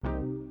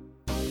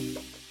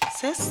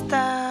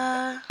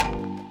Sister.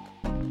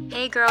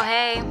 Hey girl,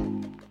 hey.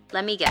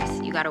 Let me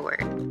guess, you got a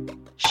word.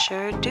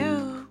 Sure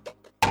do.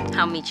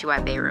 I'll meet you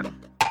at Bayroom.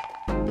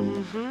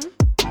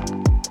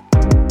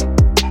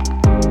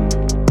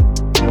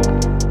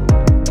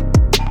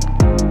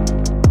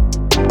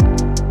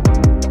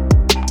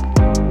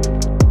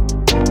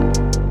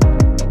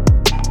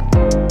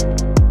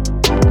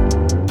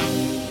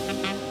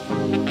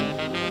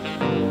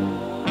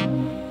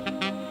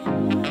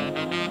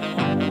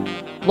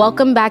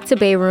 Welcome back to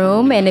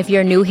Bayroom, and if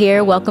you're new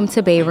here, welcome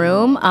to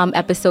Bayroom,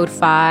 episode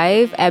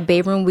 5. At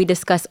Bayroom, we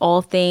discuss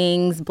all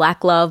things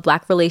Black love,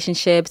 Black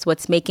relationships,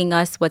 what's making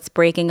us, what's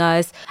breaking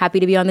us.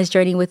 Happy to be on this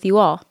journey with you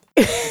all.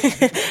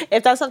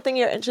 If that's something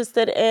you're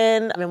interested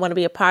in and want to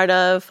be a part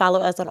of, follow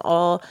us on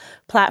all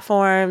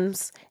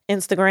platforms,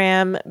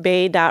 Instagram,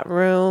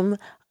 bay.room,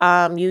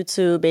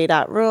 YouTube,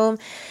 bay.room.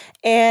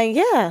 And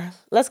yeah,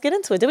 let's get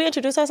into it. Did we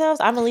introduce ourselves?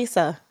 I'm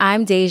Elisa.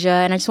 I'm Deja,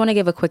 and I just want to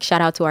give a quick shout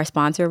out to our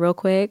sponsor real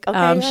quick.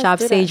 Okay, Shop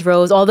Sage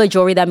Rose. All the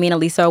jewelry that me and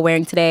Elisa are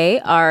wearing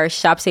today are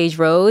Shop Sage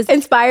Rose,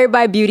 inspired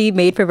by beauty,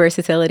 made for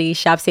versatility.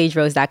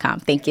 ShopSageRose.com.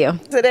 Thank you.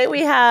 Today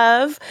we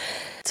have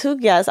two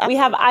guests. We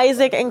have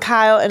Isaac and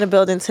Kyle in the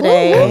building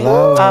today.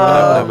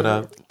 Hello. What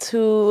up?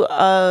 Two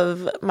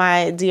of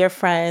my dear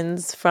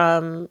friends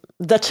from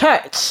the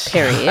church.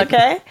 Period.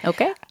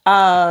 Okay.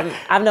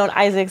 I've known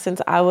Isaac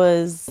since I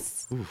was...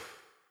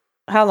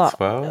 How long?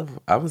 12?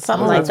 I was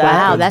Something like that.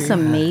 Wow, that's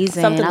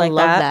amazing. Something like I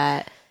love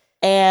that. that.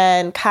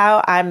 And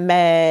Kyle, I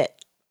met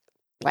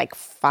like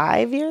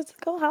 5 years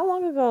ago. How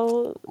long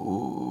ago?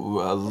 Ooh,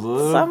 a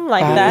little. Something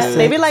like 5, that. 6,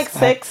 Maybe like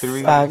 6.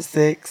 5,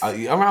 6.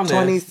 Around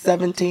there.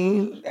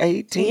 2017,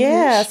 18.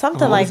 Yeah,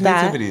 something like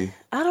that. Nativity?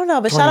 I don't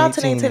know, but shout out to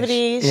 2018-ish.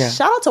 Nativity. Yeah.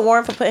 Shout out to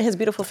Warren for putting his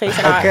beautiful face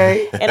in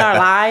Okay. our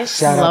lives.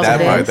 Shout out Love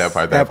to this.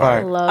 That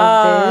part.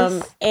 Love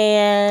this.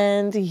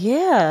 And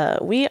yeah,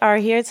 we are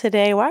here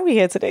today. Why are we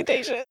here today,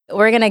 Deja?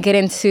 We're going to get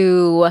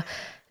into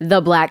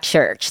the Black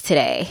church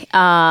today,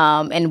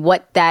 and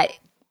what that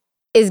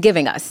is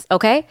giving us,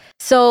 okay?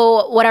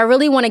 So what I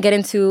really want to get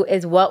into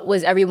is what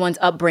was everyone's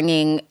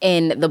upbringing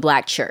in the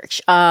Black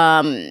church.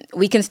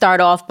 We can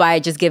start off by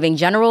just giving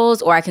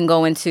generals, or I can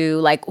go into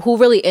like who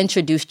really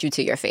introduced you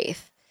to your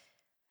faith.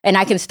 And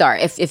I can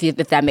start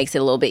if that makes it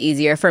a little bit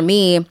easier. For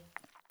me,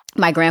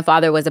 my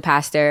grandfather was a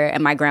pastor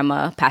and my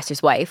grandma,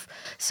 pastor's wife.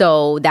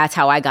 So that's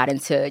how I got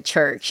into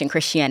church and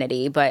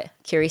Christianity. But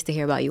curious to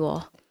hear about you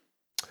all.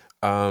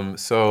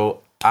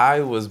 So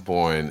I was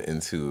born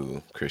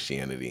into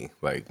Christianity.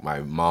 Like, my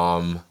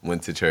mom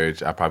went to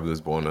church. I probably was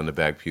born on the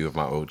back pew of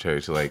my old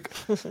church. Like,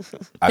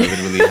 I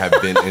literally have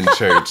been in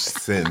church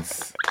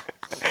since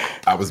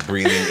I was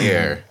breathing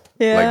air.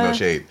 Yeah, like, no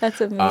shade. That's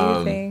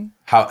amazing.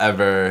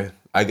 However,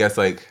 I guess,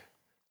 like,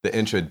 the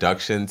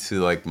introduction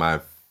to, like, my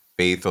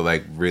faith, or,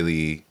 like,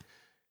 really,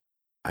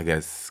 I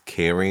guess,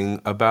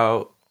 caring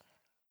about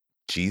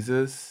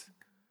Jesus,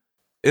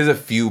 is a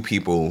few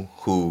people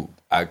who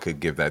I could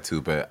give that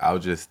to, but I'll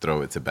just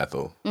throw it to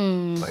Bethel.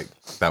 Like,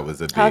 that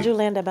was a big... How'd you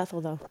land at Bethel,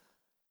 though?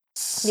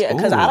 Yeah,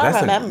 because I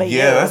don't remember you.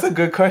 Yeah, that's a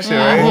good question,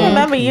 I right? don't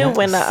remember you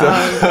when...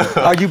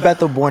 Are you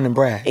Bethel born and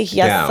bred? yes,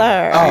 Down.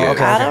 sir. Oh,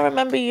 okay. I don't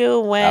remember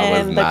you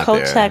when the not coat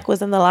there. check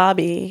was in the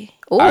lobby.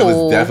 Ooh. I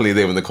was definitely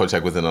there when the coach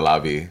check was in the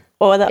lobby.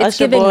 Or the It's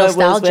usher giving board was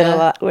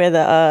nostalgia. where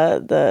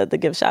the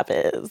gift shop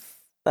is.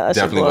 The usher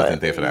Definitely board.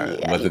 wasn't there for that.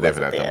 Yeah, Wasn't he there for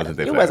that. there. Wasn't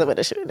there You for wasn't that. with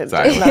the shooting.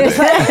 Sorry, I wasn't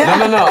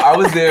there. No. I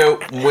was there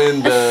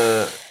when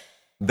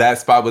that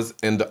spot was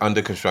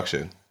under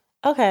construction.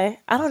 Okay.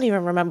 I don't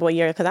even remember what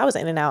year because I was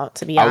in and out,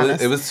 to be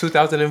honest. It was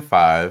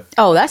 2005.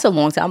 Oh, that's a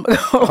long time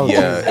ago.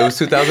 Yeah, it was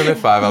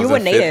 2005. I You was were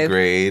in native. 5th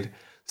grade.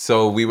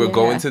 So we were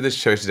going Yeah. to this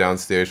church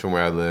downstairs from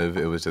where I live.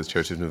 It was just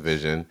Church of New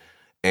Vision.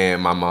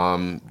 And my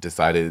mom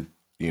decided,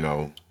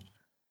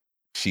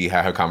 she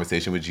had her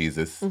conversation with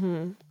Jesus.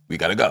 Mm-hmm. We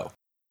got to go.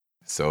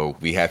 So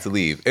we had to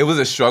leave. It was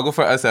a struggle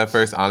for us at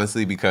first,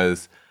 honestly,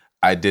 because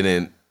I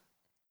don't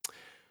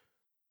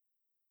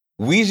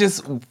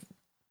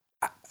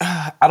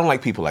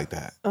like people like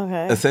that.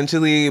 Okay.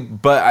 Essentially,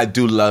 but I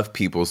do love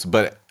people.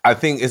 But I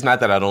think it's not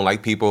that I don't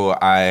like people.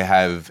 I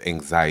have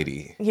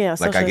anxiety. Yeah,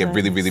 Like, I get social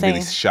really, really,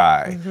 really same.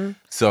 shy. Mm-hmm.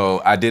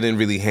 So I didn't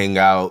really hang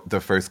out the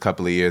first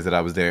couple of years that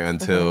I was there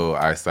until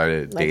I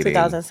started Like dating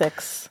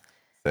 2006.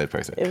 that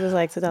person. It was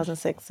like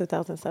 2006,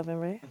 2007,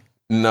 right?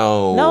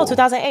 No. No,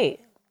 2008.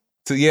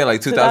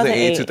 Like 2008,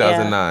 2008,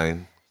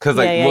 2009. Because,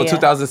 like, Yeah.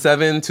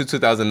 2007 to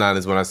 2009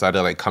 is when I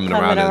started, like, coming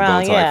around and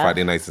going to, like, yeah.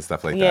 Friday nights and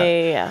stuff like Yeah, that.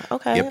 yeah.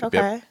 Okay, Yep.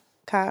 okay.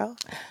 Kyle?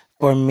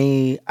 For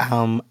me,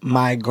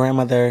 my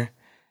grandmother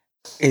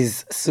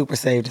is super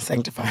saved and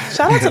sanctified.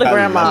 Shout out to the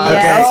grandma. Okay.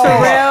 Yes, for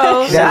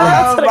real. Shout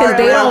out to the Because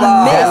they don't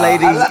grandma.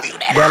 miss.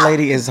 That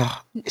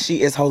lady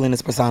she is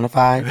holiness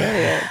personified.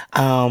 Yes.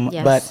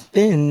 But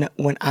then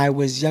when I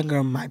was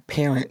younger, my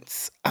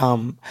parents,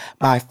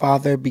 my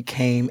father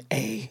became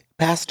a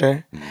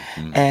pastor,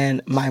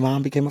 and my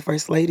mom became a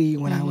first lady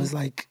when I was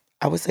like,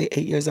 I would say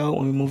 8 years old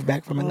when we moved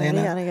back from We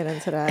Atlanta. gotta get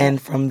into that. And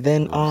from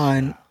then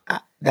on,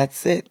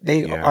 that's it.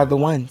 They Yeah. are the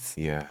ones.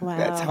 Yeah. Wow.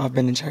 That's how I've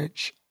been in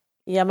church.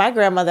 Yeah, my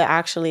grandmother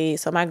actually,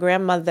 so my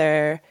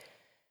grandmother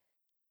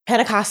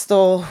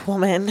Pentecostal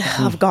woman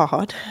of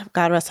God.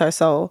 God rest her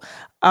soul.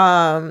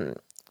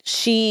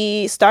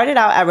 She started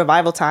out at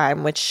Revival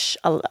Time, which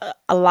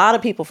a lot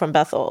of people from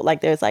Bethel,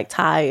 like there's like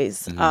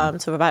ties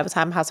to Revival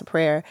Time, House of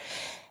Prayer.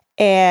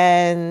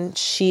 And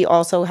she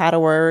also had a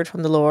word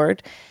from the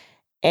Lord.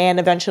 And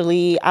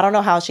eventually, I don't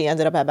know how she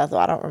ended up at Bethel.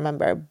 I don't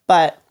remember.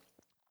 But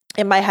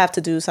it might have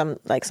to do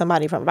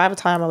somebody from Revival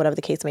Time or whatever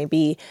the case may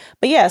be.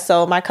 But yeah,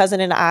 so my cousin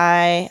and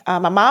I,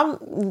 my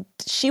mom,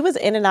 she was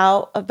in and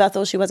out of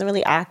Bethel. She wasn't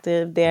really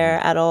active there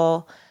at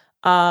all.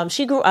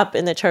 She grew up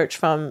in the church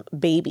from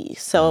baby.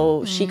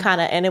 So she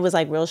kind of, and it was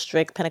like real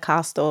strict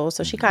Pentecostal.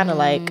 So she kind of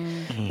like,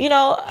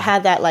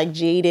 had that like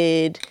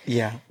jaded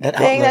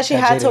thing that she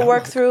had to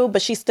work through,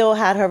 but she still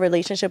had her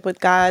relationship with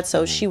God.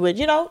 So she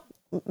would,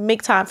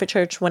 make time for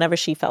church whenever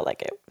she felt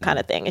like it, kind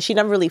of thing. And she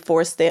never really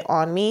forced it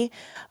on me.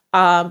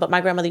 But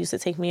my grandmother used to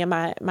take me and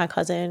my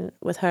cousin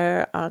with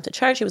her to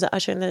church. She was an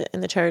usher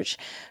in the church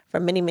for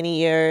many, many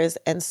years.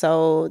 And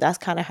so that's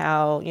kind of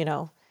how,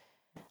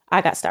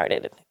 I got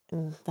started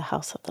in the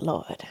house of the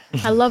Lord.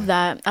 I love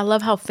that. I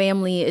love how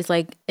family is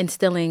like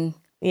instilling,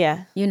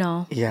 the main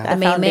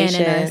man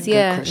in us.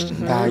 Yeah.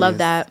 I love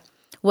that.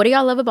 What do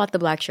y'all love about the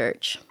Black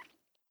church?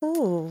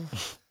 Ooh.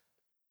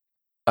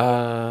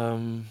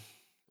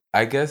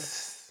 I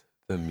guess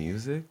the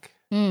music.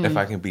 If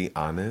I can be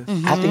honest.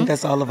 I think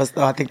that's all of us,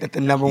 though. I think that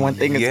the number one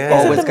thing is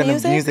always going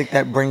to be music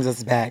that brings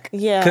us back.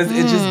 Yeah. Because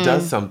it just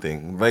does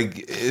something.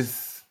 Like,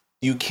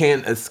 you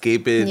can't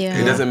escape it. Yeah.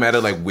 It doesn't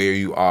matter, like, where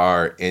you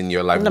are in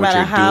your life, No what matter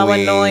you're how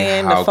doing,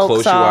 annoying how the folks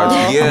close you are.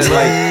 are. Yeah,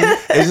 like,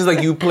 it's just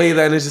like you play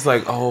that and it's just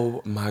like,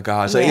 oh, my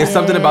gosh. Like, it's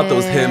something about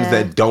those hymns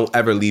that don't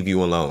ever leave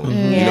you alone.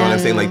 You know what I'm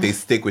saying? Like, they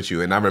stick with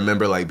you. And I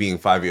remember, like, being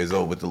 5 years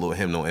old with the little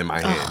hymnal in my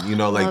hand.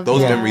 Like,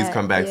 those memories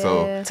come back.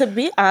 So, to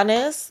be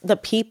honest, the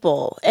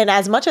people, and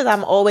as much as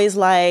I'm always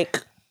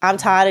like, I'm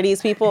tired of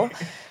these people,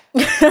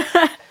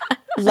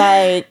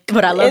 but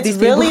I love these people. It's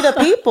really the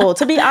people.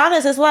 To be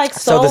honest, it's like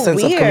so the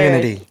sense weird. of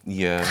community.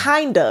 yeah.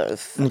 Kind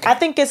of. Okay. I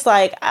think it's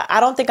like, I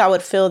don't think I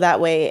would feel that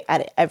way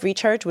at every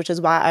church, which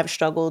is why I've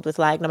struggled with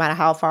like, no matter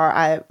how far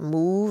I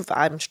move,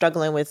 I'm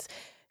struggling with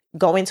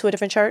going to a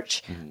different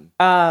church.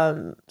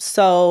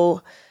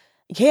 So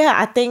yeah,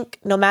 I think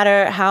no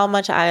matter how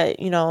much I,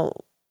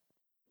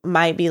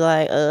 might be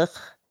like, ugh,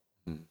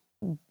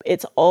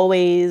 it's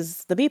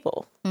always the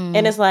people.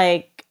 And it's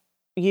like,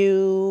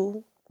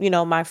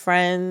 my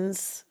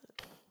friends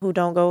who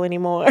don't go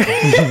anymore. And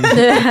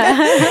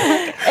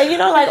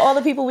like all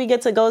the people we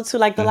get to go to,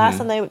 like the last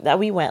time that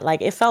we went, like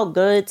it felt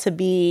good to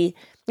be,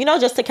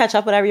 just to catch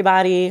up with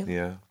everybody.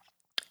 Yeah.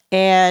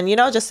 And,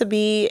 just to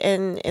be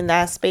in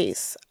that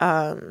space.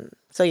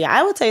 So yeah,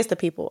 I would say it's the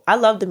people. I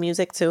love the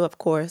music too, of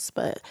course,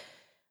 but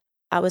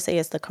I would say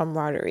it's the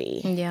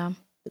camaraderie. Yeah.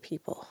 The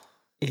people.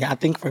 Yeah, I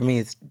think for me,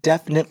 it's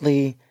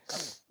definitely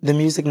the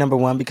music, number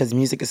one, because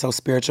music is so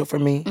spiritual for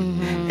me.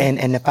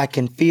 And if I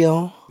can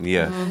feel,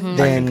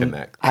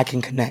 then I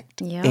can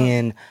connect. Yeah.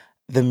 And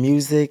the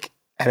music,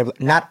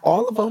 not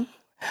all of them,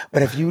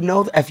 but if you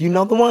know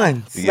the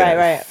ones,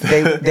 Right.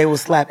 they will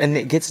slap, and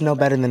it gets no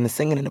better than the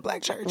singing in the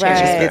Black church. Right. It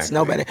just gets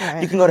no better.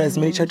 Right. You can go to as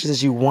many churches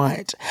as you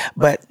want,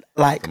 but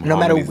like no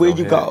matter where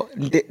you go,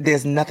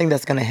 there's nothing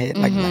that's gonna hit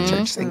like Black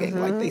church singing.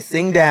 Like they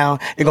sing down,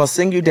 they're gonna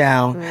sing you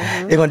down,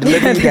 they're gonna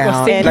deliver you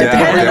down. Depending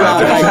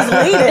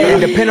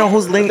on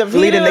who's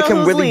leading, they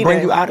can really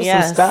bring you out of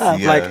some stuff.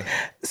 Yeah. Like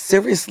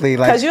seriously,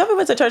 like because you ever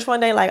went to church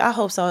one day, like I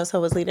hope so and so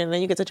was leading, and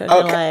then you get to church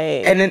and like,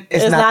 and then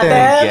it's not them.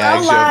 there. Yeah,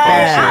 I'm like,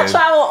 I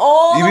travel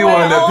all you the be way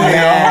wanting to pay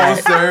over. the whole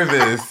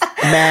service.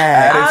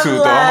 Mad. Attitude I'm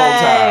the whole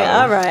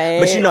time. All right.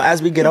 But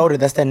as we get older,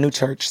 that's that new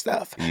church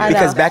stuff.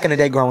 Because back in the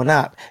day growing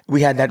up,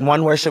 we had that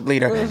one worship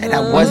leader, and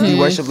that was the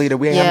worship leader.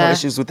 We didn't have no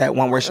issues with that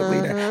one worship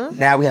leader.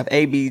 Now we have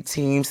A-B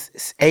teams,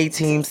 A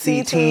team,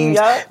 C teams,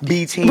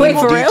 B teams, Wait,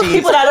 for D real? teams.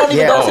 People that don't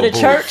even go to the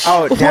church.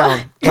 Oh,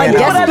 down. Like People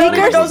guest that don't even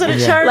speakers? go to the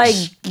church. Like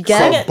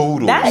guest.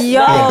 Caboodle.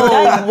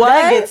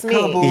 That gets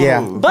me.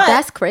 Yeah. But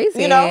That's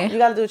crazy. you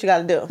gotta do what you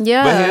gotta do.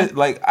 Yeah. But here,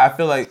 like, I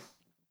feel like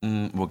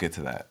we'll get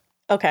to that.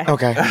 Okay.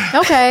 Okay.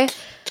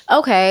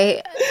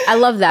 I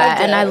love that.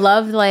 Okay. And I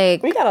love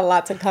like We got a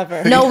lot to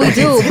cover. no, we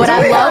do, but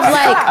I love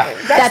like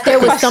that there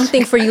was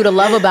something for you to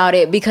love about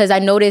it, because I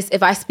noticed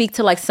if I speak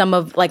to like some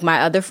of like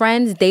my other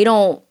friends,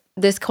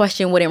 this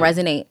question wouldn't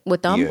resonate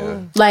with them.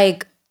 Yeah.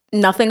 Like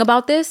nothing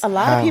about this. A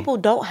lot of people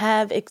don't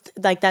have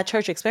like that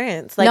church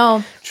experience. Like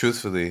No,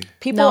 Truthfully.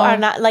 people are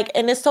not like,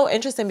 and it's so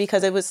interesting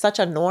because it was such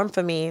a norm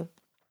for me.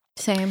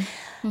 same.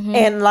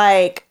 And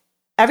like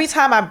every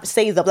time I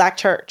say the Black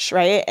church,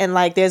 right? And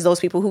like there's those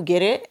people who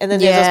get it, and then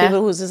there's those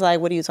people who's just like,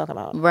 what are you talking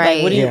about?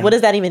 Right. Like, what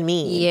does that even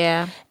mean?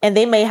 Yeah. And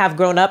they may have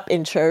grown up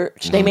in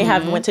church. They may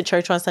have went to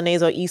church on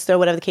Sundays or Easter,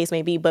 whatever the case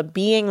may be, but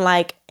being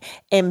like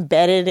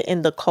embedded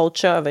in the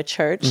culture of a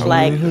church,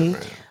 like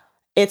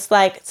it's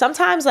like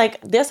sometimes like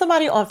there's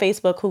somebody on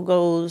Facebook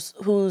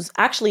who's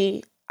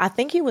actually, I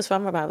think he was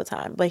from Revival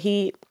Time, but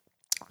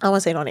I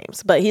won't say no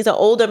names, but he's an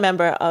older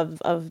member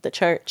of the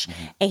church,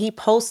 and he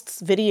posts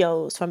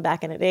videos from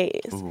back in the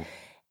days.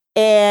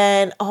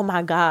 And oh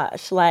my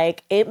gosh,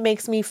 like it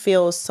makes me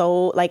feel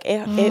so like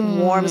it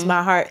warms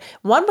my heart.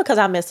 One, because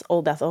I miss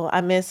Old Bethel.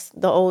 I miss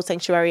the old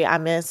sanctuary. I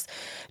miss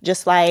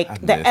just like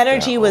the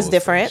energy was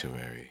different.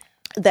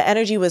 The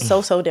energy was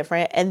so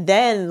different. And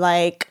then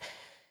like,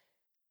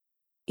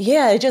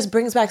 yeah, it just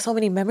brings back so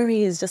many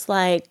memories. Just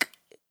like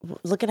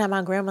looking at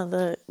my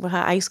grandmother with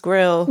her ice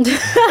grill in the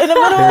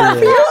middle of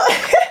the field.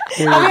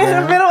 In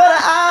the middle of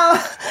the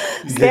aisle,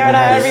 staring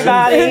at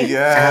everybody.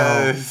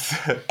 Yes.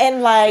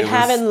 And like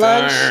having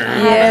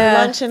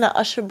lunch in the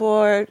usher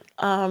board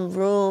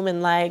room,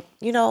 and like,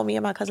 you know, me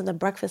and my cousin, the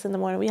breakfast in the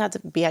morning, we had to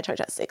be at church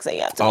at 6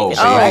 a.m. Oh,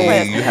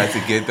 baby, you had to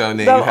get down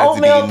there. You had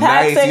to be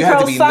nice. You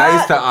had to be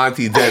nice to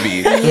Auntie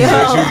Debbie. So you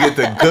get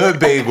the good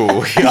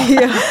bagel.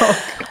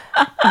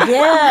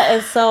 Yeah,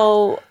 and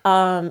so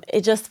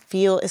it just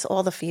it's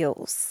all the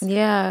feels.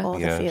 Yeah. All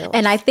the feels.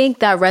 And I think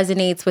that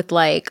resonates with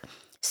like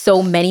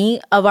so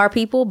many of our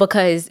people,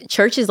 because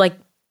church is like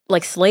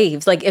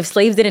slaves. Like if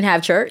slaves didn't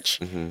have church,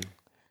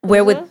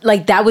 where would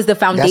like that was the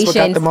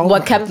foundation,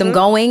 what kept them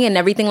going and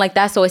everything like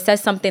that. So it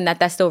says something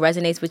that still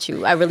resonates with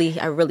you. I really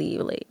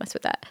mess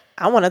with that.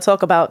 I want to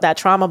talk about that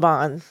trauma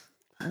bond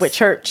with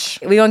church.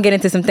 We're gonna get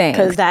into some things,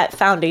 because that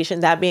foundation,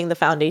 that being the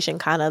foundation,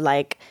 kind of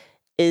like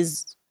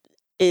is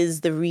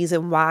the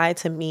reason why,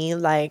 to me,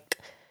 like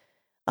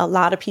a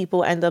lot of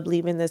people end up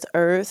leaving this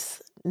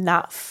earth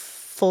not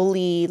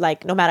fully,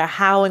 like no matter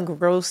how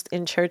engrossed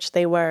in church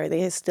they were,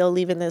 they are still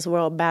leaving this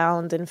world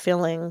bound and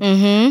feeling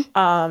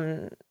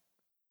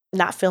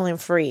not feeling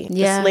free.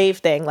 The slave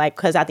thing, like,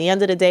 because at the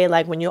end of the day,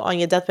 like when you're on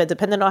your deathbed,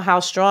 depending on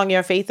how strong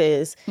your faith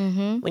is,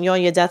 when you're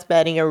on your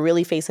deathbed and you're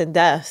really facing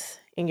death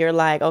and you're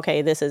like,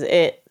 okay, this is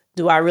it.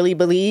 Do I really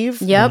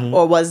believe? Yep.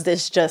 Or was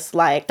this just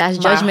like that's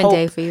judgment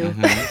day for you?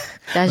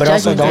 That's but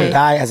also don't day.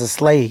 die as a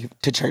slave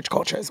to church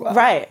culture as well.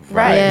 Right.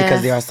 Yeah.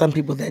 Because there are some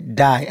people that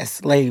die as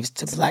slaves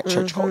to Black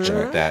church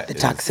culture. The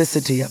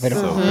toxicity of it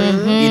all.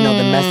 You know,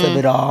 the mess of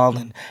it all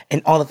and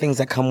all the things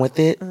that come with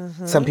it.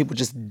 Some people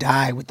just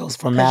die with those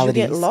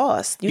formalities. You get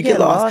lost. You get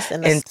lost.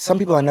 And some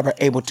people are never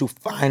able to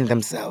find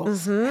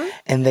themselves.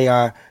 And they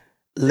are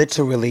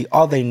literally,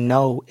 all they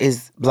know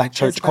is Black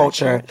church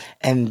culture,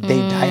 and they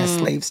die as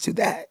slaves to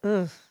that.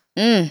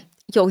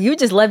 Yo, you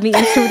just led me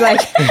into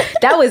like,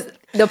 that was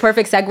the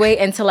perfect segue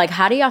into like,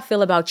 how do y'all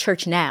feel about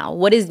church now?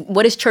 What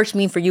does church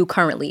mean for you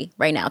currently,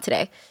 right now,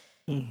 today?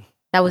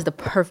 That was the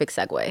perfect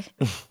segue.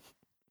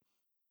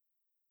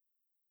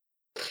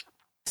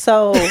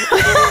 So,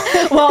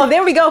 well,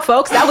 there we go,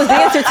 folks. That was the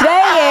answer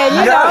today, and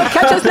you know,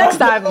 catch us next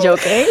time.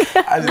 Joking.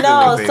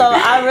 No, so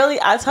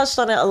I touched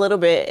on it a little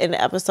bit in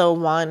episode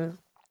 1.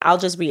 I'll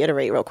just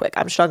reiterate real quick.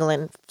 I'm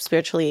struggling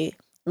spiritually,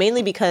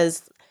 mainly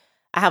because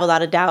I have a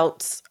lot of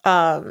doubts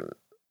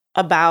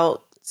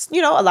about,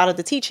 you know, a lot of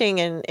the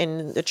teaching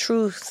and the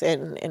truth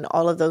and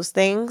all of those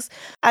things.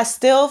 I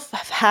still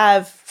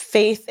have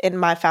faith in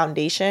my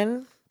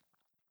foundation.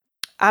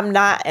 I'm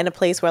not in a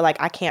place where like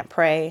I can't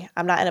pray.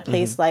 I'm not in a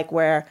place like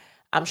where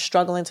I'm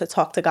struggling to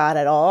talk to God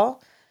at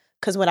all.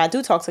 Because when I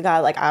do talk to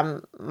God, like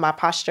my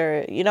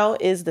posture, you know,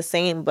 is the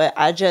same. But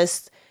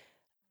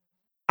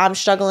I'm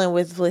struggling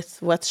with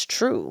what's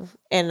true.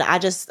 And I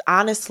just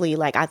honestly,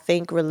 like, I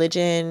think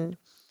religion,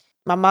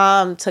 my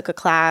mom took a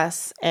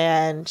class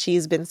and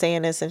she's been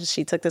saying this since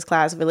she took this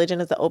class,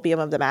 religion is the opium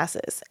of the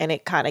masses. And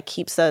it kind of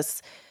keeps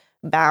us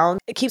bound.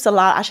 It keeps a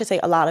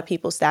lot of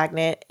people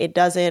stagnant. It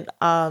doesn't,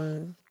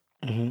 I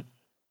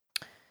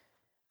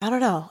don't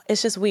know.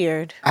 It's just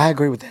weird. I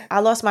agree with that. I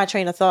lost my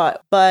train of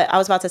thought, but I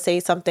was about to say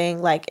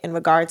something like in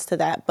regards to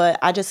that. But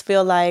I just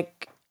feel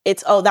like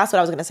that's what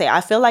I was going to say.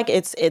 I feel like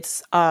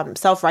it's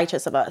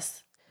self-righteous of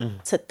us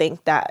to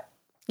think that,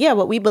 yeah,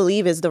 what we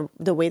believe is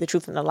the way, the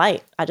truth, and the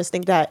light. I just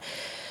think that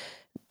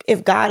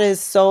if God is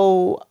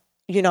so,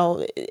 you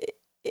know,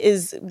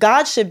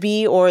 God should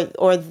be, or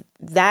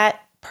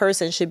that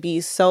person should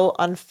be so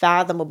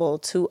unfathomable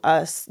to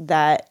us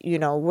that, you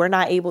know, we're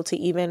not able to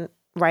even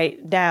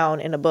write down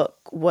in a book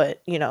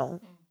what, you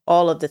know,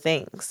 all of the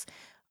things.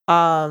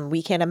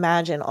 We can't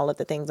imagine all of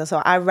the things. And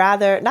so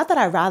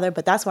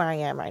but that's where I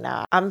am right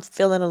now. I'm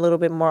feeling a little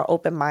bit more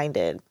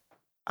open-minded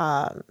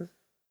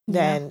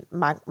than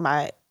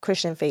my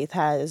Christian faith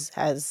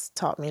has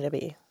taught me to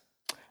be.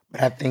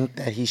 But I think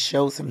that he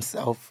shows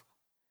himself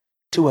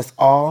to us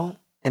all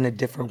in a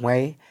different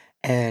way.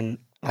 And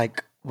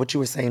like what you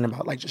were saying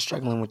about like just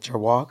struggling with your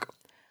walk,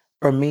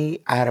 for me,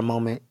 I had a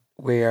moment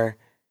where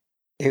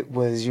it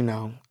was, you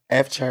know,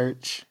 F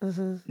church,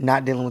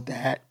 not dealing with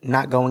that,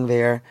 not going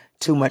there,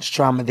 too much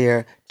trauma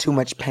there, too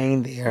much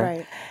pain there.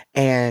 Right.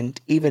 And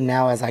even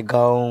now as I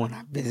go and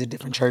I visit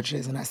different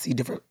churches and I see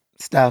different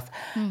stuff,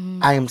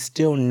 I am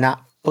still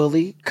not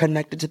fully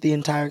connected to the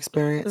entire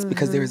experience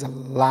because there is a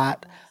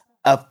lot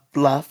of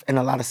fluff and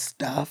a lot of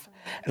stuff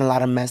and a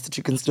lot of mess that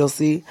you can still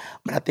see.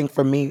 But I think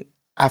for me,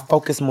 I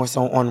focus more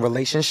so on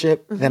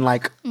relationship than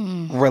like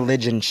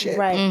religionship.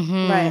 Right,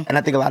 right. And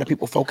I think a lot of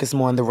people focus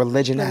more on the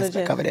religion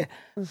aspect of it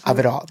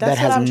all. That's that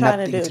has what I'm trying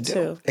nothing to to do do.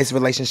 too. It's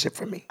relationship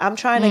for me. I'm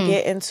trying to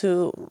get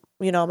into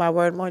my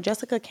word more,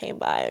 Jessica came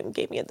by and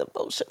gave me a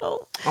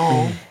devotional.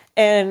 Oh.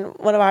 And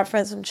one of our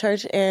friends from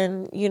church,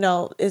 and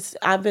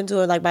I've been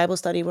doing like Bible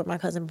study with my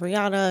cousin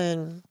Brianna,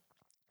 and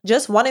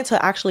just wanting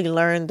to actually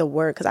learn the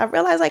word, because I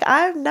realized like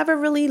I've never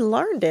really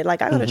learned it.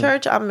 Like I go to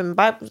church, I'm in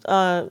Bible,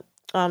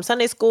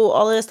 Sunday school,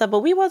 all of this stuff, but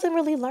we wasn't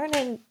really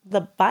learning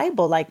the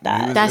Bible like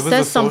that. That It was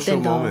says a social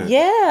something, though. moment.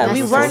 Yeah, It was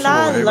we a were social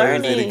not moment.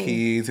 Everybody was learning. the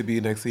key to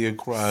be next to your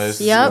crush.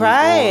 Yep.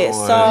 Right.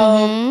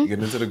 So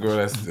Getting into the girl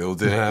that still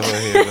didn't have her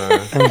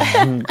hair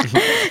done.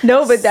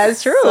 No, but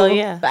that's true. So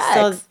yeah.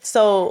 Facts.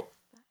 So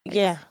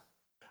yeah.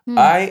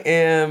 I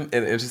am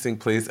in an interesting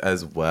place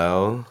as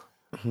well.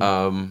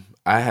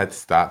 I had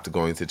stopped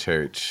going to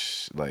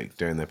church like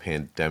during the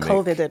pandemic.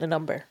 COVID did a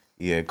number.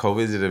 Yeah,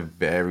 COVID did a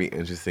very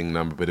interesting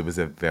number, but it was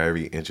a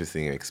very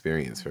interesting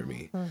experience for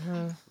me.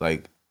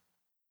 Like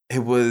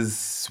it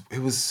was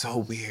so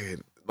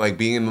weird. Like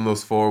being in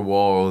those four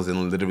walls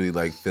and literally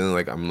like feeling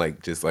like I'm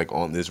like just like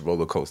on this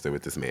roller coaster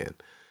with this man.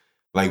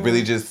 Like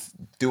really just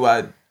do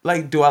I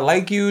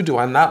like you? Do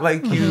I not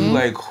like you?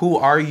 Like who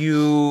are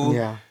you?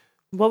 Yeah.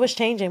 What was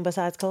changing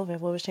besides COVID?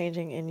 What was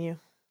changing in you?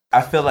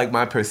 I feel like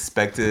my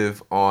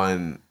perspective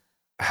on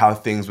how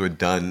things were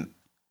done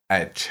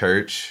at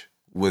church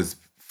was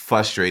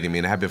frustrating me,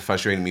 and it had been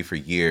frustrating me for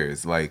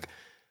years. But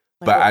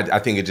I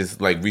think it just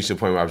like reached a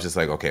point where I was just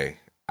like, okay,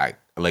 I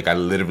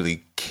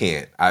literally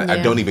can't. I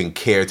don't even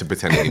care to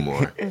pretend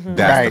anymore.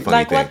 That's the funny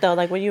Like thing. what though?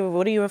 Like what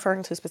are you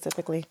referring to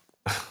specifically?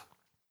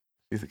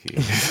 He's a key.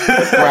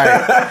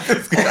 Right.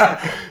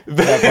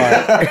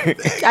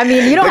 I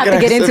mean, you don't have to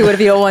get into it if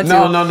you don't want to.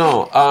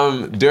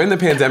 No. During the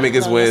pandemic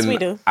is No, yes, we when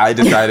do. I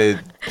decided,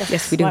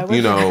 Yes, we do. Why would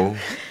you know,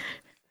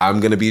 I'm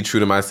going to be true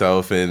to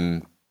myself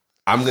and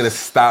I'm going to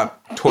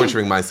stop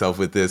torturing myself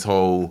with this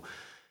whole,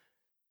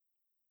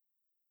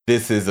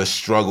 this is a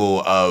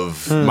struggle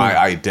of my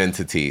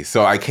identity.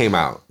 So I came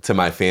out to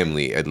my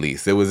family, at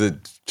least. It was a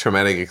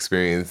traumatic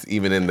experience.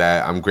 Even in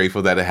that, I'm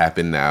grateful that it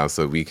happened now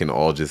so we can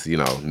all just,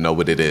 know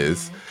what it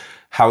is.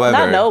 However,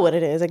 Not know what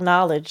it is,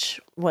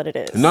 acknowledge what it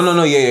is.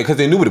 No, yeah, because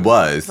they knew what it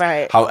was.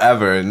 Right.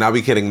 However, now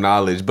we can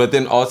acknowledge, but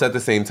then also at the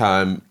same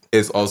time,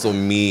 it's also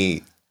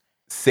me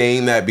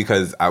saying that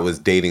because I was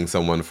dating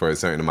someone for a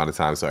certain amount of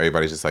time. So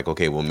everybody's just like,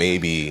 okay, well,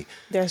 maybe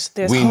There's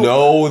we hope.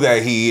 know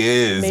that he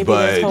is, Maybe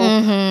but there's hope.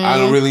 I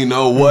don't really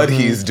know what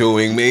he's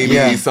doing.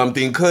 Maybe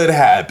something could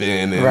happen.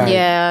 And Right.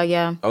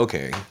 Yeah.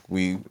 okay,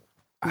 how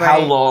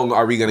Right. long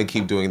are we going to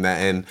keep doing that?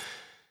 And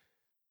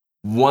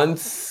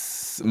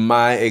once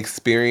my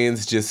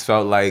experience just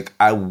felt like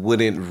I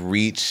wouldn't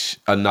reach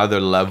another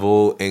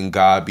level in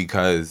God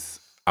because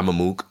I'm a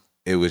mook.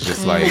 It was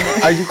just like,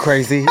 Are you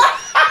crazy?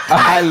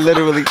 I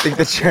literally think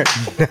that you're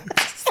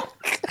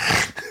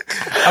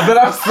but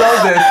I'm so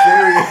dead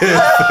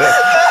serious.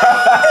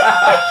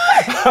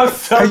 I'm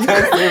so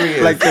dead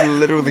serious. like you're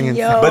literally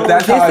insane. But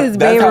that's This how is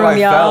that's how Bayroom, I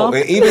y'all. felt.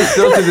 And even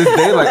still to this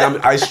day,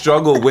 like I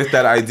struggle with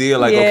that idea.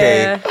 Like,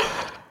 okay,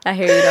 I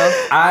hear you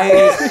though.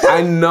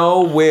 I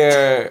know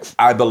where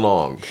I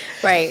belong.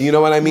 Right. You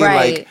know what I mean?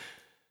 Right. Like,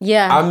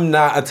 Yeah. I'm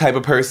not a type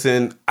of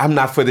person. I'm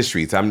not for the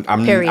streets.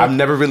 Period. I've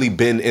never really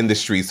been in the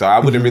streets, so I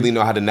wouldn't really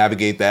know how to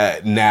navigate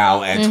that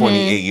now at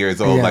 28 years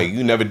old. Yeah. Like,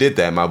 you never did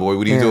that, my boy.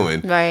 What are you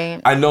doing?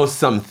 Right. I know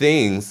some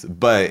things,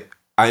 but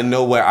I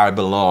know where I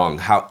belong.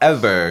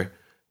 However,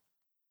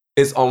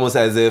 it's almost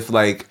as if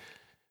like,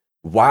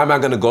 why am I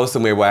gonna go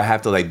somewhere where I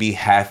have to like be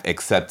half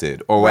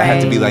accepted, or where I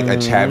have to be like a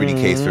charity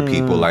case for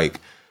people? Like,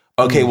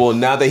 okay, well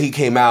now that he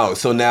came out,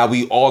 so now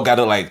we all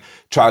gotta like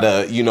try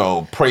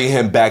to, pray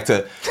him back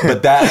to,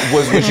 but that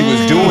was what she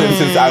was doing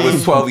since I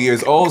was 12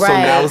 years old. So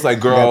Right. now it's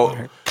like, girl,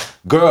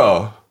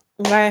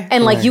 Right.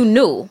 And like you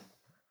knew.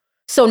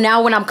 So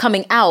now when I'm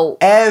coming out,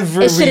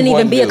 everyone it shouldn't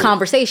even be a knew.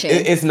 conversation.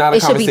 It's not a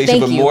It should be, conversation,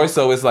 "Thank but you," more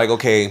so it's like,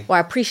 okay, or "I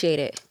appreciate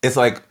it." it's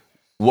like,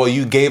 well,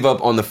 you gave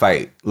up on the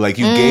fight. Like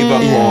you gave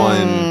up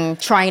on,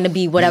 Trying to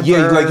be whatever.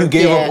 yeah, like you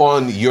gave up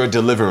on your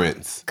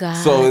deliverance.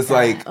 So it's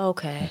like,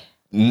 Okay.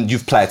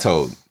 you've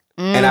plateaued.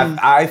 And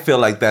I feel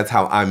like that's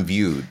how I'm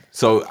viewed.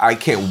 So I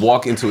can't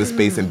walk into a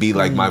space and be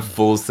like my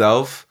full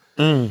self,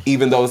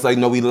 even though it's like,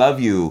 no, we love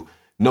you.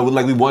 No,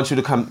 like we want you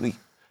to come.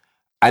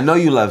 I know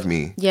you love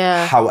me.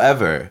 Yeah.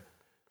 However,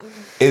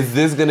 is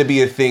this going to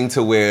be a thing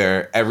to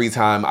where every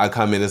time I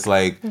come in, it's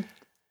like,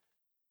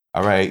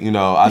 all right,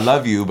 I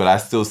love you, but I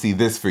still see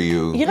this for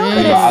you. You know what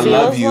it I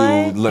love feels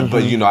you, like?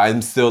 but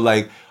I'm still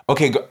like,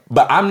 okay,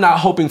 but I'm not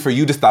hoping for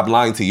you to stop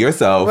lying to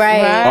yourself.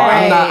 Right. Or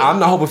I'm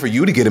not hoping for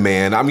you to get a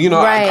man. I'm,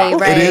 Right.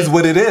 it is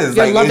what it is.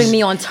 You're like, loving it's-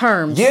 me on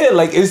terms. Yeah,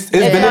 like it's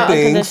been a not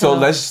thing. So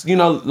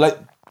unconditional. let's, like,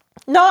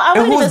 No, I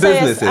And wouldn't even whose say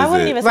business it's, I is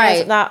wouldn't it? even say Right,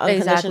 it's not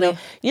unconditional. exactly.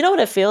 You know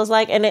what it feels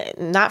like, and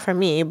not for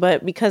me,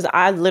 but because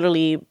I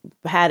literally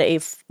had a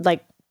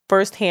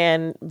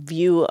firsthand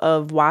view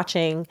of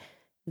watching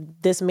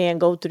this man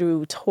go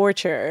through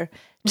torture.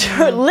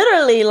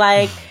 Literally,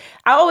 like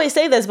I always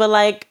say this, but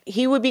like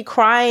he would be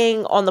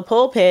crying on the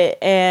pulpit,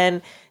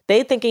 and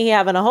they thinking he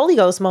having a Holy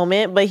Ghost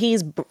moment, but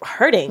he's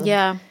hurting.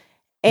 Yeah.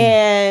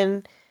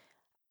 And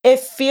it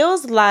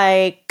feels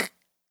like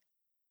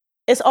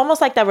it's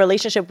almost like that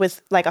relationship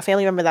with like a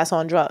family member that's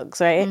on drugs,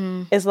 right?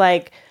 It's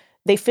like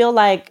they feel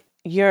like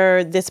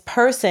you're this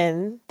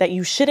person that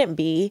you shouldn't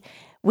be.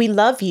 We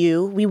love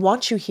you. We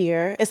want you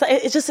here. It's like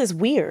it just is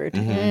weird,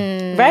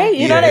 right?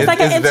 You know, it's like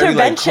an very,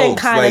 intervention like,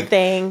 kind like, of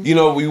thing. You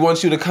know, we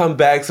want you to come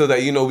back so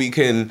that, you know, we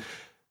can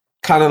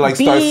kind of like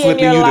Be start in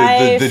slipping your you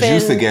life the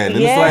juice and- again. And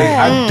yeah. it's like,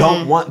 I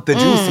don't want the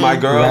juice, my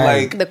girl.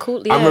 Right. Like, The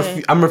cool-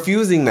 I'm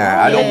refusing that.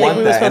 I don't think want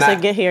we were that. supposed And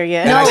to get here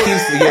yet. And I No. keep, I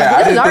This is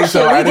didn't our think so.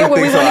 shit. We I get didn't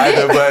where think we so wanna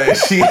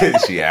either.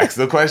 But she asked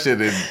the question.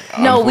 And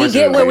No, we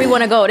get where we unfortunately-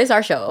 want to go. This is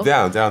our show.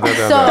 Down. So, I'm with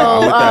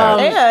that.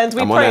 And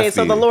we I'm on pray, that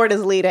so the speed. Lord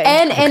is leading.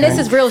 And this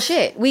is real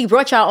shit. We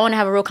brought y'all on to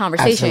have a real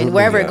conversation. Absolutely,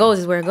 Wherever yeah. it goes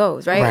is where it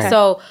goes, right? Right.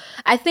 So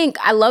I think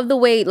I love the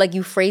way like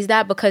you phrase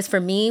that, because for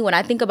me, when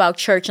I think about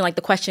church and like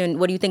the question,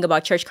 what do you think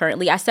about church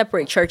currently? I separate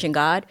church and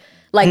God.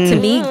 Like to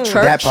me, That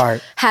church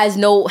part. has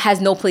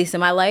no place in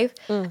my life.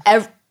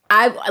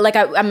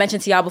 I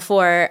mentioned to y'all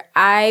before,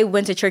 I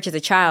went to church as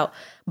a child,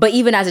 but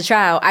even as a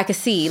child, I could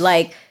see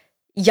like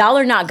y'all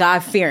are not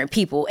God-fearing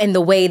people in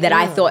the way that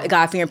I thought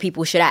God-fearing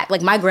people should act.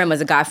 Like my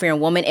grandma's a God-fearing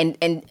woman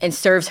and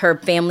serves her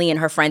family and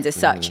her friends as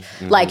such.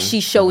 Like she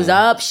shows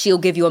up, she'll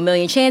give you a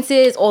million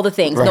chances, all the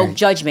things, no Right.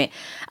 judgment.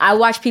 I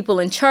watch people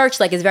in church,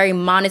 like it's very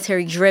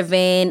monetary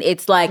driven.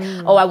 It's like,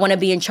 oh, I want to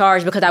be in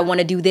charge because I want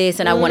to do this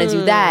and I want to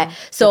do that.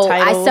 So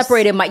I titles.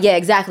 separated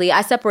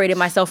I separated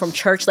myself from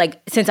church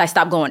like since I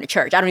stopped going to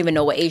church. I don't even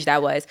know what age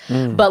that was.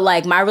 But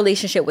like my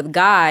relationship with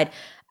God,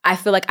 I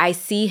feel like I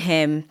see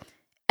him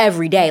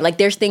every day. Like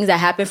there's things that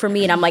happen for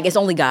me and I'm like, it's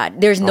only God.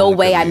 There's no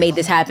way I made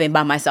this happen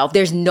by myself.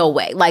 There's no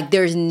way. Like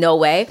there's no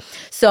way.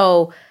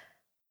 So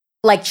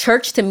like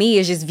church to me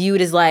is just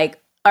viewed as like,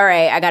 all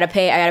right, I gotta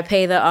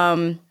pay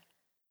the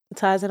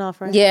Tithes and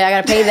offering. yeah, I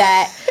gotta pay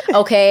that.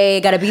 Okay,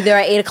 gotta be there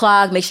at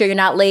 8:00. Make sure you're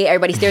not late.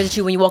 Everybody stares at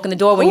you when you walk in the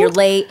door when you're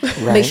late.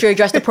 Make sure you're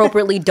dressed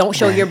appropriately. Don't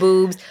show your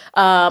boobs.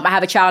 I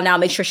have a child now.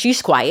 Make sure she's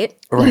quiet.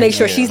 Make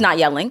sure she's not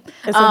yelling.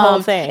 It's a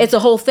whole thing. It's a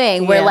whole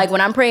thing where Yeah. like when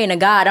I'm praying to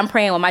God, I'm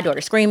praying with my daughter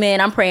screaming.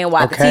 I'm praying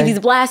while Okay. the TV's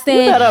blasting.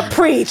 You better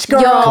preach,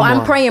 girl. Yo,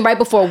 I'm praying right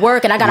before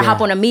work and I gotta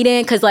hop on a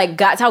meeting because like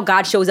that's how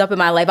God shows up in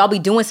my life. I'll be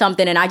doing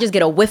something and I just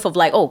get a whiff of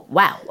like, oh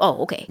wow,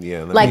 oh okay.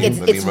 Yeah, let like me- it's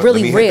let me- it's let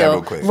really me hit that real.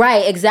 real quick.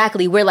 Right,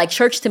 exactly. Where like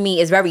church to me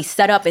is very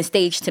set up and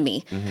staged to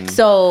me.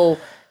 So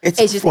It's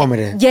just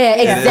formative. Yeah,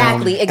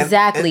 exactly, And-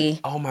 exactly. and-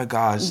 oh my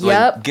gosh!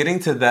 Yep. Like getting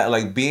to that,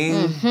 like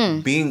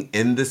being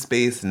in the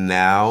space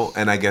now,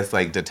 and I guess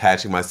like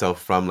detaching myself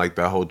from like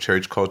the whole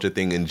church culture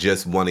thing and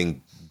just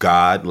wanting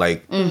God,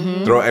 like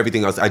throw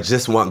everything else. I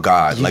just want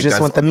God. You like just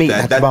want the meat,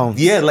 not the bones.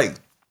 Yeah, like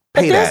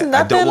But pay there's that. I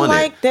nothing don't want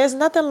like it. there's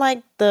nothing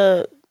like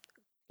the,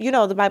 you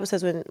know, the Bible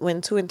says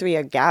when 2 and 3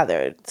 are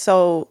gathered.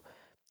 So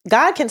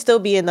God can still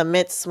be in the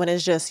midst when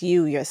it's just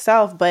you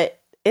yourself, but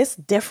it's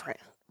different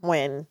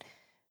when,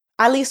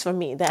 at least for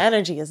me, the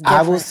energy is different.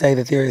 I will say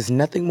that there is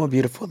nothing more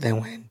beautiful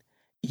than when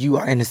you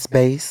are in a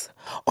space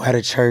or at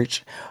a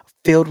church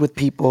filled with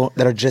people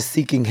that are just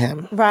seeking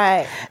him.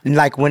 Right.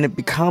 Like when it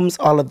becomes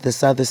all of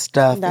this other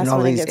stuff That's and all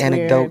when it these gets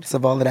anecdotes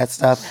of all of that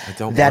stuff,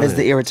 don't that want is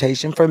the it.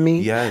 irritation for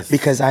me. Yes.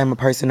 Because I am a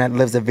person that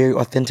lives a very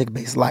authentic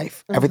based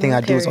life. Everything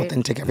I do is period.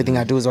 authentic. Everything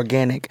I do is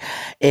organic.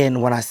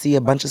 And when I see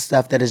a bunch of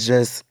stuff that is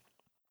just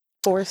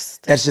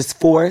Forced. that's just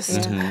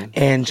forced Mm-hmm.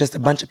 and just a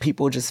bunch of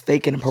people just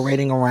faking and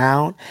parading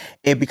around,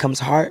 it becomes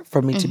hard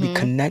for me to be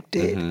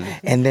connected.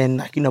 And then,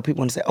 like, you know, people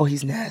want to say, oh,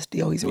 he's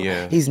nasty. Oh,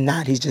 Yeah. he's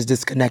not. He's just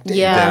disconnected.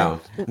 Yeah.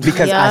 Down.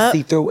 Because I Yup.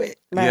 see through it.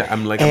 Yeah,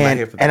 I'm like I'm not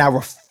here for that. And I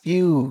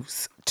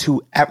refuse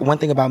to, one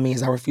thing about me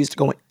is I refuse to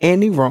go in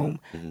any room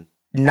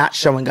not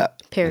showing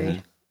up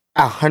Period.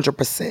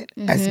 100%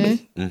 as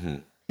me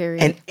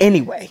Period. in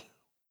any way.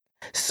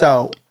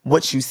 So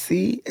what you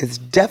see is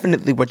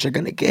definitely what you're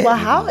going to get. Well,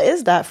 how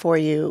is that for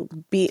you?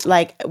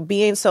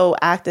 Being so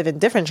active in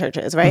different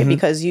churches, right?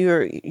 Because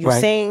you're Right.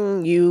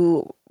 saying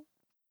you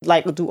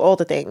like do all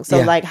the things. So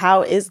Yeah. like,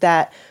 how is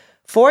that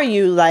for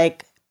you?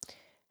 Like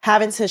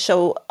having to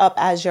show up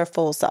as your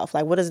full self.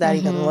 Like, what does that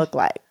even look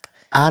like?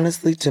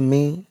 Honestly, to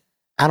me,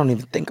 I don't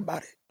even think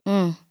about it.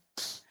 I'm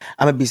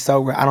going to be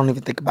so real. I don't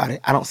even think about it.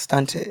 I don't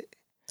stunt it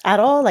At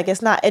all? Like,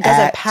 it's not. It doesn't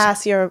At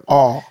pass your.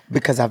 all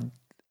because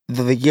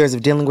the years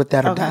of dealing with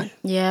that are Okay. done.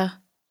 Yeah.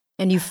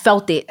 And you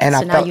felt it. And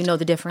so I now felt- you know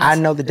the difference. I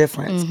know the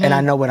difference and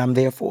I know what I'm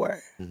there for.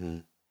 Mm-hmm.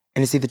 And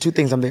it's either two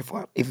things I'm there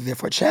for. Either there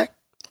for a check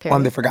or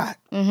I'm there for God.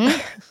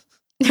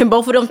 And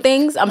both of them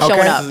things, I'm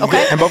showing up.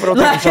 Okay. And both of those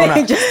things I'm showing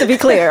Like, up. just to be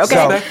clear. Okay.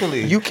 So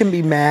Respectfully. you can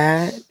be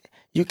mad.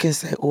 You can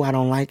say, "Oh, I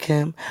don't like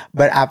him,"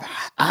 but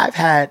I've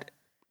had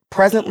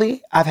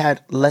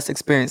less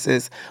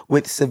experiences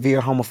with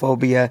severe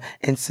homophobia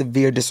and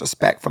severe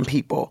disrespect from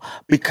people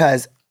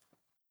because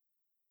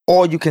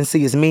all you can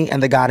see is me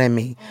and the God in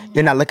me.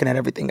 You're not looking at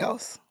everything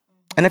else.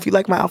 And if you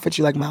like my outfit,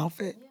 you like my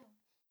outfit.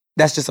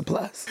 That's just a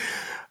plus.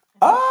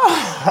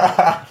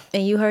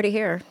 And you heard it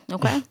here.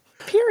 Okay.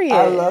 Period.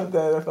 I love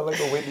that. I felt like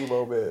a Whitney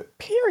moment.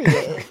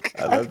 Period.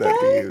 I love that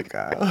for you,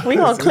 Kyle. We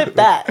gonna clip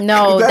that.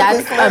 No, that's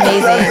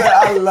amazing.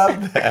 I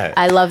love that.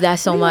 I love that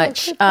so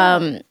much.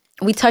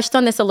 We touched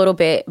on this a little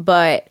bit,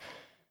 but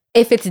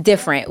if it's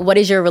different, what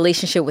is your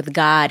relationship with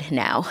God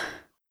now?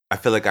 I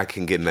feel like I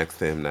can get next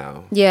to him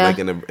now. Yeah. Like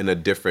in a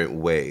different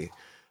way.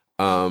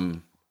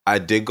 I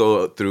did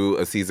go through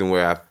a season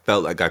where I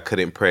felt like I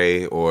couldn't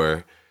pray,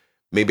 or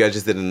maybe I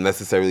just didn't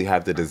necessarily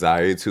have the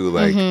desire to.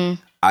 Like,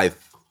 I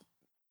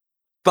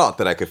thought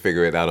that I could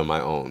figure it out on my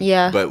own.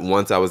 Yeah. But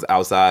once I was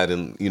outside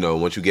and,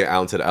 once you get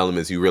out into the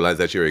elements, you realize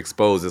that you're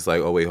exposed. It's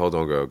like, oh, wait, hold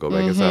on, girl. Go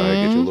back inside,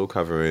 get your little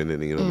covering, and,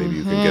 maybe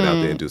you can get out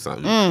there and do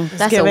something.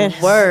 That's a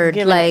word.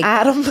 Like,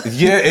 Adam.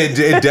 Yeah,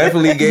 it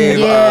definitely gave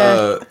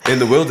in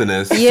the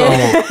wilderness.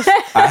 Yeah. So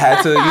I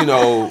had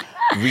to,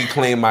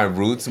 reclaim my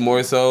roots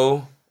more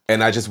so.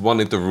 And I just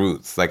wanted the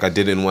roots. Like, I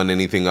didn't want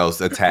anything else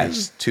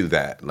attached to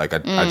that. Like,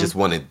 I just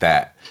wanted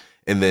that.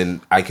 And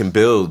then I can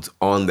build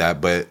on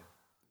that, but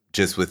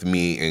just with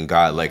me and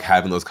God, like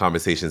having those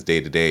conversations day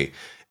to day.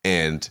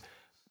 And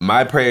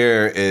my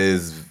prayer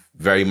is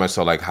very much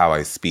so like how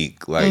I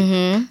speak. Like,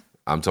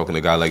 I'm talking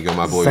to God like, yo,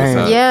 my boy, what's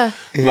up? Yeah.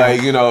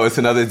 Like, it's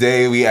another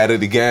day. We at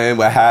it again.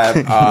 We have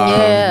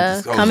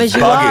come as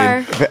you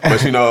are. But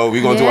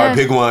we're gonna do our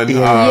big one.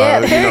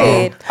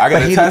 Period. I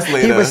got a test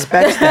later. He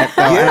respects that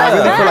though. And I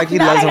really feel like he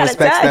loves and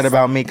respects that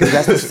about me, because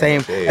that's the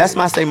same. That's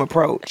my same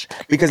approach,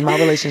 because my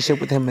relationship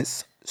with him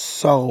is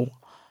so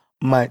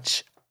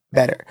much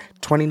better.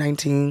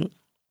 2019,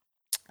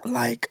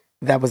 like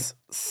it was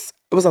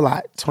a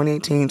lot.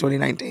 2018,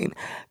 2019,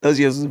 those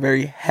years was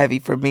very heavy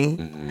for me.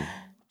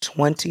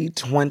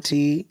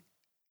 2020,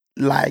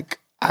 like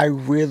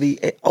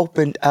it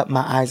opened up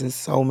my eyes in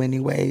so many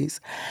ways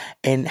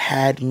and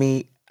had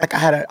me, like I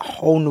had a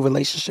whole new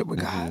relationship with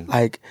God.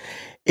 Like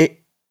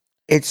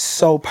it's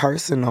so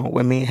personal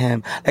with me and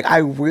him. Like, I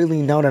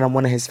really know that I'm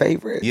one of his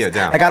favorites. Yeah,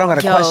 down. Like, I don't gotta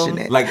question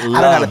it. Like, I don't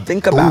gotta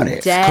think about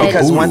it. Dead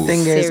Because one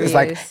thing is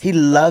like, serious. he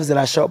loves that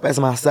I show up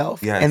as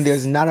myself. Yes. And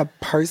there's not a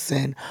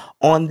person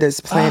on this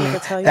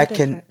planet that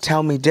can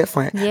tell me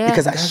different. Yeah.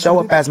 Because I show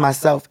up as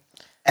myself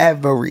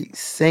every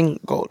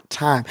single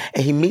time.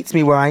 And he meets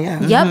me where I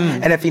am. Yep.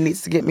 And if he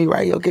needs to get me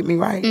right, he'll get me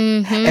right.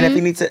 And if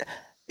he needs to,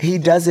 he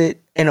does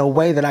it in a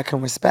way that I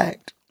can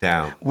respect.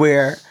 Down.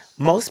 Where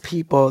most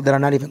people that are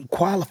not even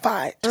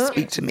qualified to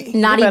speak to me,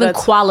 Not even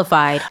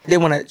qualified. they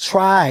want to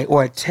try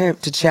or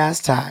attempt to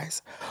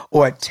chastise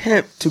or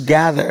attempt to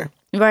gather.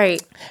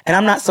 Right. And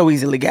I'm not so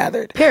easily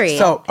gathered. Period.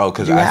 So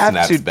 'cause you I have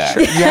snaps to back.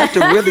 you have to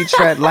really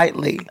tread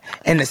lightly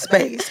in the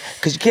space,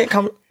 because you can't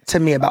come to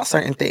me about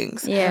certain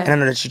things. Yeah. And I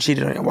know that you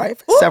cheated on your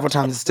wife several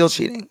times and still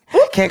cheating.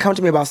 Can't come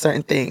to me about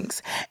certain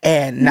things.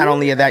 And not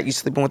only that, you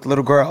sleeping with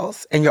little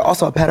girls and you're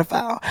also a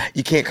pedophile.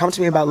 You can't come to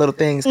me about little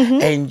things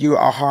and you're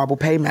a horrible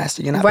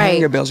paymaster. You're not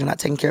paying your bills. You're not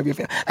taking care of your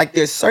family. Like,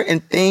 there's certain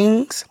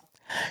things,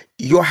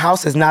 your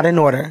house is not in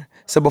order.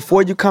 So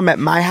before you come at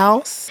my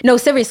house, No,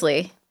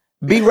 seriously.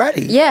 be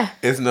ready. Yeah.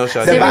 It's no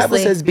shot. The Seriously. Bible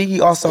says, "Be ye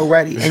also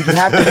ready," and you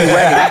have to be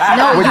ready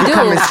No, when you you do.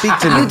 come and speak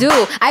to me. You do.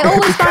 I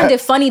always find it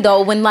funny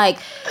though when like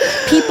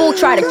people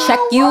try to check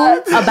you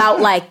about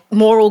like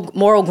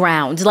moral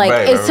grounds. Like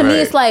to me,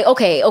 it's like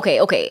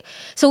okay.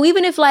 So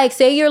even if like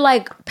say you're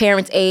like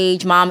parents'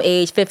 age, mom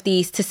age,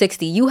 50s to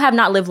 60, you have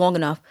not lived long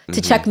enough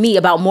to check me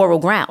about moral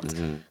grounds.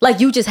 Like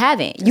you just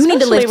haven't. You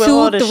need to live Especially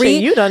with all the 2, 3.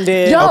 shit you done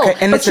did. Yo, Okay,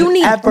 and but it's you an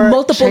need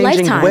multiple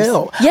ever-changing lifetimes.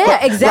 will. Yeah,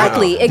 But,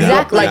 exactly.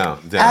 Exactly. Down.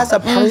 As a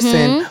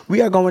person,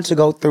 we are going to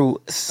go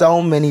through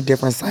so many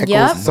different cycles,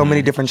 Yep. so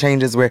many different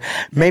changes where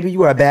maybe you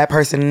were a bad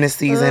person in this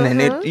season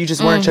and you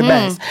just weren't your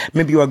best.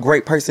 Maybe you're a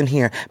great person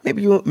here.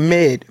 Maybe you're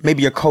mid.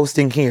 Maybe you're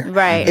coasting here.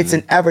 Right. It's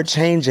an ever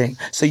changing.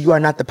 So you are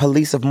not the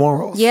police of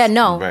morals. Yeah,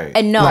 no, Right.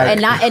 and no, Like-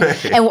 and not,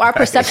 and our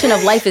perception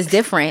of life is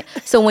different.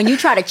 So when you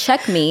try to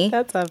check me,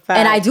 That's a fact.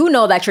 and I do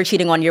know that you're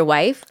cheating on your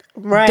wife,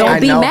 Right. don't I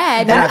be know.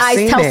 mad And when I've I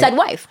seen tell it. said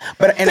wife.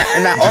 But and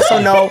I also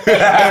know,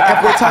 and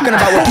if we're talking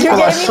about what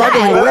people are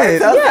struggling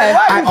with,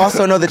 I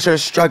also know that you're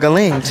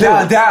struggling too.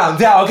 Down.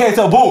 Okay,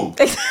 so boom.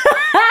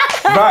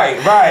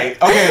 Right.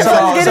 Okay,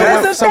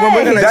 So when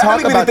we're gonna that talk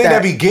really be about the thing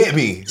that, that be get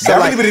me. so That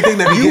like, really be the thing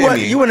that be get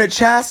me. you want to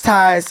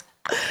chastise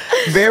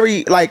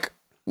very like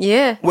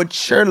Yeah, what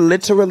you're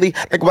literally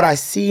like what I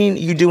seen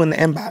you do in the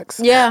inbox.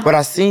 Yeah. What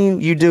I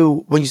seen you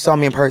do when you saw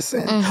me in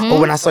person, or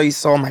when I saw you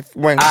saw my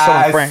when you saw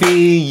my I friend.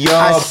 see your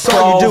I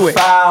saw you do it.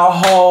 profile,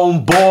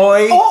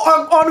 homeboy.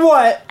 Oh, on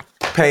what?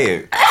 Pay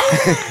it.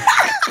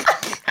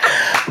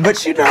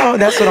 But you know,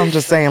 that's what I'm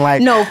just saying.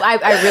 Like, no, I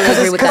really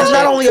agree with Because that. it's not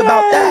shit. only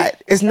about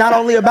that. It's not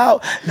only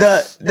about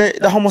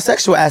the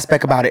homosexual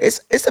aspect about it.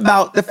 It's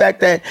about the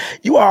fact that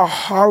you are a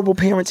horrible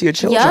parent to your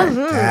children.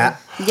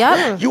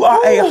 Yep. You are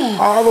a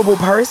horrible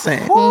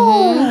person.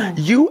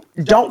 You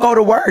don't go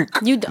to work.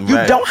 You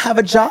Right. don't have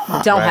a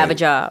job. don't have a Right.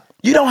 job.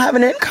 You don't have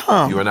an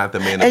income. You are not the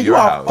man of and your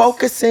you are house.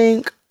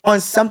 focusing on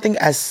something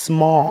as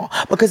small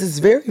because it's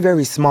very,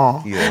 very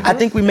small. Yeah. I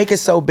think we make it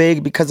so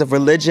big because of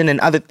religion and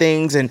other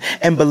things and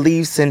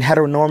beliefs and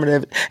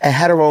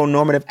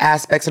heteronormative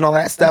aspects and all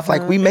that stuff.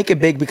 Like we make it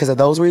big because of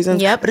those reasons.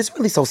 Yep. But it's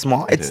really so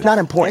small. It's not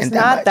important It's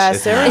that not much. that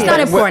serious. It's not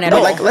important at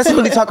all. Like let's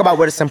really talk about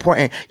what is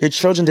important. Your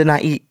children did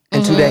not eat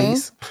in 2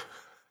 days.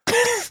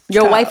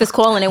 Your wife is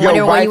calling and Your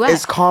wondering where wife you at.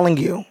 is calling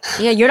you.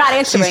 Yeah, you're not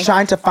answering. She's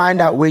trying to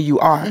find out where you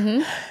are.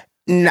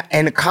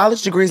 And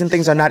college degrees and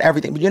things are not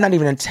everything, but you're not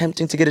even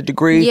attempting to get a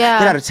degree. Yeah.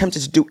 You're not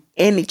attempting to do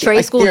anything.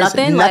 Trade school, there's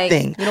nothing? Like,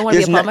 you don't wanna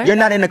be a plumber? You're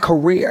not in a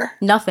career.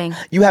 Nothing.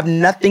 You have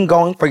nothing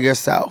going for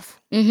yourself.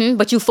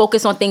 But you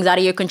focus on things out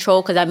of your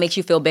control because that makes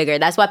you feel bigger.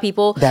 That's why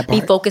people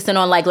be focusing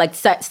on like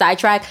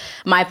sidetrack.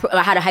 I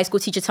had a high school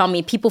teacher tell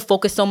me people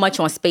focus so much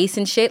on space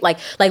and shit. Like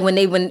when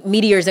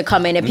meteors are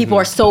coming and people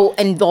are so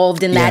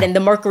involved in that and the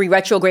Mercury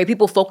retrograde,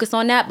 people focus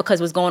on that because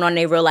what's going on in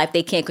their real life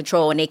they can't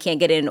control and they can't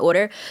get it in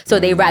order. So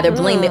they rather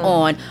blame it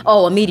on,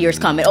 a meteor's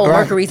coming,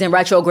 Mercury's in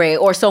retrograde,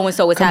 or so and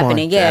so is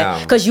happening. Yeah,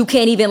 because you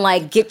can't even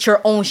like get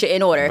your own shit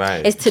in order.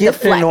 Right. It's to Get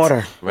deflect. in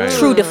order. Right.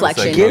 True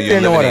deflection. It's Get you're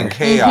in living order. in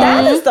chaos.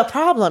 That is the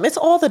problem. It's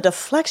all the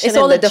deflection. It's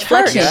all the in the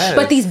deflection. church.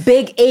 But these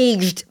big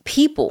aged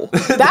people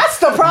That's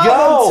the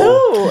problem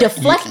too.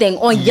 deflecting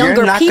on younger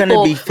You're not going to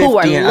people be 50 who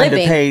are and living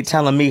underpaid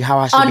telling me how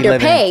I should be living.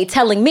 underpaid,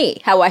 telling me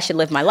how I should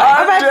live my life.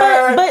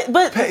 All right,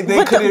 but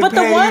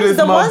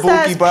the ones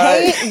that's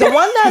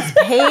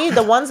paid,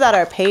 the ones that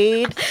are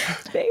paid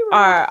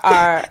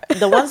are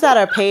the ones that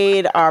are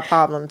paid are a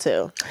problem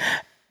too.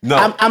 No,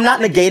 I'm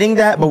not negating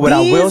that, but what I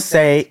will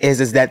say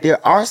is that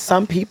there are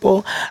some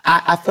people,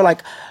 I feel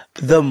like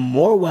the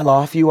more well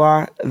off you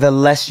are, the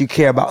less you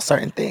care about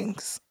certain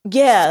things.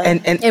 Yeah.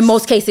 And In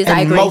most cases,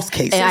 I agree. In most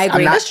cases, I agree.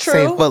 I'm not That's true.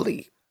 saying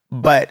fully,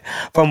 but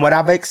from what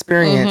I've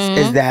experienced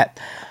is that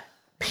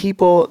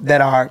people that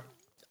are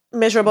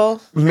Miserable.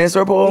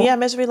 miserable, Yeah,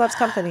 misery loves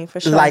company for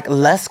sure. like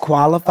less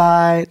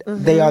qualified,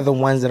 they are the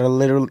ones that are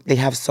literally, they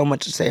have so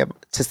much to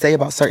say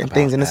about certain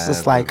things, and it's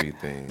just like,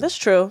 everything. That's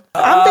true.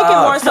 I'm thinking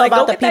more so like,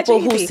 about go the get that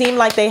people who GED. seem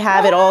like they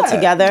have it all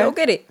together. Go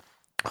get it.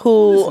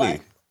 Who,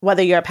 Honestly.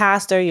 whether you're a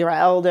pastor, you're an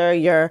elder,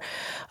 you're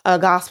a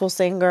gospel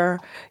singer,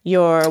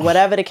 you're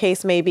whatever the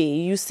case may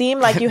be, you seem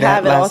like you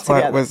have that it all last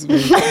part together. was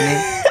really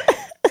funny.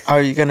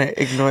 Are you gonna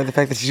ignore the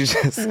fact that you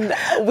just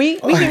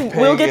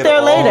We'll get there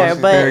later,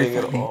 but very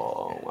funny.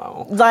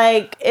 Wow.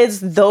 like it's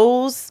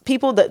those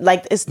people that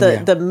like it's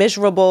the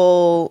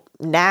miserable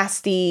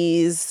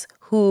nasties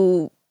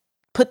who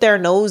put their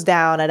nose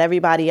down at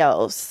everybody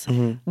else,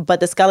 but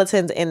the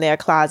skeletons in their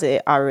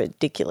closet are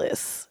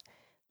ridiculous.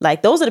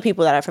 Like those are the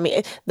people that are for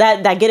me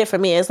that get it for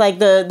me. It's like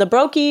the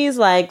brokies,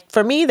 like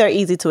for me, they're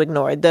easy to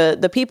ignore.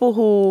 The people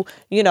who,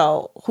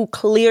 who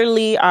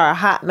clearly are a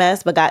hot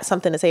mess but got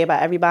something to say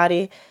about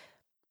everybody,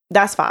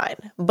 that's fine.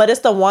 But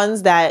it's the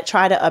ones that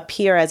try to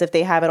appear as if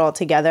they have it all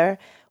together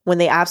when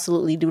they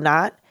absolutely do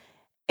not.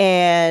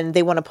 And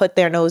they want to put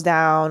their nose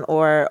down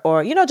or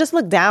just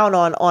look down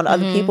on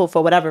other people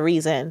for whatever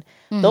reason.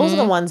 Those are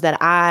the ones that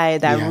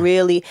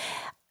really,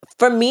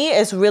 for me,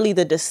 it's really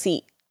the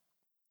deceit.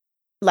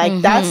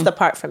 Like that's the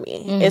part for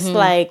me. It's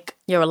like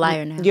You're a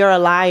liar now. you're a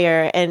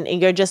liar and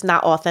you're just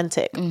not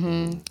authentic.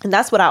 And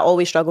that's what I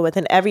always struggle with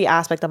in every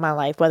aspect of my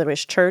life, whether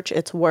it's church,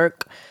 it's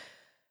work,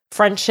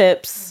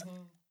 friendships,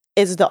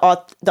 is the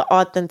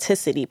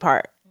authenticity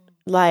part.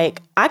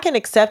 Like I can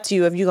accept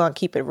you if you're gonna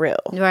keep it real.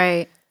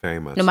 Right. Very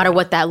much. No matter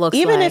what that looks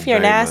like. Even if you're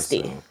Very much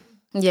nasty. so.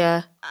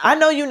 Yeah. I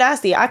know you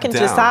nasty. I can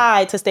Down.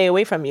 decide to stay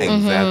away from you.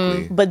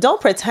 Exactly. But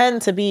don't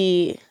pretend to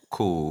be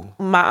Cool.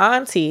 my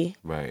auntie.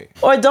 Right.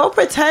 Or don't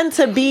pretend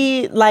to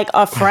be like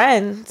a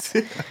friend.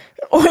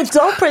 Or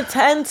don't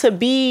pretend to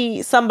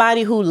be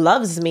somebody who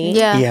loves me.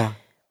 Yeah. Yeah.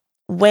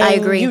 When I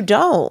agree. you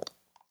don't.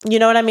 You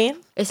know what I mean?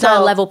 It's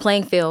not a level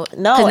playing field.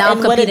 No, 'Cause now I'm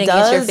and what it competing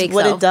against your does, fake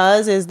what self. it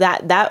does is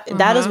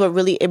that is what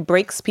really it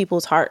breaks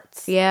people's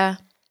hearts. Yeah.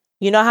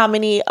 You know how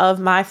many of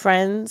my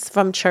friends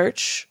from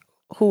church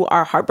who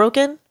are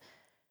heartbroken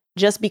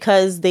just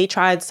because they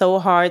tried so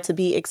hard to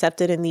be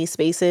accepted in these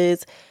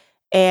spaces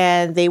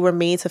and they were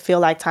made to feel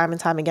like time and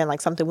time again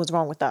like something was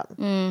wrong with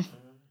them.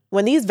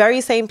 When these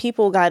very same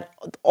people got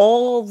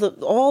all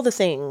the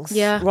things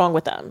wrong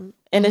with them.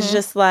 And it's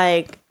just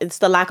like, it's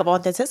the lack of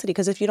authenticity.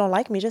 Because if you don't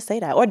like me, just say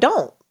that. Or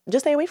don't.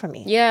 Just stay away from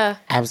me. Yeah.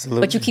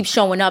 Absolutely. But you keep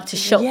showing up to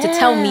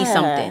tell me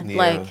something. Yeah.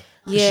 Like,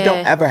 yeah. You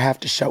don't ever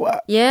have to show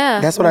up. Yeah.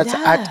 That's what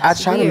I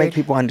try to make weird.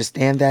 people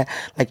understand that.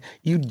 Like,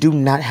 you do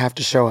not have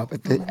to show up.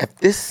 If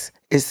this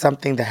is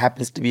something that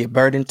happens to be a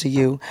burden to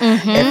you,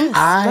 if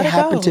I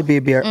happen to be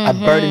a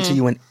burden to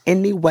you in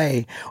any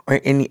way or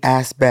any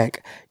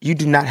aspect, you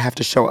do not have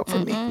to show up for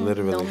me.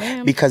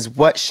 Literally. Because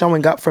what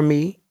showing up for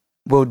me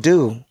will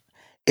do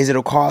is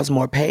it'll cause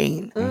more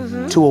pain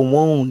to a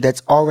wound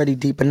that's already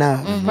deep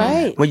enough.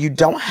 Right. When you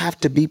don't have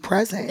to be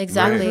present.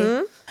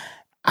 Exactly.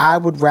 I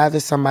would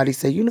rather somebody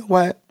say, you know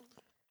what?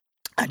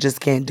 I just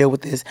can't deal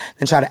with this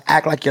than try to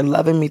act like you're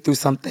loving me through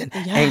something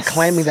and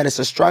claiming that it's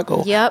a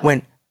struggle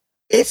when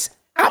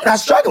I'm not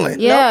struggling.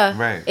 Yeah.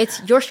 Right.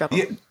 It's your struggle.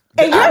 Yeah.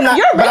 And I'm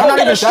not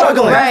even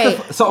struggling. Right.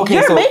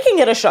 You're making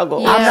it a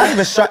struggle. Yeah.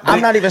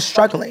 I'm not even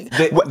struggling.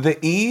 The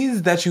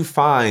ease that you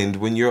find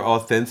when you're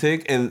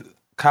authentic, and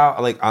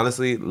Kyle, like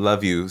honestly,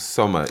 love you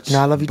so much. No,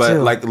 I love you but, too.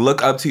 But like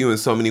look up to you in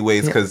so many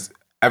ways because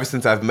ever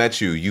since I've met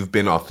you, you've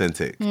been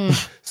authentic.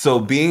 So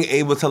being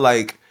able to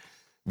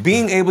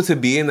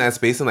be in that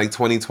space in like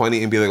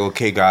 2020 and be like,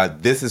 okay,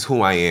 God, this is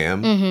who I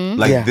am.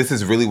 Like this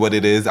is really what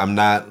it is. I'm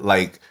not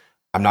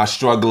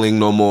struggling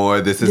no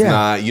more. This is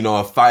not,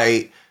 a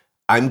fight.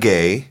 I'm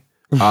gay.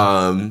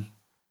 I'm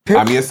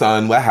your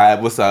son.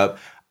 What's up?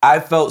 I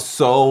felt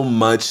so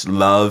much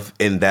love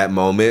in that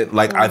moment.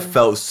 Like, I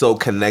felt so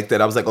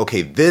connected. I was like,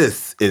 okay,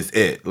 this is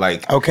it.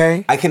 Like,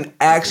 Okay. I can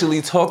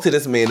actually talk to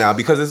this man now,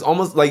 because it's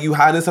almost like you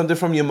hiding something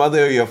from your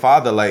mother or your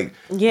father. Like,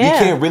 we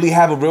can't really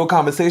have a real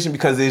conversation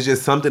because there's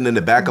just something in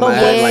the back of my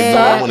head. Like, no,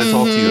 I want to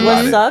talk to you about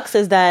What it. sucks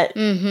is that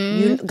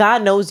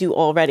God knows you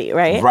already,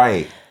 right?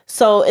 Right.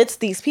 So it's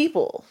these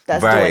people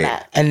that's doing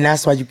that. And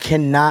that's why you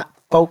cannot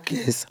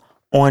focus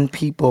on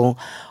people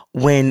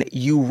when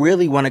you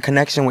really want a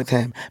connection with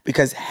him,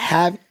 because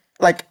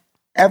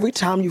every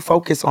time you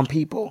focus on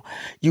people,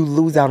 you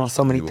lose out on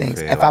so many things.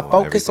 fail If I on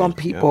focus on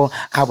everything, people,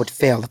 I would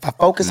fail. If I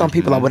focus on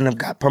people, I wouldn't have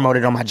got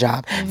promoted on my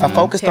job. If I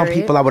focused on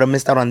people, I would have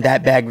missed out on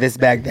that bag, this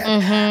bag, that.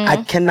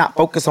 I cannot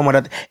focus on what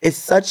other. It's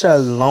such a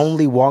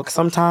lonely walk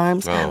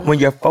sometimes when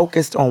you're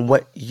focused on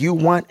what you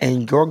want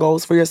and your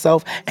goals for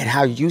yourself and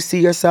how you see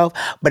yourself.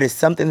 But it's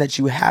something that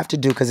you have to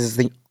do, because it's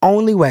the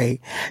only way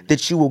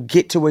that you will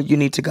get to where you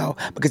need to go.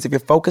 Because if you're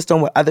focused on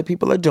what other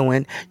people are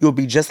doing, you'll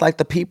be just like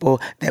the people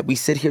that we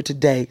sit here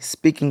today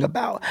speaking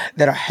about,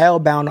 that are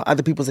hell-bound on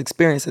other people's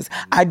experiences.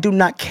 I do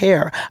not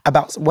care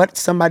about what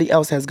somebody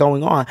else has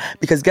going on,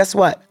 because guess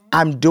what?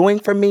 I'm doing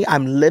for me,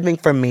 I'm living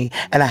for me,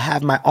 and I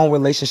have my own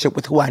relationship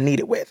with who I need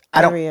it with.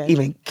 I don't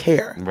even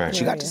care what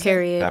you got to say.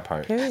 Period. That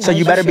part. So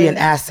you better be an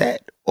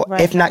asset. Or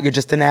if not, you're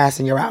just an ass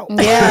and you're out. Work.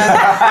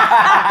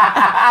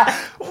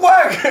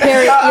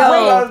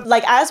 Yo,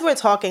 like, as we're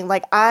talking,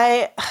 like,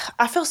 I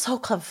feel so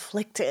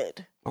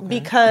conflicted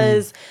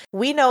because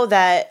we know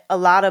that a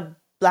lot of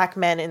Black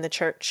men in the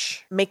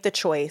church make the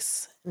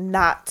choice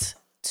not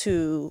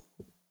to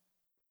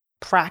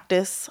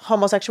practice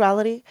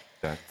homosexuality.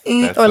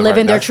 That's Or live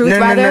in their truth,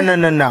 rather.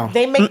 No.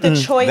 They make the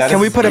choice. Can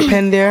we put a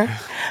pin there?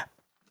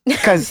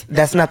 Because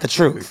that's not the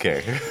truth.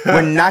 Okay.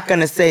 We're not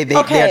going to say they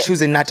are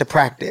choosing not to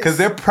practice. Because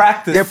they're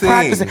practicing. They're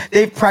practicing.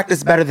 They've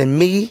practiced better than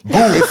me.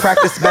 They've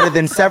practiced better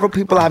than several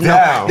people I've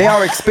known. They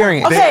are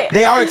experienced. Okay.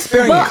 They are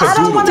experienced. Well, I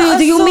don't wanna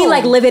Do you mean assume.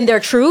 like live in their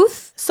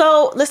truth?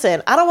 So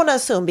listen, I don't want to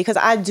assume, because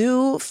I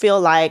do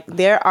feel like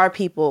there are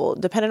people,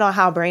 depending on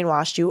how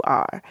brainwashed you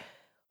are,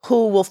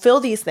 who will feel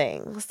these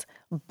things,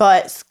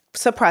 but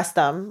suppress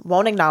them,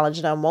 won't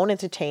acknowledge them, won't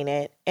entertain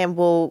it, and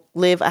will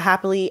live a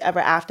happily ever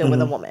after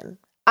with a woman.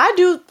 I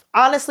do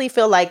honestly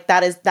feel like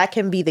that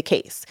can be the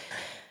case.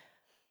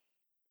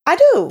 I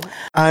do.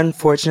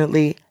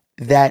 Unfortunately,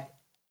 that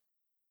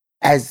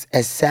as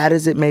sad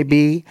as it may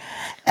be,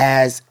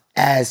 as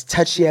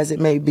touchy as it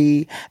may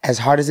be, as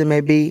hard as it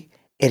may be,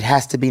 it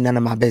has to be none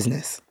of my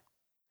business.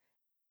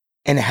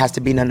 And it has to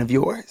be none of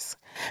yours.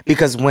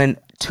 Because when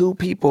two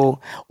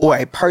people or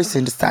a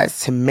person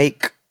decides to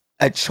make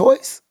a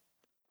choice,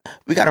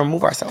 we got to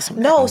remove ourselves from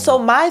that. No, so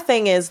my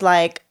thing is,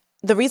 like,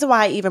 the reason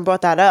why I even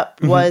brought that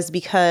up was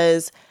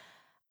because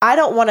I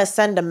don't want to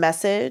send a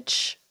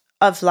message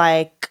of,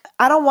 like,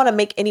 I don't want to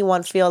make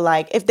anyone feel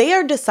like, if they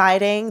are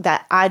deciding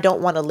that I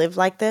don't want to live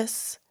like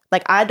this,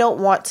 like, I don't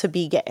want to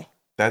be gay.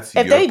 That's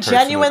If your they personal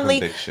genuinely,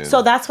 conviction.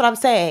 so that's what I'm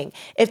saying.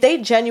 If they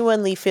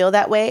genuinely feel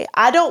that way,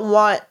 I don't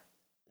want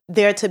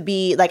there to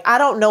be, like, I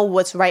don't know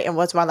what's right and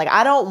what's wrong. Like,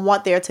 I don't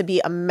want there to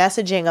be a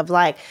messaging of,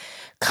 like,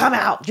 come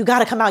out. You got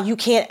to come out. You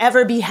can't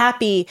ever be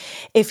happy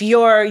if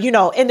you're,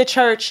 in the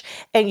church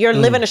and you're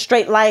living a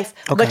straight life,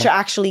 but you're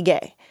actually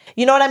gay.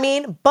 You know what I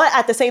mean? But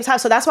at the same time,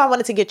 so that's why I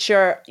wanted to get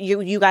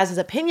you guys'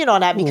 opinion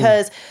on that,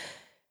 because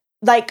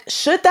like,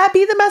 should that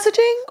be the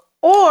messaging?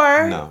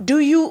 Or do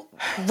you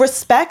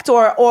respect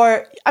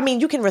or I mean,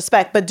 you can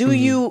respect, but do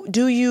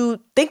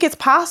you think it's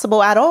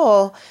possible at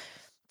all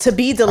to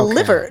be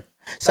delivered?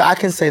 Okay. So I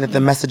can say that the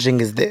messaging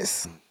is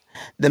this.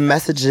 The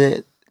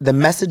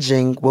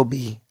messaging will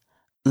be,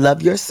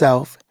 love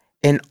yourself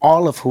in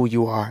all of who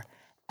you are,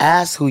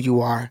 as who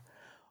you are,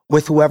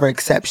 with whoever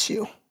accepts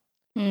you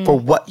for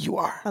what you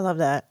are. I love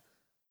that.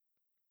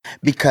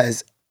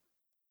 Because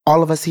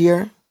all of us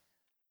here,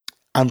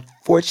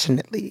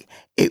 unfortunately,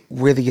 it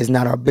really is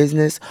not our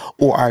business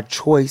or our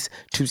choice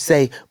to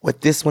say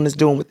what this one is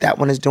doing, what that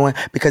one is doing,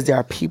 because there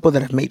are people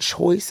that have made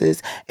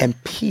choices and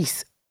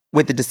peace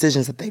with the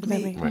decisions that they've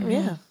made. Right.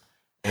 Yeah.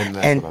 And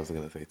that's what I was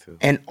going to say too.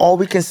 And all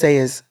we can say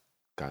is,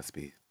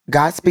 Godspeed.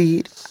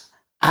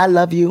 I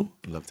love you.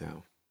 Love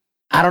down.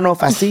 I don't know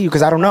if I see you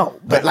because I don't know,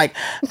 but like,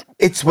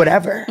 it's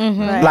whatever.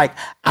 Right. Like,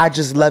 I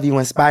just love you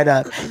in spite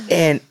of.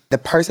 And the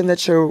person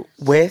that you're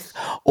with,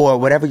 or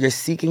whatever you're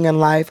seeking in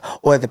life,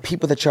 or the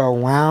people that you're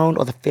around,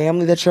 or the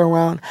family that you're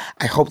around,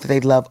 I hope that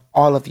they love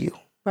all of you.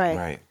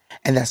 Right.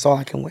 And that's all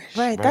I can wish.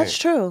 Right. That's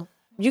true.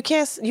 You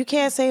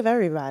can't save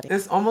everybody.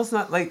 It's almost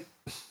not like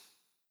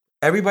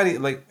everybody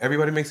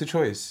makes a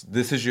choice.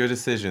 This is your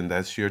decision.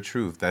 That's your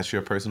truth. That's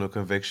your personal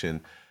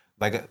conviction.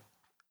 Like,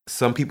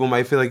 some people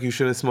might feel like you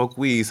shouldn't smoke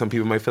weed. Some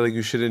people might feel like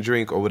you shouldn't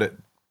drink or whatever.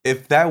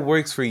 If that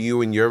works for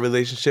you in your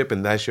relationship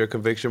and that's your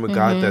conviction with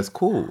God, that's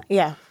cool.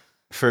 Yeah.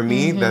 For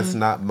me, that's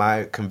not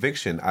my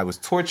conviction. I was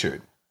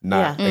tortured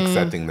not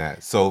accepting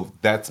that. So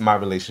that's my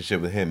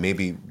relationship with him.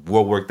 Maybe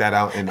we'll work that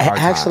out in our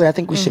Actually, time. I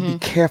think we should be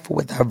careful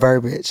with our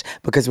verbiage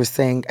because we're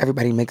saying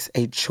everybody makes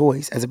a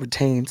choice as it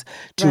pertains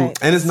to. Right.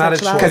 And it's not a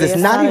Sexuality. Because choice.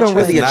 it's not even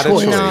really a It's not a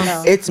choice. choice.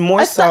 No. It's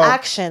more It's so the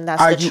action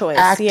that's are the you choice.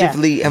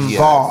 actively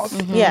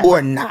involved Yeah.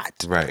 or not?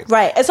 Right.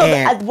 Right. And so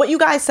And- what you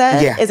guys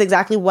said Yeah. is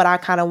exactly what I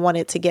kind of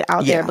wanted to get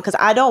out Yeah. there, because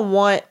I don't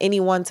want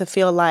anyone to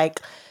feel like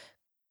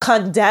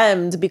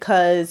condemned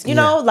because, you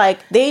know, like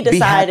they Be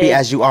decided. happy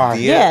as you are.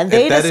 Yeah,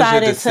 they if that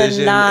decided is your decision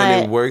to not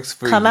and it works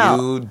for come you,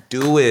 out.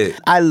 do it.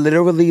 I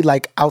literally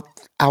like out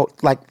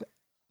like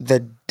the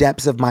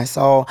depths of my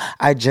soul.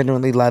 I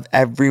genuinely love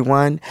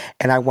everyone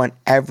and I want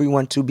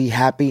everyone to be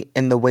happy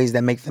in the ways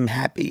that make them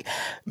happy.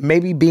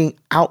 Maybe being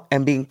out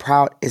and being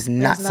proud is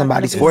not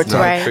somebody's gonna be- forte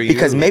Right. for you.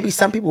 because maybe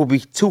some people will be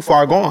too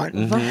far gone.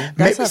 That's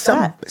Maybe a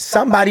fact.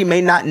 somebody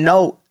may not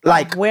know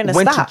like When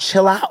when to to stop.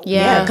 chill out.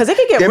 Yeah. because it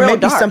can get There real may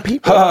be dark. some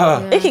people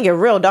It can get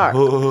real dark.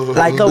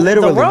 like The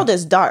literally world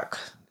is dark.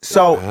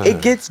 So it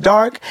gets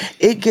dark,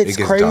 it gets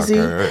gets crazy,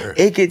 darker.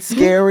 it gets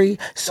scary.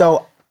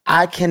 So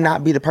I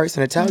cannot be the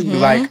person to tell you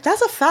like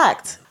That's a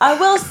fact. I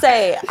will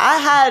say,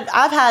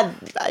 I've had,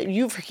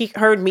 you've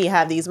heard me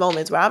have these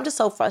moments where I'm just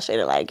so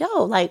frustrated. Like,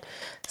 yo, like,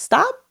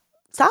 stop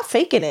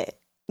faking it.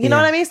 You know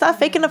Yeah. what I mean? Stop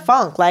faking the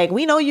funk. Like,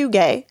 we know you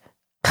gay.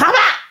 Come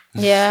out.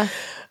 Yeah.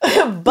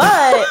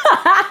 But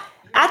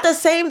at the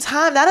same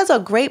time, that is a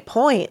great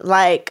point.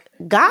 Like,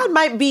 God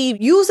might be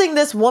using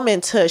this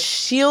woman to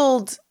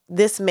shield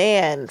this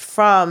man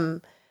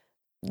from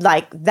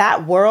like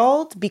that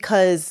world,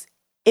 because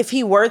if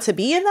he were to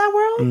be in that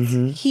world,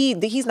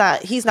 he's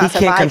not he surviving.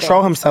 can't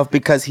control himself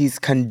because he's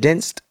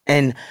condensed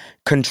and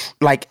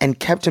and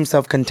kept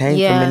himself contained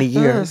Yeah. for many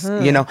years,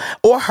 you know,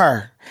 or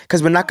her.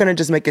 Because we're not going to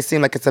just make it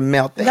seem like it's a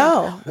male thing.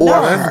 No, Or no.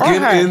 her. Let's Or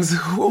get her.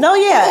 into No,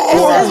 yeah,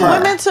 Or it's her.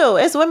 women too.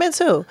 It's women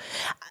too.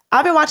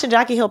 I've been watching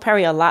Jackie Hill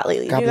Perry a lot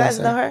lately. God Do you guys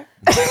bless know her?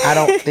 I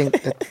don't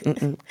think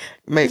that.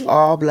 May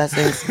all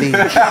blessings be.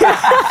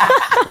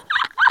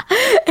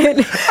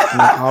 May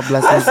all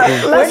blessings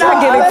be. We're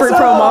not giving free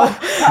promo.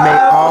 May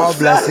all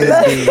blessings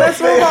be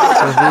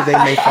to who they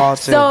may fall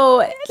to.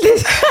 So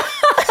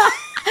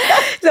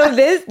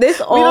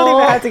this all We don't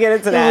even have to get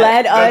into that.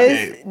 led us.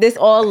 Okay. This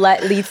all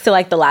leads to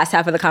like the last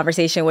half of the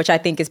conversation, which I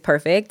think is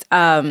perfect.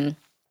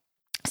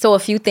 So a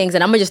few things,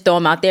 and I'm gonna just throw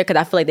them out there because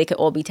I feel like they could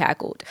all be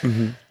tackled.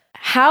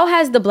 How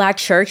has the Black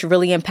church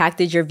really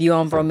impacted your view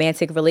on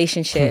romantic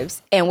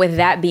relationships? And with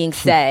that being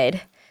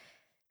said,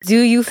 do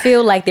you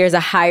feel like there's a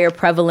higher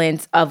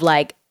prevalence of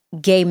like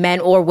gay men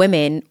or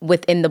women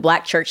within the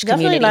Black church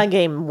Definitely community? not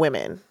gay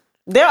women.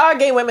 There are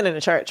gay women in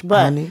the church,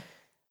 but Honey,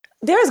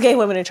 there's gay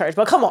women in church.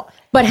 But come on,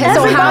 But so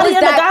how everybody is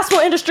in that? the gospel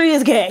industry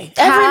is gay.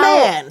 Every how-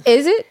 man,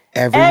 is it?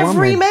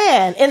 every woman.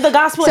 man in the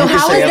gospel So industry.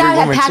 how say has every that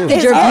woman,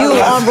 impacted too. your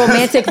view on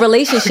romantic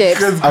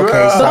relationships? Okay, so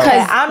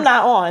Because- I'm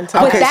not on.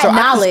 To With that. that so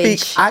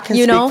knowledge, I can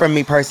you speak know? from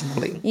me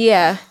personally.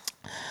 Yeah.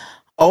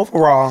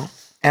 Overall,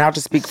 and I'll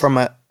just speak from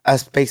a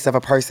space of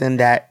a person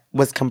that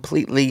was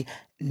completely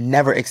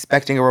never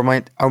expecting a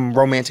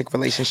romantic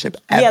relationship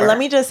ever. Yeah, let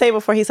me just say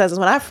before he says this.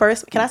 When I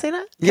first, can I say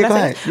that? Yeah, Can go I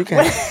say ahead. that? You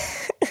can.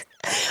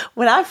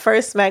 When I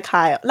first met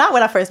Kyle, not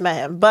when I first met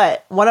him,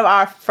 but one of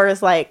our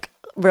first like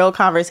real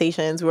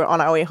conversations, we were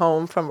on our way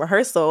home from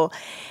rehearsal.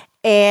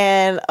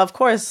 And of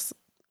course,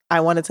 I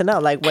wanted to know,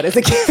 like, what is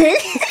it giving?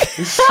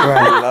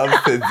 Right. love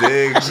to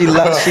dig. She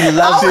loves digging.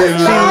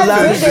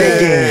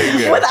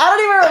 What, I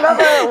don't even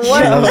remember She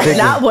loves what. digging.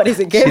 Not what is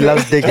it She giving?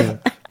 loves digging.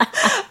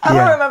 I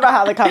don't remember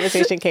how the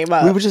conversation came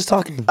up. We were just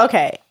talking.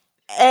 Okay.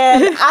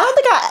 And I don't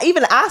think I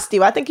even asked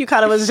you. I think you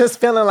kind of was just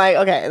feeling like,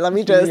 okay, let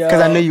me just.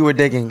 Because I knew you were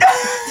digging.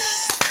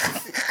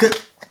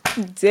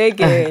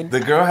 Digging.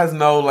 The girl has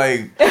no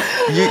like.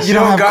 You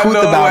don't have got couth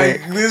no, about like,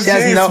 it. this She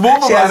has ain't no,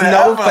 smooth she has about it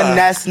no ever.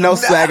 finesse, no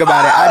swag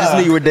about it. I just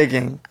knew you were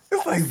digging.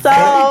 It's like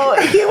So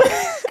he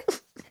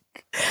was,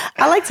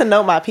 I like to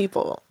know my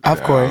people.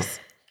 Of course.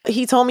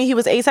 He told me he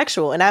was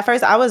asexual. And at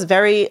first I was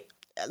very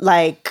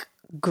like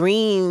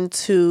green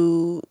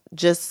to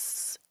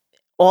just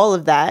all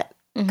of that.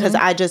 Because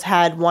I just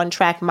had one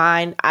track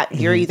mind.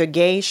 You're either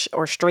gay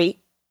or straight.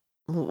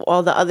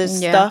 All the other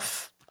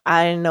stuff,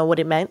 I didn't know what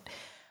it meant.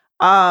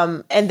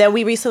 And then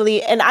we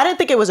recently, and I didn't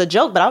think it was a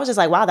joke, but I was just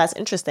like, wow, that's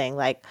interesting.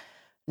 Like,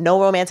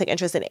 no romantic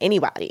interest in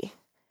anybody.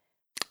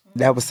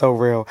 That was so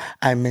real.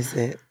 I miss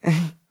it.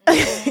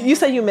 You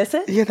said you miss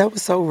it? Yeah, that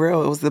was so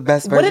real. It was the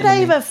best version What did of I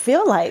me. even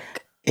feel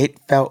like?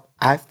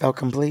 I felt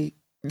complete.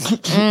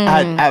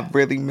 I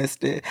really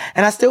missed it.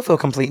 And I still feel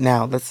complete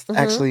now. Let's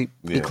actually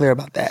be clear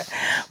about that.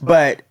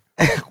 But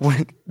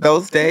when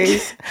those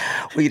days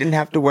where you didn't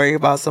have to worry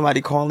about somebody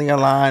calling your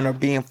line or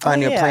being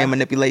funny or playing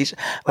manipulation,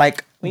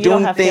 like When you don't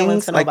doing have feelings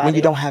things for like when nobody.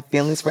 you don't have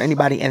feelings for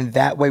anybody in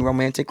that way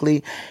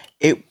romantically,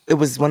 it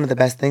was one of the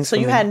best things So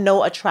for you me. had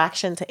no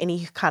attraction to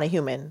any kind of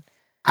human.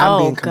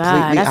 I'm being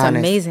completely that's honest.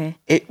 Amazing.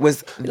 It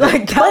was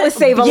Like that would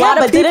save a lot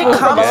of did people it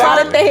come from a lot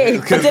of from?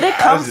 things. But did it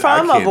come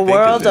from I of a can't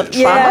world think of of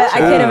trauma? Yeah, I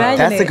can't imagine.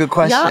 That's a it. good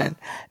question.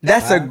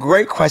 That's a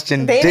great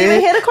question. They didn't even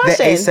hear the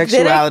question. The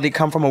Did asexuality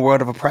come from a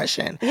world of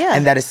oppression? Yeah.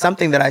 And that is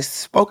something that I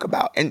spoke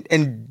about.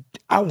 And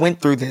I went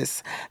through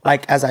this,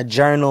 like, as I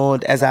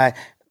journaled,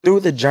 through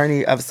the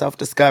journey of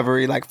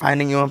self-discovery, like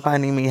Finding You and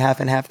Finding Me, half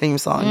and half theme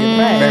song,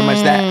 and very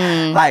much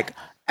that. Like,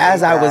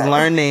 as I was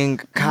learning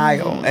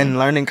Kyle and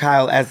learning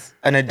Kyle as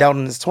an adult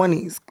in his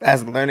 20s,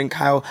 as learning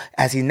Kyle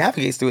as he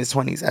navigates through his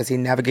 20s, as he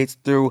navigates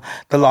through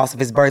the loss of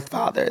his birth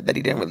father that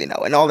he didn't really know,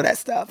 and all of that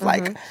stuff.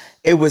 Like,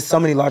 it was so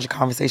many larger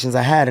conversations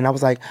I had. And I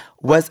was like,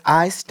 was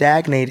I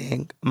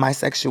stagnating my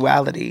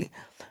sexuality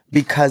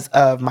because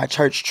of my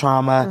church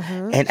trauma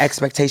and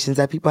expectations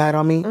that people had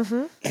on me?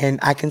 And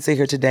I can sit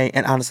here today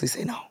and honestly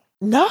say no.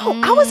 No,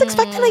 I was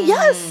expecting a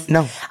yes.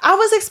 No. I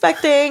was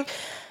expecting.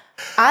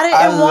 I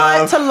I didn't want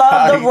love to how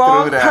love he the threw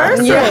wrong that.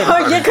 person.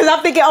 Yeah, because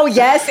I'm thinking, oh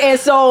yes, and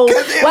so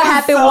what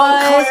happened so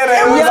was, clear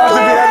that it was about to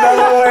be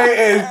another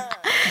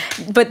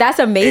way. And but that's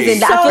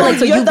amazing. I feel like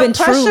so you've been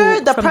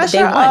true the from pressure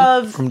day one.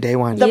 of From day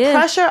one. the Yeah.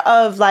 pressure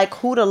of like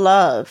who to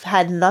love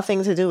had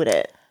nothing to do with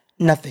it.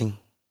 Nothing.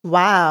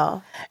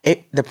 Wow.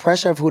 The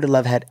pressure of who to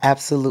love had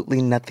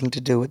absolutely nothing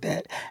to do with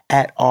that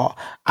at all.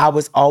 I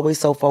was always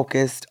so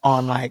focused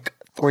on like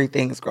 3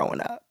 things growing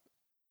up: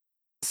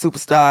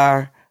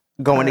 superstar,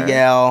 going to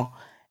Yale,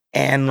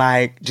 and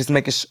like just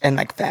making and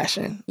like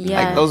fashion.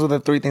 Yeah. Like those were the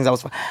 3 things I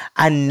was.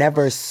 I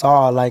never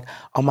saw like,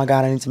 oh my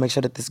God, I need to make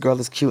sure that this girl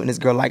is cute and this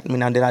girl liked me.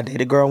 Now, did I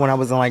date a girl when I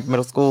was in like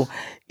middle school?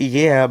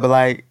 Yeah, but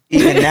like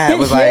even that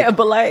was like, yeah,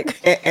 but like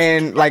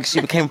and like she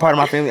became part of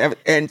my family.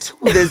 And to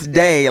this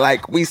day,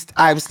 like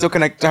I'm still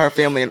connected to her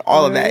family and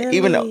all of that,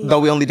 even though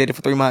we only dated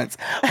for 3 months.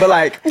 But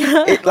like,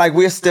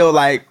 we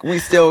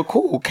still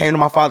cool. Came to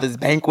my father's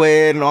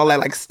banquet and all that.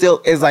 Like,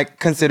 still is like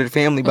considered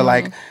family. But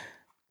like,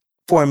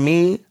 for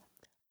me,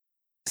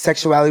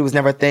 sexuality was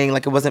never a thing.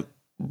 Like,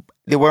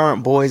 there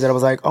weren't boys that I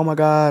was like, oh my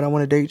God, I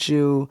want to date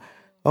you.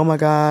 Oh my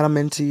God, I'm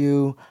into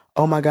you.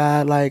 Oh my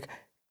God, like,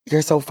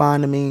 you're so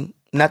fine to me.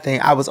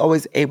 Nothing. I was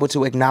always able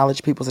to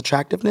acknowledge people's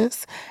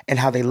attractiveness and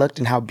how they looked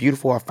and how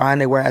beautiful or fine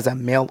they were as a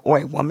male or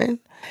a woman,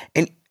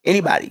 and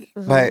anybody.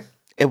 But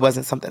it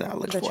wasn't something that I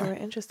looked That for. you were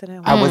interested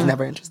in. I was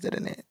never interested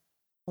in it.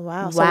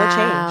 Wow. So what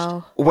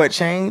changed? What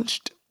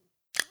changed?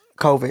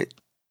 COVID.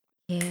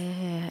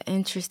 Yeah,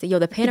 interesting. Yo,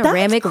 the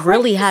panoramic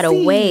really had a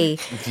way.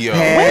 Yo,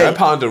 Hey. that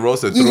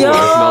Ponderosa threw Yo,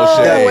 us,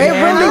 no shade.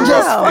 it really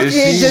just Wow. fucking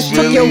And just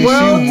took your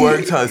world She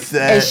worked her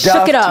set. and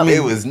shook it up. me. It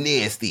was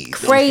nasty. no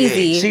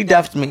Crazy. She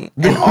duffed me.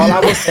 And all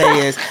I would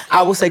say is,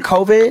 I would say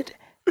COVID,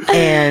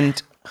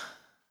 and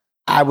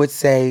I would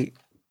say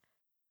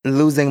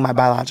losing my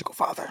biological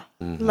father.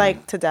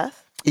 Like to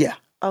death? Yeah.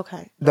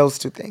 Okay. Those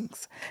 2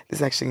 things. This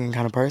is actually getting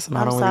kind of personal.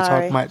 I I'm don't really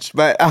sorry. talk much.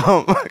 But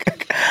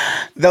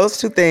those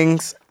 2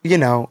 things,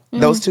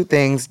 those 2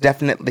 things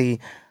definitely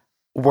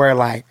were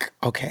like,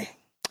 okay.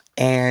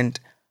 And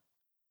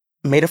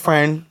made a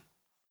friend.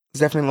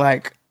 It's definitely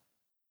like,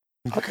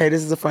 okay,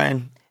 this is a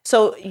friend.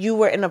 So you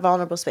were in a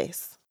vulnerable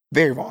space.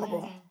 Very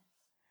vulnerable.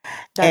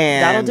 That'll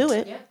And- do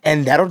it.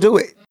 And that'll do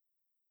it.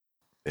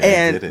 Yeah,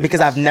 And did it. because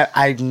I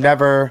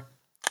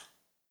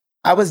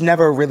was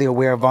never really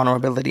aware of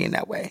vulnerability in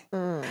that way.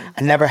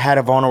 I never had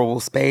a vulnerable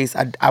space.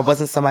 I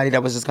wasn't somebody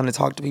that was just going to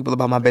talk to people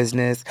about my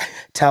business,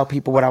 tell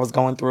people what I was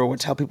going through, or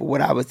tell people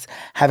what I was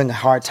having a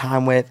hard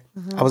time with.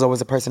 I was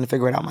always a person to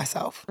figure it out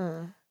myself.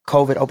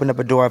 COVID opened up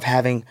a door of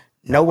having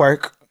no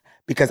work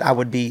because I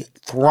would be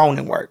thrown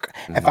in work.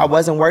 If I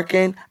wasn't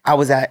working, I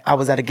was at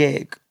a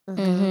gig.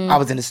 I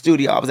was in the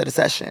studio. I was at a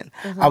session.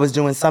 I was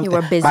doing something.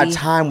 were busy. My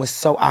time was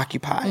so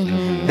occupied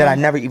that I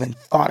never even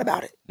thought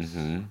about it.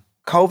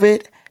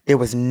 COVID, there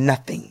was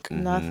nothing.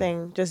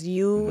 Nothing. Just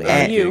you Not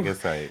and getting you.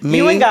 insight. Me,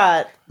 You and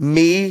God.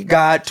 Me,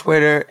 God,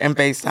 Twitter, and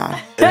FaceTime.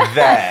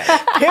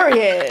 That.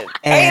 Period.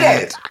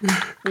 And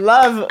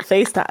Love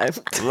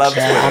FaceTime. Love I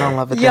Twitter. don't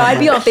love it. Yo, that I'd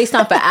be much. on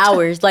FaceTime for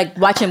hours, like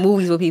watching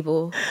movies with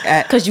people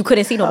because you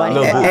couldn't see nobody.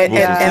 No. And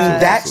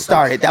that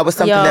started. That was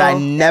something Yo. that I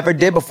never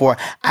did before.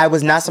 I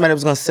was not somebody that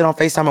was going to sit on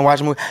FaceTime and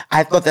watch a movie.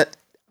 I thought that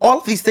all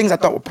of these things I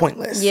thought were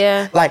pointless.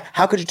 Yeah. Like,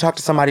 how could you talk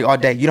to somebody all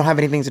day? You don't have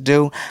anything to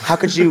do. How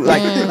could you,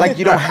 like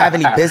you don't have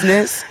any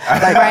business?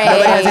 Like, Right.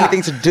 nobody has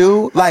anything to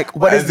do. Like,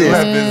 what is I do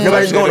have this? business.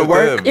 Nobody's going to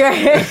work.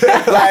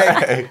 Right.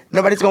 Like,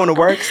 nobody's going to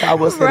work. So I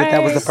will say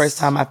that was the Right. first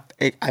time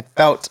I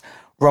felt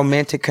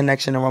romantic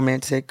connection and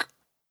romantic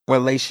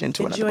relation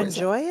to Did another you person.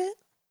 enjoy it?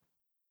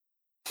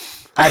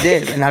 I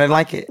did, and I didn't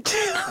like it.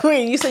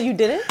 Wait, you said you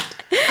didn't?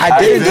 I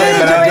did enjoy it,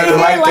 but I didn't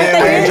like it.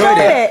 that I you enjoyed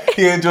it.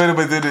 He enjoyed it,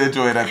 but didn't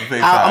enjoy it at the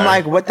same time. I'm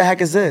like, what the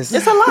heck is this?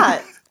 It's a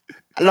lot.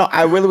 No,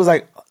 I really was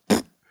like,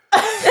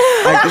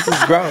 this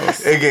is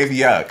gross. it gave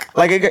yuck.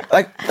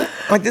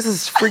 Like this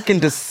is freaking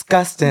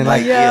disgusting.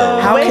 Like, Yo.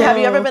 how Wait, can? have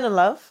you ever been in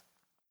love?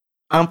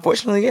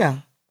 Unfortunately, yeah.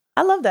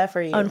 I love that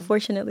for you.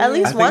 Unfortunately, At I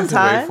least think one it's a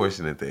very time.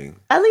 fortunate thing.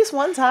 At least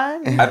one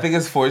time. I think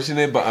it's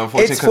fortunate, but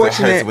unfortunate It's because it hurts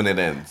fortunate. when it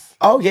ends.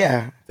 Oh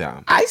yeah. Yeah.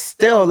 I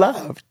still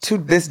love to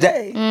this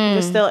day.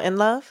 You're still in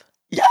love?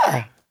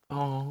 Yeah.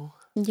 Oh.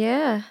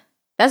 Yeah.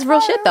 That's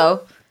real shit,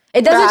 though.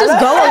 It doesn't just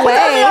go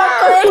away.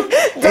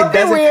 It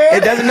doesn't.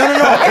 It doesn't. No. It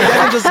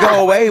doesn't just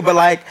go away. But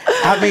like,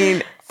 I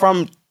mean,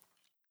 from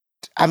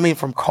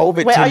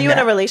COVID. Wait, to are you in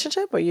now- a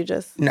relationship or you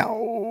just?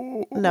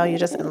 No. No, you're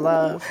just in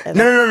love. And,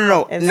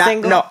 No. And Not,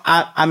 single? no,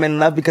 I'm in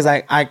love because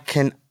I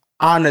can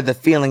honor the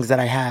feelings that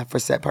I have for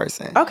said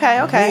person.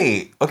 Okay.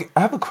 Hey, okay, I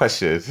have a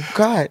question.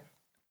 God.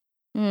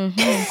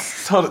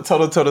 Total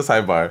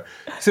sidebar.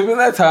 So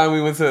remember that time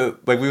we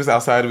was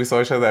outside and we saw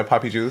each other at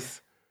Poppy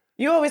Juice?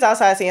 You always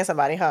outside seeing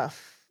somebody, huh?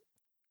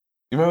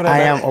 You remember that? I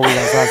night? am always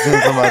outside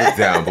seeing somebody.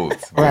 Down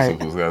boots. Right.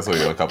 Boots. I saw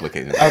you on a couple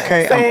occasions.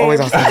 Okay, I'm always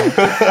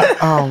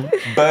outside.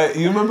 But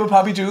you remember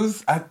Poppy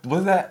Juice?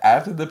 Was that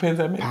after the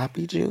pandemic?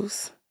 Poppy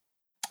juice.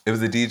 It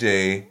was a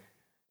DJ.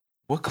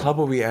 What club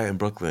were we at in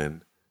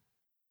Brooklyn?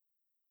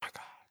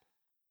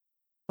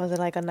 Was it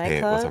like a Hey,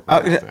 nightclub? we'll talk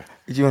about it Oh, after.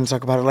 You want to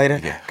talk about it later?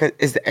 Yeah.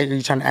 'Cause are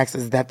you trying to ask?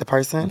 Is that the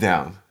person?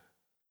 Down.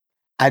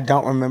 I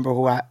don't remember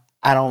who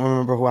I don't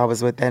remember who I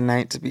was with that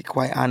night. To be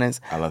quite honest,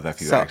 I love that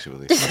for you, So-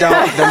 actually. don't do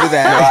No, I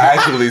that.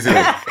 actually do.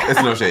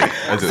 It's no shade.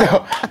 I do.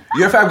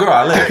 You're a fat girl.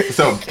 I live.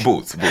 So,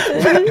 boots.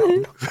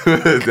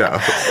 Down.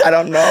 I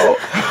don't know.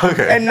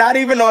 Okay. And not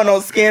even on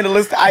those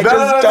scandalous. I No,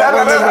 just no, don't no, no,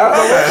 remember.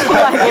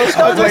 no, We'll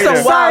talk later.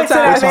 some wild We'll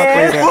time, talk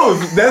man. later.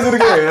 Boots. That's what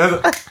it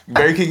is. That's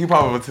very Kiki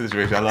Palmer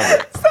situation. I love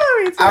it.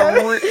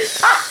 Sorry,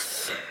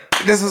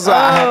 This is why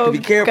I have to be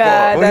careful.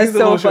 God. Well, That's he's a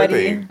so little short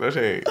funny. thing. No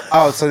shade.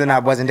 Oh, so then I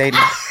wasn't dating.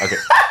 Okay.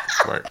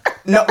 Right.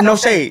 No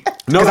shade.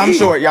 No Because I'm E.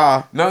 short,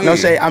 y'all. No No E.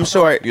 shade. I'm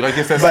short. You like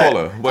your sense But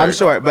solar. I'm Word.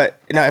 short, but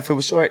no, if it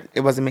was short, it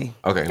wasn't me.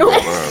 Okay.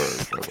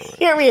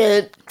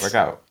 Period. Work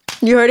out.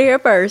 You heard it here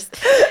first.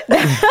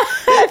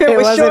 If it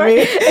was wasn't short, me.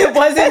 it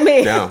wasn't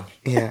me. Down.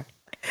 Yeah.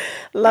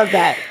 Love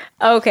that.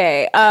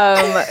 Okay.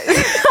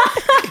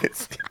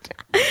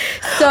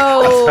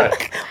 So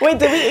Wait,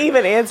 did we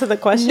even answer the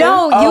question?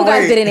 no, you Oh,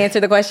 guys wait. didn't answer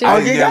the question. Oh,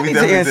 yeah, y'all we need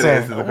to definitely did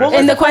answer. the What question.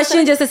 And the the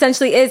question just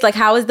essentially is like,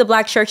 how has the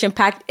Black church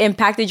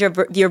impacted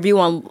your view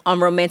on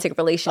romantic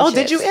relationships? Oh,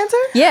 did you answer?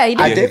 Yeah, you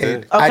did. I Yeah, did. he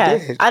did. I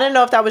Okay. did. I didn't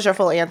know if that was your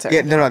full answer.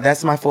 Yeah, no,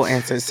 that's my full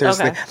answer.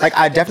 Seriously. Okay. Like,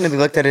 I definitely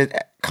looked at it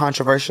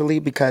controversially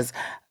because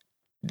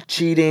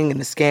cheating and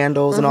the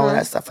scandals and all of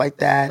that stuff like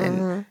that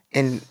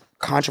and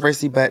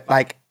controversy, but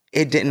like,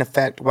 it didn't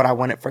affect what I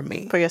wanted for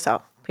me. For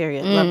yourself.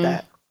 Period. Love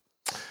that.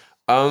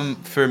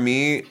 For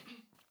me,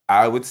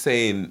 I would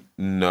say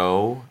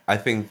no. I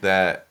think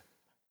that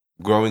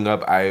growing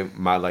up,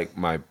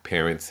 my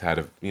parents had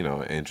an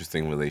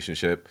interesting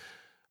relationship.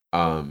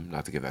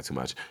 Not to give that too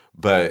much,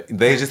 but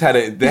they just had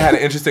an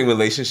interesting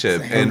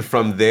relationship, and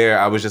from there,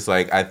 I was just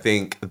like, I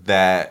think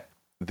that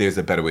there's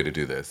a better way to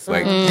do this.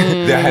 Like,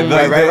 Right.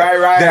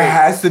 there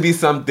has to be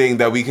something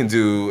that we can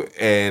do,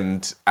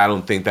 and I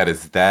don't think that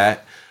is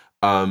that.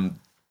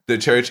 The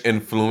church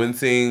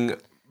influencing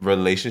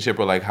relationship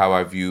or like how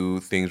I view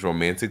things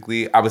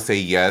romantically, I would say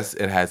yes,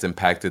 it has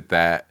impacted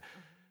that.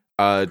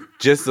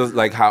 Just as,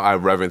 like how I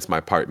reverence my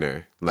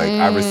partner. Like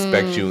I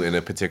respect you in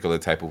a particular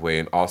type of way.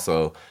 And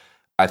also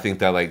I think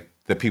that like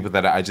the people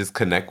that I just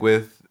connect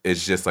with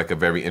is just like a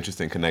very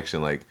interesting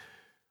connection. Like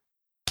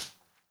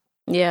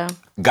Yeah.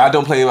 God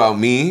don't play about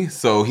me,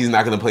 so he's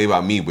not gonna play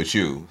about me with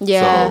you.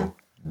 Yeah. So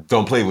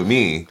don't play with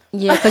me.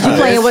 Yeah, because you're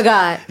playing with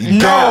God.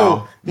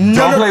 No.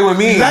 Don't play with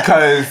me Let-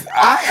 because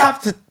I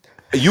have to.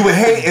 you would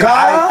hate and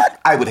God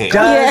I would hate.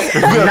 Does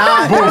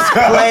not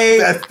play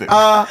That's the-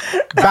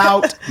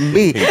 about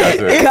me.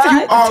 doesn't. If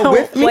you are Don't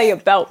with me, play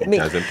about me.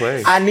 Doesn't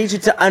play. I need you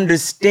to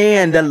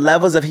understand the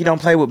levels of he don't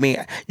play with me.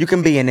 You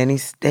can be in any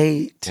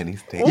state. Any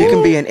state. You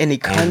can be in any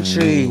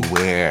country.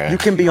 Anywhere. You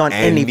can be on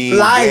any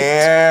flight.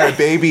 Anywhere,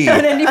 baby.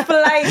 On any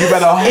flight. You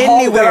better hope that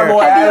Anywhere. I'm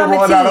gonna Heavy have on the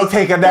one that'll teeth.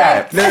 take a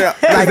nap. No, no, no.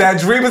 Like Like, that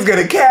dream is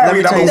gonna Let carry me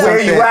it. I'm tell gonna you wear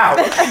you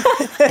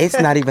something. out. it's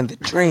not even the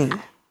dream.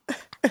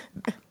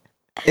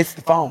 It's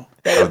the phone.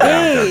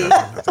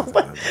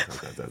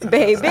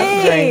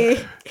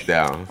 Baby.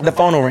 Down. The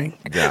phone will ring.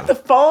 Down. The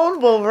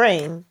phone will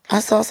ring I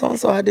saw so and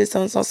so. I did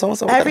so and so. So and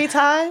so. every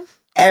time.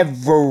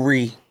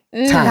 Every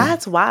time.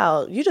 That's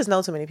wild. You just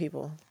know too many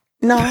people.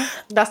 No,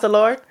 That's the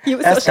Lord. You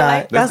was that's socialite.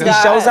 God. That's He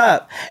God. shows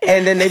up,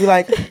 and then they be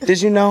like,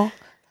 "Did you know?" I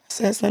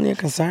said, "It's none of your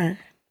concern,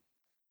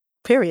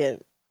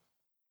 Period.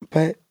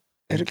 but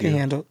it'll get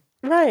handled."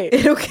 Right.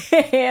 It'll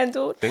get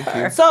handled. Thank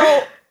you. So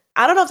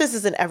I don't know if this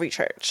is in every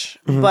church,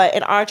 Mm-hmm. but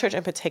in our church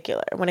in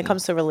particular, when it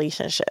comes to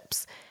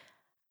relationships,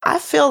 I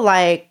feel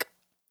like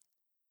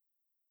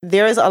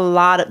there was a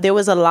lot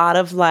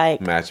of like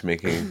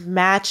Matchmaking.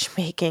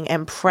 matchmaking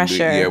and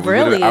pressure. Yeah,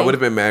 Really? I would have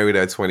been married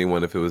at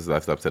 21 if it was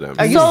left up to them.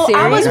 Are you So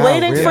I was serious?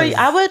 waiting for Really? you.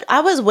 I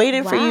was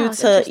waiting for Wow, you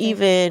that's to interesting.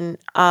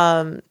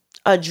 even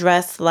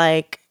address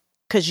like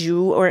because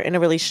you were in a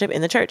relationship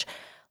in the church.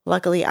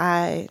 Luckily,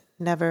 I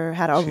never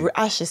had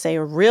I should say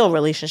a real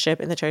relationship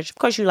in the church. Of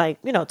course, you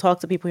talk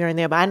to people here and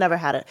there, but I never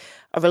had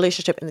a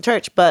relationship in the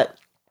church. But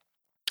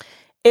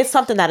it's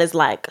something that is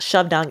like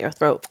shoved down your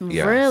throat.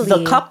 Yeah. Really?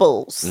 The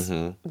couples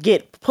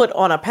get put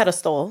on a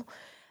pedestal.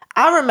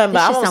 I remember,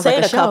 This I shit won't sounds say like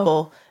a the show.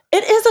 couple.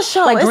 It is a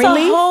show. Like It's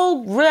Greenleaf? a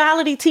whole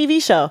reality TV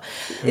show.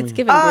 It's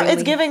giving Greenleaf.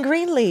 It's giving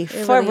Greenleaf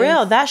It for really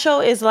real. is. That show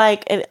is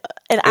like an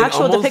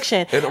actual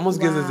depiction. It almost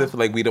gives as if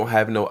like we don't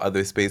have no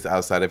other space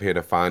outside of here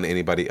to find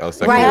anybody else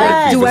that Right.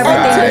 can like, Do be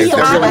everything besides to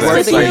be honest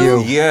everybody.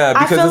 with you. Yeah,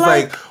 I because feel it's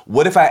like,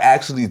 what if I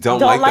actually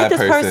don't like that this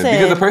person? person.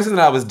 Because the person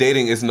that I was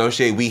dating is no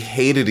shade. We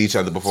hated each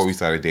other before we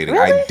started dating.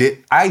 Really?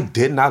 I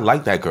did not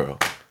like that girl.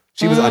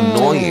 She was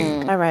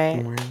annoying. All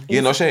right. Yeah,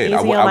 no shade. Easy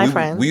on my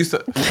friends. We used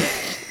to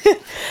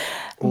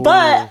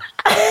But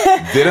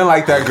didn't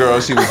like that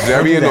girl. She was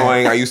very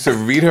annoying. I used to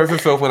read her for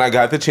filth when I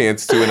got the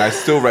chance to, and I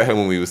still read her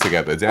when we was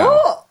together. Damn.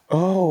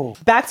 Oh.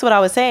 back to what I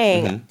was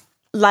saying,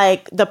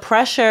 like the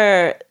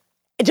pressure,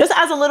 just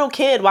as a little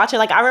kid watching,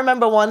 like I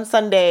remember one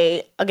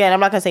Sunday, again, I'm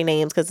not gonna say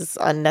names because it's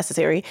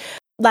unnecessary.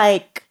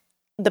 Like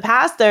the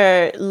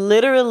pastor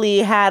literally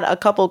had a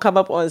couple come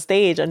up on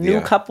stage, a new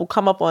couple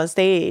come up on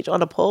stage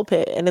on a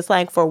pulpit, and it's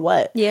like, for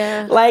what?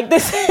 Yeah. Like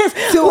this is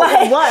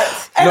like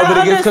what? No,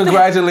 but again,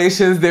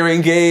 congratulations. They're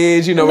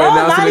engaged. You know, No, right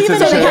now. not even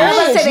So they have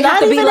engaged. to- they have Not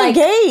to be, even like,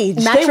 engaged.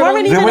 They natural-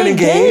 weren't They even weren't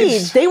engaged?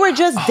 engaged. They were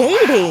just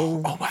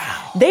dating. Oh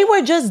wow. They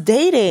were just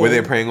dating. Were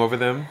they praying over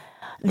them?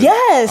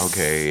 Yes.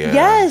 Okay, yeah.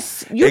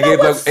 Yes. You it know gave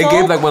what's like so it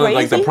gave like one of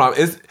like the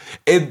crazy?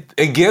 prom.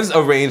 It gives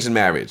arranged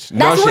marriage.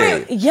 No That's shade.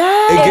 what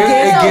Yes. It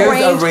gives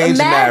arranged arranged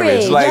marriage.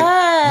 marriage. Like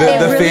Yes. the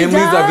It really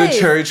families of the does.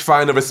 church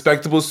find a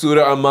respectable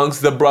suitor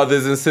amongst the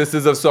brothers and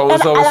sisters of so and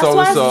And so and that's so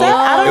why and I so. said,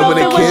 I don't And know when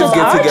if the it was kids just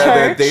get our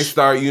together, church. they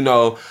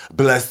start,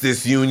 bless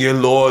this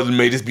union, Lord,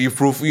 may this be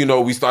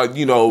fruitful. We start,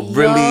 really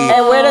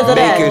And where does it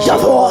making end? sure.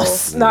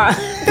 Divorce. Nah.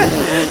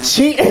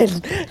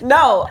 Cheating.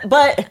 No,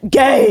 but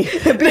gay.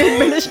 Being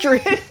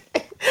ministry.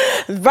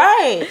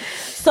 Right.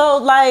 So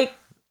like,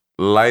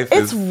 Life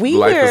it's is weird.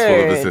 Life is full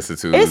of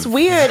vicissitudes. It's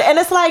weird. And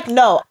it's like,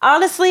 no,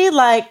 honestly,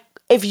 like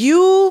if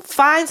you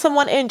find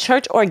someone in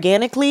church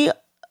organically,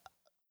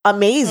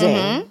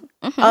 amazing.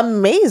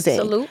 Amazing.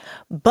 Salute.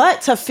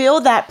 But to feel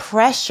that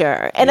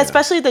pressure, and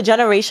especially the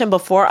generation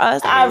before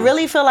us, I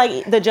really feel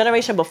like the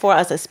generation before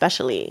us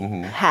especially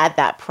had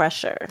that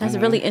pressure. That's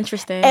really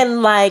interesting.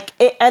 And like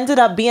it ended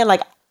up being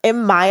like,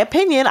 in my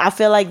opinion, I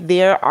feel like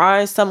there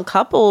are some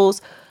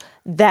couples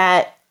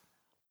that,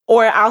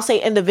 or I'll say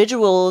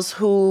individuals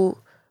who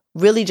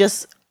really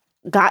just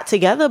got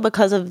together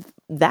because of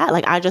that.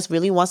 Like I just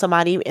really want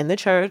somebody in the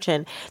church,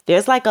 and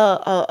there's like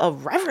a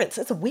reverence.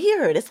 It's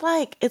weird. It's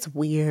like, it's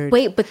weird.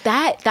 Wait, but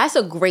that's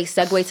a great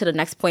segue to the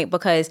next point,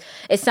 because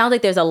it sounds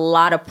like there's a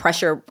lot of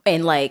pressure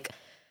and like,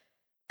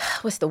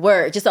 what's the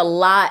word? Just a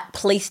lot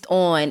placed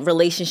on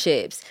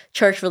relationships,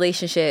 church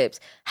relationships.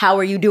 How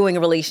are you doing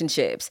in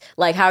relationships?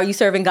 Like, how are you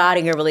serving God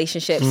in your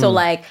relationship? So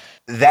like,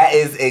 That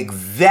is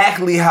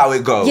exactly how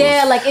it goes.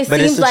 yeah, like it But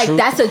it's seems the like truth.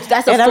 that's a And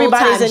full-time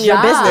everybody's in your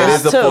job. business, It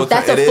is a too. full-time.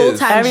 That's a it is.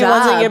 full-time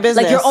Everyone's job. in your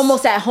business. Like you're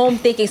almost at home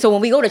thinking. So when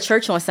we go to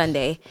church on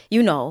Sunday,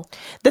 The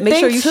make thing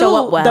sure you too,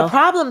 show up well. The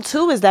problem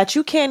too is that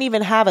you can't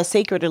even have a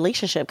sacred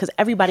relationship because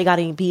everybody got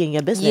to be in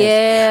your business.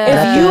 Yeah.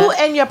 If you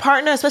and your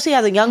partner, especially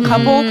as a young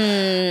couple,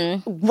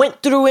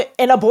 went through it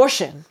an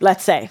abortion,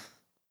 let's say,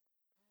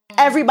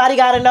 everybody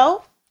got to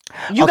know.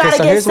 You Okay, got to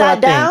so get here's what I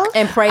sat down. think.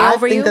 and pray I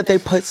over think you. that they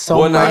put so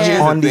Well, now much here's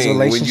on the these thing.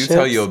 When you relationships.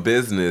 tell your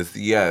business,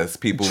 yes,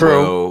 people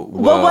True.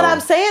 will. But what I'm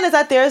saying is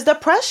that there's the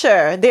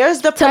pressure.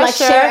 There's the To, like,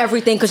 pressure share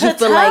everything 'cause you to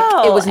feel like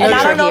it was And I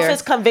nurtured don't know here. if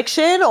it's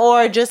conviction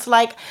or just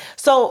like,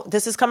 so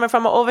this is coming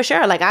from an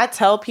overshare. Like I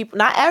tell people,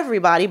 not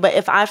everybody, but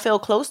if I feel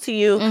close to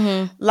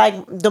you, like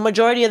the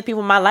majority of the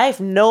people in my life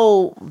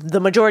know the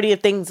majority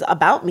of things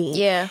about me.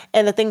 Yeah.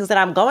 And the things that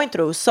I'm going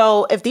through.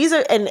 So if these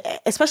are, and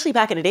especially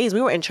back in the days, we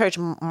were in church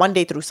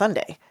Monday through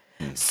Sunday.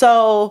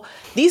 So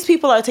these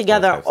people are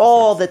together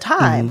all the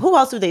time. Who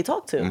else do they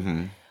talk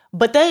to?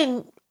 But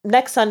then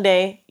next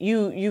Sunday,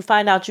 you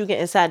find out you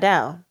getting sat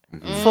down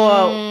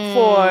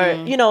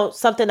for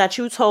something that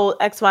you told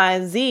X, Y,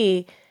 and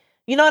Z.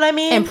 You know what I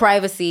mean? in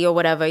privacy or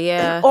whatever.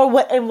 Yeah. Or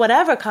what in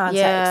whatever context.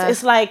 Yeah.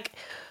 It's like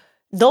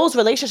those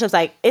relationships,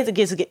 like it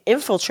gets get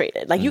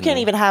infiltrated. Like you can't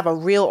even have a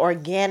real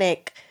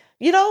organic,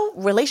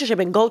 relationship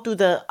and go through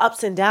the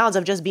ups and downs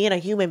of just being a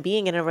human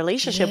being in a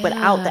relationship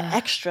without the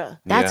extra.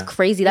 That's Yeah.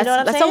 crazy. That's know what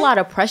I'm that's a saying? lot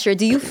of pressure.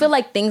 Do you feel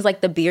like things like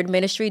the beard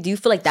ministry? Do you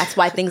feel like that's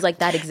why things like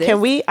that exist?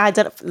 Can we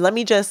identify? Let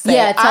me just say,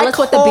 Yeah, tell I us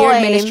what the beard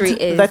coined ministry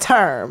is. The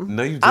term.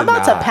 No, you did I'm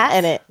about not. to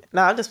patent it.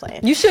 No, I'm just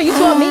playing. You sure you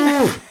told me?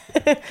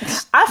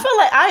 I feel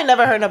like I ain't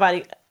never heard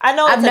nobody. I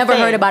know I've it's a never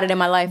thing, heard about it in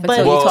my life but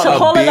until you to told me.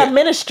 call it a beard-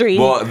 ministry.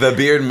 Well, the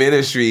beard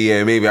ministry,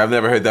 yeah, maybe I've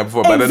never heard that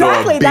before, but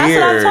Exactly, I know a that's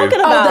what I'm beard talking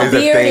about. Oh, is the a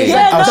beard thing. is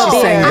yeah, Oh, no,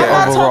 she's saying the I'm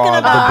not overall, talking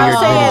about. the I'm beard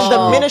saying the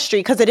ministry. ministry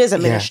because it is a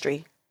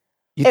ministry.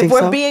 You If think we're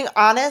so? being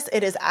honest,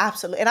 it is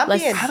absolutely. And I'm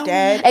Let's- being I don't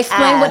dead.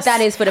 Explain what ass.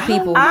 that is for the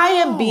people. I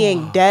am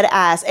being dead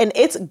ass, and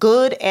it's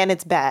good and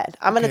it's bad.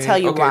 I'm going to tell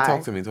you okay, why.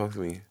 talk to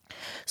me.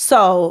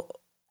 So,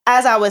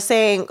 as I was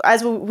saying,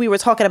 as we were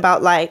talking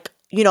about, like,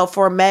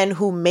 for men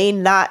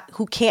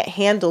who can't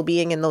handle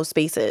being in those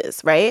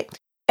spaces, right?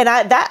 And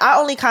I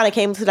only kind of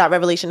came to that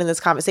revelation in this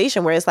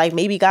conversation where it's like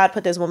maybe God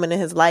put this woman in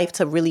his life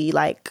to really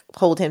like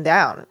hold him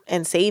down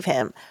and save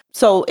him.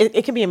 So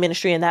it can be a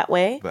ministry in that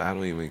way. But I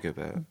don't even get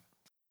that.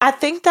 I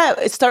think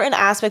that certain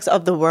aspects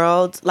of the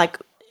world, like,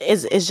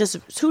 is just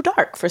too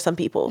dark for some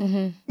people.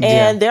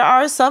 And there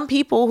are some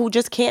people who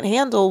just can't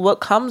handle what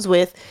comes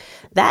with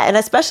that. And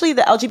especially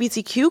the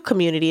LGBTQ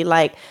community,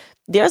 like,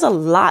 there's a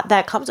lot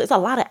that comes with. It's a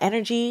lot of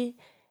energy.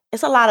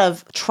 It's a lot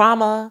of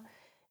trauma.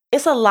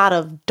 It's a lot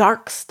of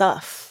dark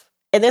stuff.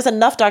 And there's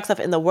enough dark stuff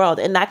in the world,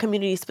 in that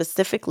community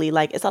specifically.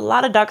 Like, it's a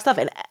lot of dark stuff.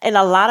 And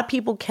a lot of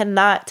people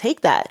cannot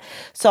take that.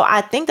 So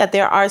I think that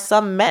there are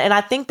some men, and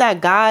I think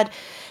that God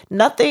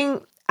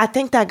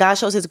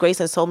shows his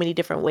grace in so many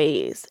different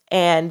ways.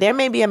 And there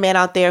may be a man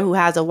out there who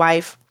has a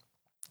wife,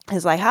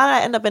 is like, how did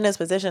I end up in this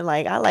position?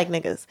 Like, I like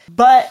niggas.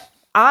 But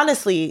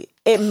honestly,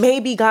 it may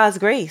be God's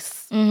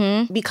grace.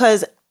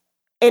 Because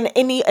in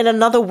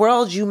another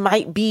world, you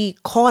might be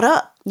caught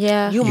up.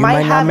 Yeah. You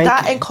might have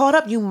gotten caught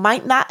up. You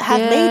might not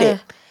have made it.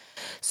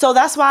 So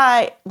that's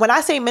why when I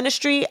say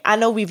ministry, I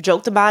know we've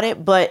joked about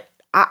it, but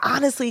I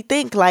honestly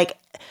think, like,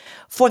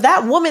 for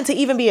that woman to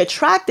even be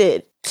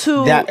attracted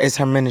to... That is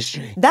her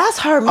ministry. That's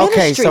her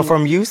ministry. Okay, so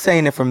from you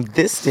saying it from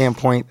this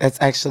standpoint,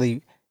 that's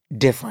actually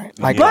different.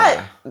 Like,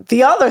 But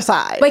the other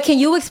side... Wait, can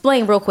you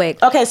explain real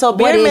quick? Okay, so What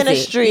beard is it?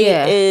 ministry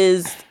Yeah.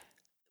 is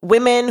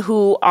women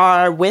who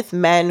are with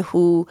men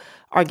who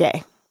are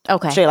gay.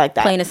 Okay. Straight like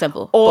that. Plain and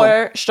simple.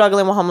 Or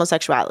struggling with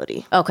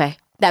homosexuality. Boom. Okay.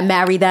 That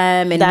marry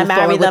them and That move marry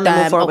forward them with and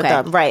them. move forward with Okay.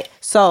 them. Right.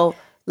 So,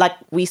 like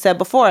we said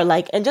before,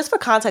 like, and just for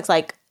context,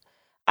 like,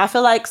 I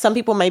feel like some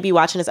people may be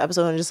watching this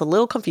episode and just a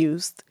little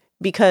confused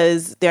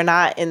because they're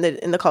not in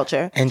the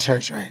culture. in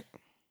church, right?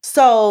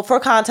 So for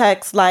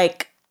context,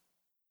 like,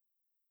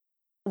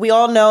 we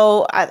all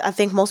know, I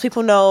think most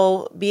people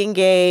know, being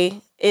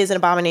gay is an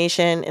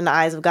abomination in the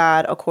eyes of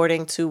God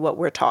according to what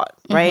we're taught,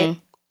 right?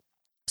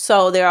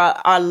 So there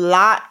are a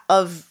lot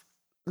of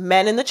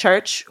men in the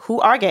church who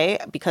are gay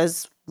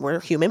because we're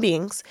human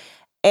beings.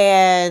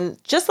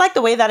 And just like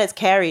the way that it's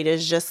carried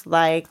is just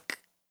like,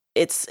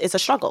 it's a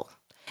struggle.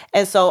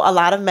 And so a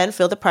lot of men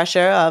feel the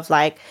pressure of,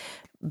 like,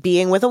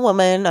 being with a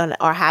woman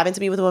or having to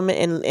be with a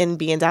woman and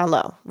being down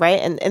low, right?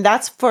 And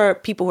that's for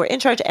people who are in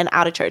church and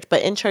out of church.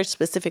 But in church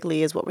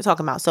specifically is what we're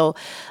talking about. So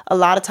a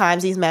lot of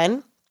times these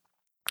men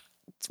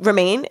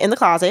remain in the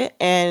closet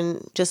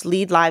and just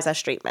lead lives as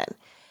straight men.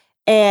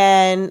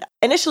 And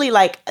initially,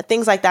 like,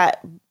 things like that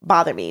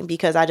bother me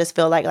because I just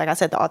feel like I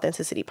said, the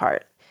authenticity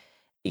part.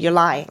 You're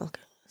lying.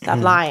 Stop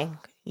lying.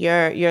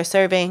 You're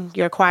serving.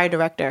 You're a choir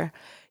director.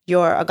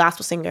 You're a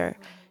gospel singer.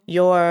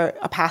 You're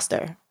a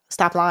pastor.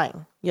 Stop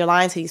lying. You're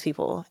lying to these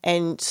people.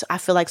 And I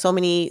feel like so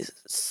many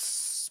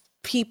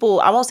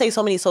people, I won't say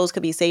so many souls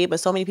could be saved, but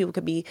so many people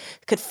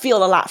could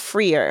feel a lot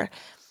freer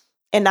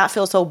and not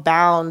feel so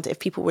bound if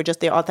people were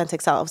just their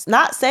authentic selves.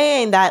 Not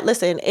saying that,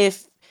 listen,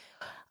 if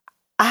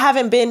I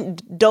haven't been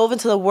dove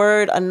into the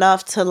word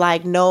enough to,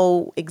 like,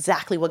 know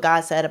exactly what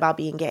God said about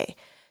being gay.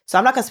 So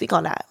I'm not going to speak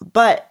on that.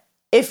 But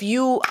if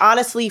you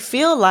honestly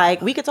feel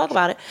like, we could talk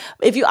about it.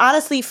 If you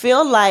honestly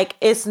feel like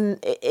it's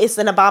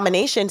an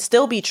abomination,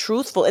 still be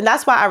truthful. And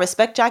that's why I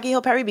respect Jackie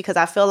Hill Perry, because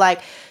I feel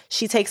like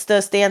she takes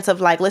the stance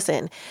of, like,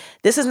 listen,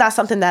 this is not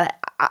something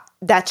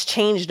that's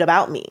changed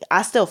about me.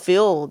 I still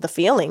feel the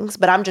feelings,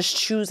 but I'm just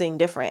choosing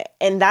different.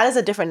 And that is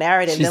a different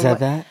narrative. She said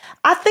that?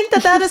 I think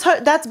that is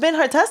that's been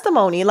her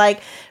testimony.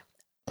 Like,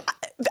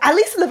 at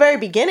least in the very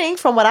beginning,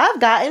 from what I've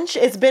gotten,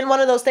 it's been one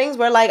of those things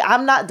where, like,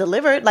 I'm not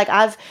delivered. Like,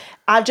 I've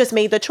just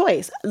made the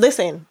choice.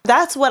 Listen,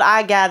 that's what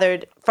I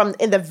gathered from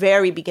in the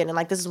very beginning.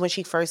 Like, this is when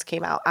she first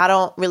came out. I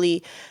don't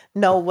really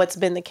know what's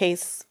been the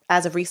case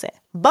as of recent.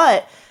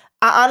 But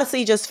I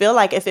honestly just feel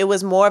like if it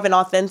was more of an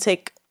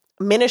authentic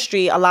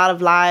ministry, a lot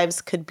of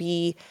lives could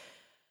be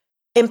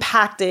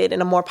impacted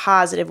in a more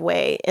positive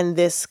way in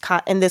this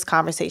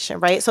conversation,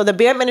 right? So the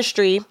beard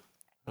ministry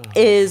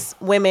is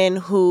women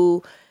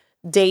who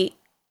date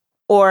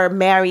or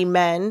marry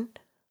men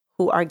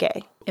who are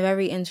gay. A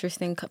very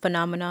interesting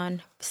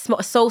phenomenon.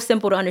 So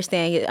simple to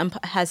understand,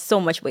 it has so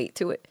much weight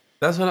to it.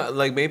 That's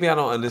what maybe I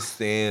don't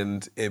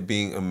understand it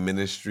being a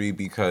ministry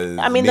because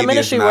I mean, the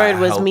ministry word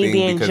was me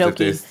being because jokey. if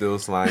they're still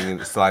sliding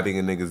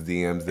in niggas'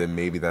 DMs, then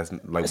maybe that's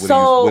like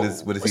what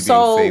is he being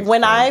so saved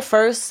when from? I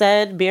first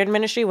said beard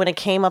ministry, when it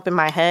came up in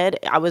my head,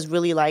 I was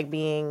really, like,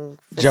 being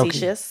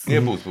facetious. Yeah,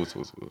 boost.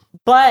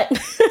 But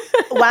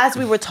as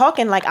we were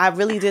talking, like, I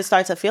really did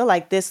start to feel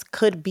like this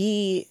could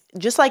be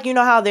just like, you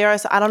know how there are,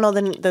 I don't know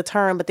the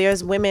term, but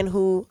there's women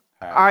who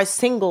are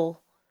single.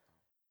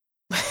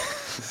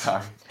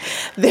 Sorry.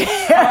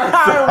 There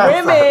are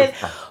women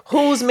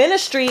whose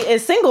ministry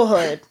is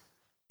singlehood.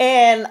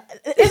 And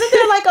isn't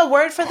there, like, a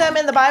word for them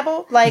in the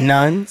Bible? Like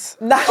Nuns?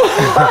 No.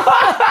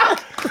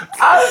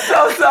 I'm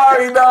so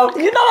sorry, no.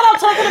 You know what I'm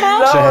talking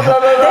about?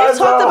 No. They've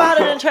talked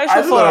about it in church I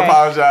just before. want to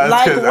apologize.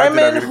 Like, 'cause I did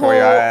women that before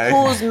y'all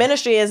asked. whose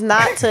ministry is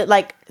not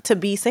to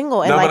be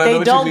single and, No, like, but I know they what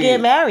you don't mean. get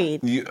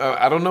married.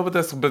 I don't know what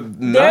that's, but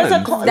There's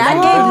nuns.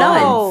 That gave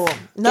nuns.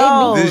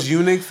 No. There's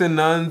eunuchs and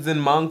nuns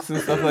and monks and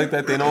stuff like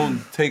that. They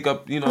don't take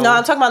up, No,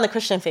 I'm talking about the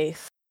Christian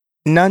faith.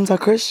 Nuns are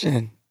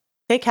Christian.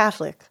 They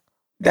Catholic.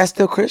 That's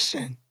still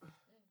Christian.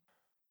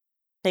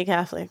 They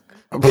Catholic.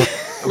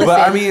 But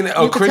I mean,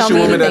 a Christian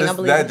woman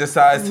that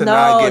decides to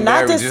not get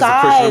married, just a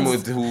Christian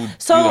woman who,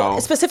 so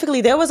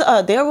specifically, there was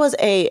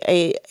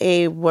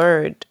a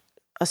word,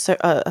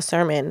 a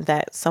sermon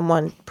that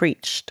someone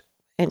preached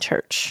in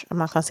church. I'm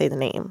not gonna say the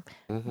name,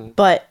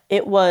 but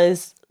it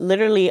was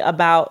literally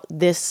about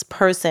this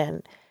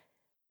person,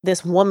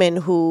 this woman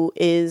who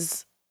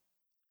is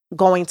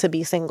going to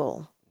be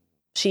single.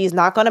 She's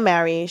not going to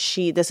marry.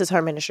 This is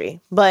her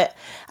ministry. But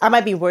I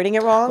might be wording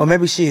it wrong. Or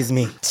maybe she is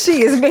me.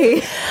 She is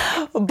me.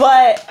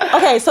 But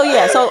okay, so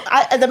yeah, so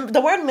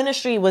the word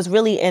ministry was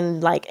really in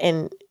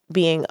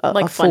being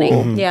a funny.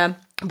 fool. Mm-hmm. Yeah.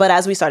 But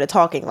as we started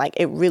talking, like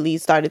it really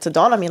started to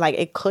dawn on me, like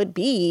there could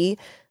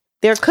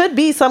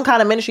be some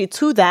kind of ministry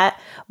to that.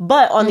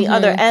 But on the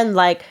other end,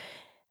 like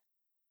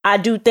I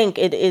do think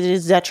it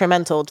is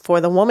detrimental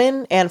for the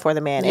woman and for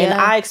the man. Yeah. And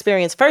I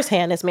experienced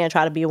firsthand this man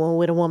try to be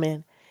with a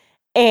woman.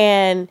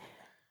 And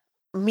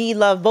me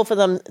love both of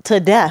them to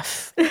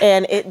death.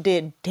 And it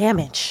did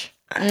damage.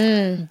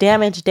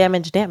 Damage.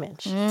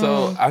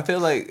 So I feel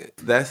like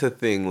that's the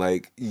thing.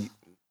 Like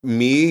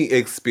me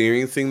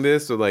experiencing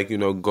this, or like,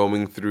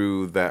 going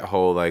through that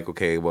whole like,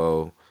 okay,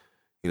 well,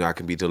 I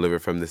can be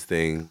delivered from this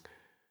thing.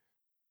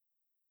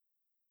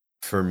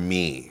 For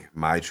me,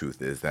 my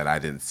truth is that I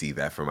didn't see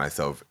that for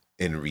myself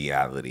in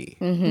reality.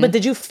 But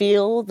did you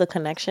feel the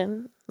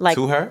connection? Like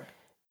to her?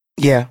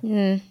 Yeah.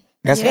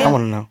 That's what I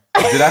want to know.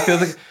 Did I feel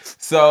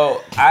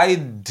so I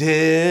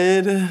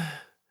did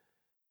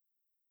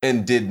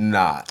and did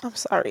not. I'm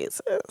sorry,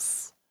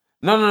 sis.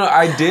 No.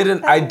 I did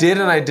and I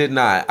did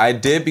not. I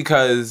did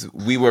because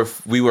we were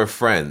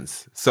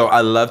friends. So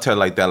I loved her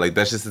like that. Like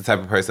that's just the type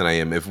of person I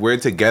am. If we're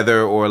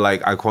together or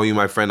like I call you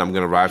my friend, I'm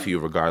gonna ride for you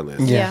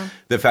regardless. Yeah.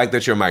 The fact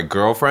that you're my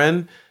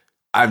girlfriend,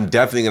 I'm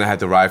definitely gonna have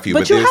to ride for you.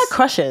 But you had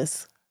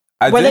crushes.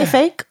 Were they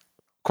fake?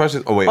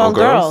 Crushes? Oh wait, on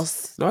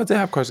girls? No, I did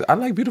have crushes. I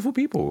like beautiful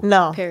people.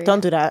 No, Period.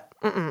 don't do that.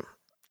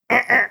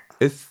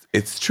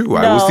 It's true.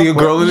 I will see a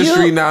girl in the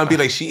street now and be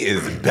like, she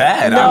is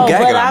bad. I'm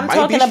gagging. But I'm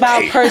talking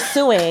about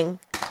pursuing.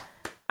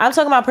 I'm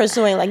talking about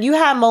pursuing. Like you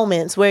had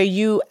moments where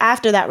you,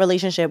 after that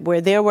relationship,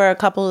 where there were a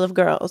couple of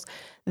girls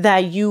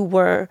that you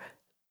were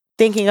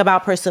thinking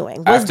about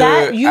pursuing. Was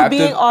that you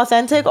being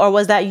authentic, or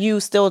was that you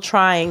still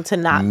trying to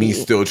not be? Me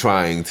still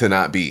trying to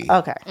not be.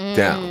 Okay.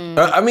 Down.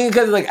 I mean,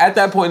 because like at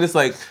that point, it's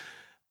like,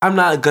 I'm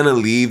not gonna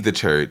leave the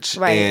church.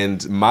 Right.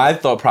 And my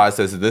thought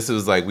process, this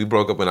was like, we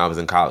broke up when I was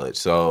in college.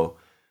 So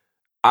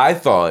I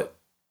thought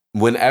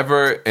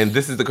whenever, and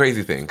this is the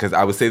crazy thing, because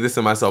I would say this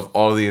to myself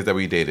all the years that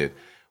we dated,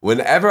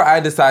 whenever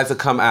I decide to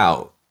come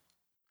out,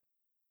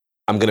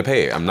 I'm gonna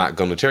pay it. I'm not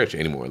going to church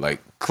anymore.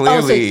 Like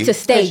clearly, to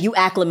stay, you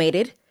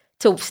acclimated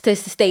to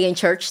stay in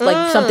church,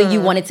 like something you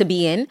wanted to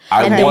be in,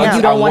 and then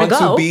you don't I want to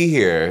go. to be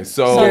here.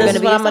 So this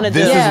is what I'm gonna do.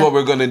 This is what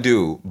we're gonna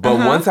do. But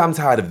once I'm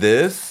tired of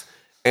this,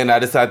 and I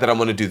decide that I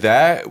want to do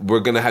that,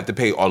 we're gonna have to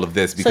pay all of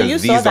this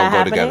because these don't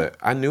go together.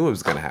 I knew it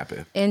was gonna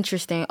happen.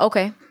 Interesting.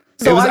 Okay.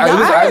 So I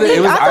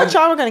thought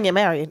y'all were gonna get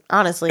married.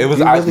 Honestly, it was.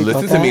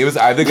 Listen to me. It was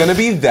either gonna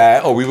be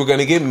that, or we were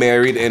gonna get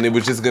married, and it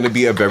was just gonna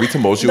be a very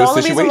tumultuous the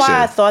only situation. reason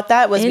why I thought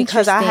that was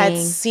because I had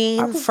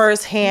seen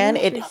firsthand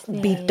it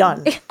be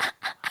done.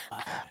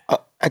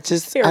 I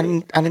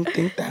didn't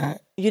think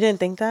that. You didn't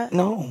think that?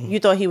 No.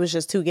 You thought he was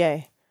just too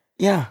gay?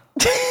 Yeah.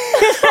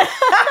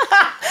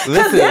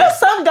 Because there's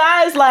some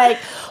guys like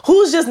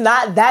who's just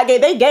not that gay.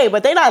 They gay,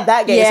 but they not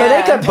that gay. Yeah. So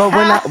they could.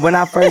 But when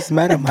I first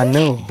met him, I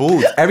knew.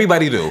 Boots.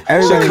 Everybody do.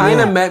 Everybody she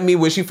kind of knew. met me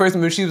when she first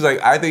met me. She was like,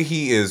 either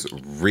he is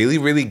really,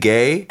 really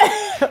gay,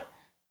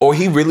 or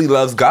he really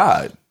loves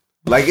God.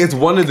 Like it's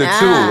one of the two.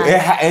 It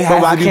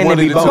has to be one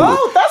of the two.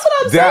 Oh, that's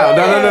what I'm saying.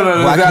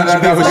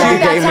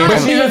 No. But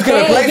she was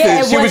gonna place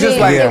it. She was just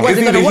like, it's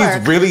either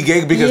he's really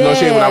gay because no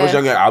shade. When I was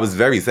younger, I was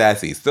very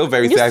sassy. Still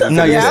very sassy.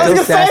 No, you're still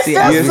sassy.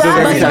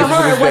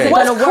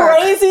 What's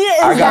crazy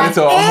is I got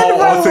into a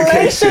whole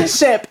altercation.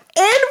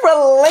 In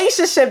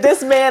relationship,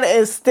 this man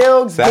is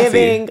still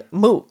giving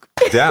mook.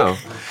 Down.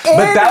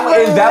 But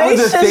that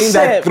was the thing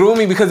that threw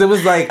me because it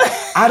was like,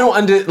 I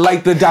don't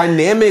like the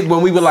dynamic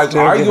when we would like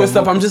argue and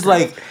stuff. I'm just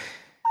like,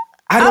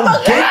 I don't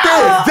get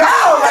this.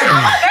 Down. Like,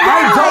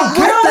 I don't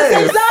get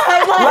this.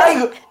 Like,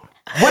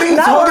 what are you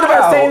talking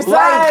about? Same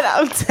side.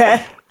 I'm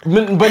dead.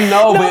 But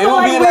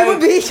it would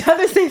be each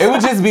other's it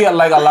would just be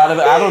like a lot of,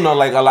 I don't know,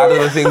 like a lot of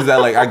the things that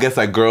like I guess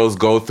like girls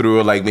go through,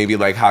 or like maybe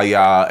like how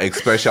y'all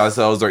express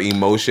yourselves or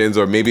emotions,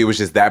 or maybe it was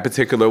just that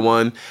particular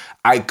one.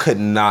 I could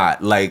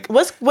not like.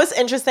 What's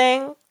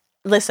interesting?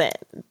 Listen,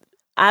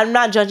 I'm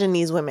not judging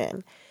these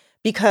women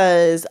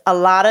because a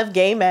lot of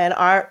gay men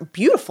are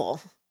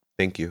beautiful.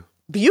 Thank you.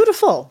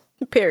 Beautiful.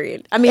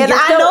 Period. I mean, and you're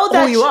I know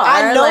that who you are.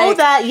 I know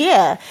that,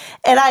 yeah.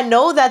 And I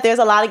know that there's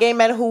a lot of gay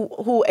men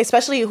who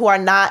especially who are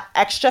not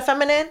extra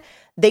feminine,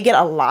 they get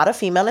a lot of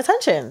female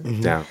attention.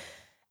 Mm-hmm. Yeah.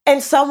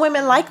 And some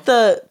women like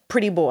the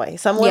pretty boy.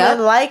 Some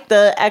women like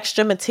the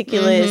extra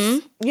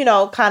meticulous,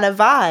 kind of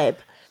vibe.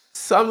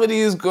 some of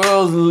these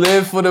girls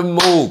live for the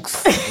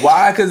mooks.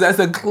 Why? Because that's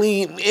a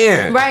clean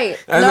man. Right.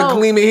 That's No. a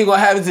clean man. He gonna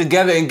have it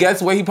together, and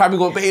guess what? He probably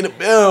gonna pay the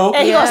bill.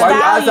 And he gonna While you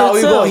style outside,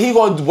 you, too. He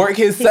gonna work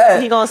his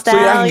set. he gonna so y'all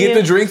style can get you.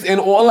 the drinks and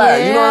all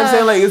that. You know what I'm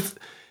saying? Like, it's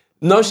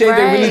no shade.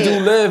 They really do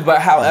Right. live, but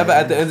however,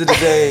 at the end of the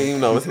day, you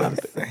know, it's not.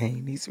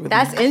 Insane. He's really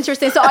That's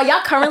interesting. So are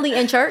y'all currently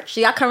in church?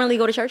 Do y'all currently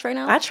go to church right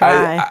now? I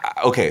try.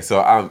 Okay, so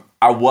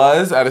I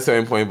was at a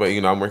certain point, but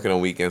you know, I'm working on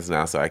weekends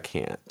now, so I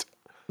can't.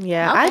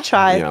 yeah, Okay. I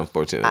try. Yeah,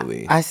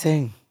 unfortunately. I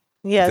sing.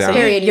 Yeah, so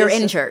Period. You're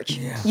in church.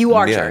 You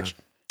are Yeah. church.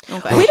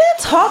 Okay. We didn't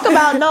talk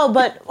about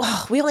but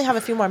we only have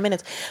a few more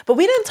minutes. But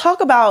we didn't talk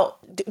about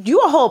you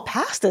a whole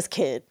pastor's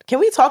kid. Can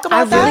we talk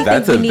I about really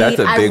that? think we That's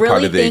need. a I big part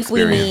really of the think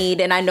we experience.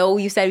 need. And I know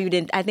you said you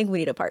didn't. I think we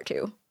need a part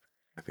 2.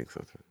 I think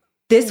so too.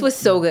 This was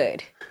so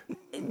good.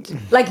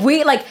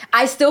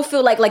 I still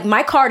feel like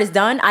my card is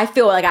done. I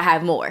feel like I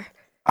have more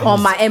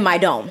in my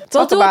dome.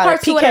 We'll do a about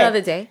part it. 2 at PK.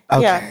 another day.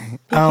 Okay. Yeah,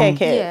 PK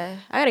kid. Yeah,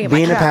 I gotta get my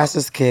Being a crowd.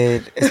 pastor's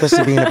kid,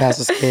 especially being a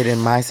pastor's kid in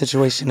my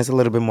situation, is a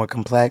little bit more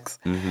complex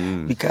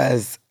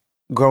because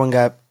growing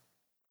up,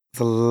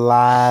 it's a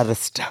lot of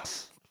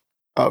stuff.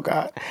 Oh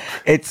God,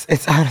 it's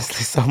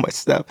honestly so much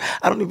stuff.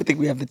 I don't even think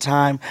we have the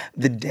time,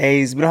 the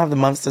days. We don't have the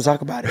months to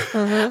talk about it.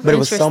 But it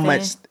was so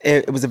much.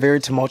 It was a very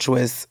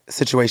tumultuous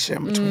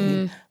situation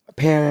between my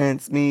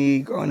parents, me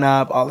growing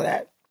up, all of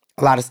that.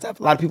 A lot of stuff.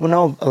 A lot of people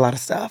know a lot of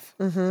stuff.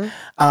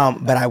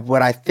 But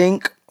what I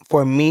think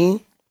for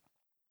me,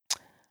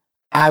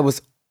 I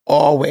was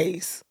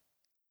always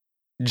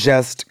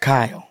just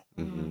Kyle,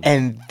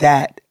 and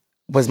that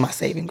was my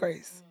saving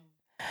grace.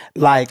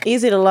 Like,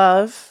 Easy to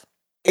love.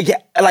 yeah,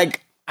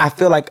 like I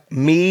feel like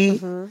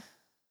me,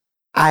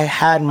 I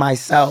had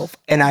myself,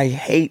 and I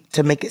hate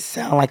to make it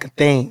sound like a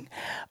thing,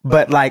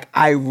 but like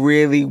I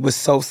really was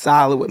so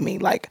solid with me.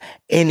 Like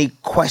any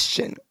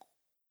question,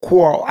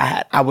 quarrel I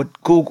had, I would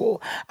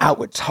Google, I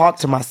would talk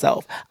to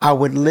myself, I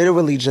would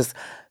literally just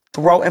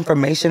throw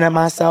information at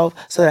myself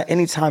so that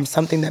anytime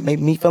something that made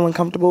me feel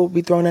uncomfortable would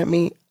be thrown at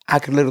me, I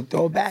could literally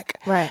throw it back.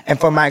 Right. And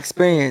from my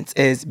experience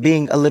is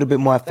being a little bit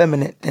more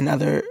effeminate than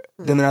other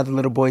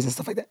little boys and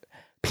stuff like that.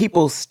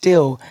 People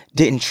still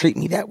didn't treat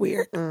me that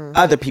weird.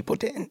 Other people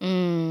didn't.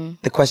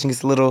 The question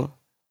gets a little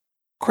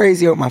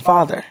crazier with my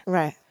father,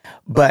 Right.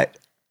 but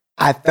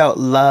I felt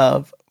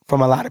love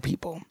from a lot of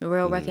people.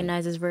 Real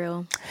recognizes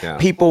real. Yeah.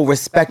 People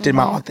respected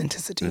my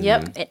authenticity.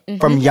 Yep.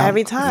 From young.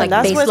 Every time. like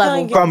That's base what's level.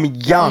 going to From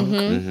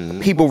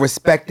young, people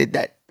respected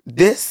that.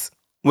 This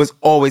was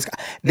always,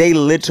 they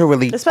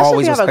literally Especially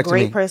always if you have a respected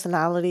great me.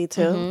 personality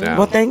too. Yeah.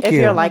 Well, thank If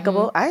you. you're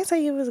likable, I didn't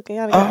say you was.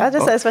 I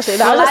just said especially.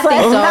 No, Well, I'm I just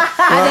think like,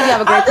 so. I think you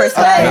have a great I'm just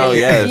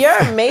personality. like, Oh, yes.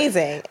 You're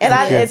amazing,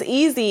 and you. it's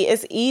easy.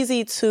 It's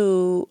easy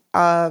to,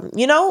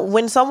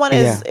 when someone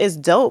is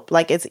dope,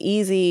 like it's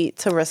easy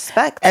to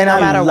respect, And no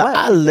matter what.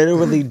 I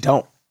literally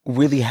don't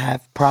really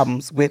have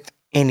problems with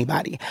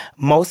anybody.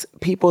 Most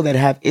people that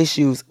have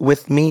issues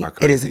with me, Are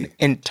it is an crazy.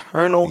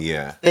 internal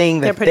Yeah.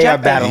 thing that They're they are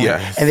projecting. battling.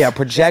 Yes. And they are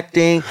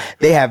projecting.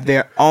 They have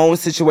their own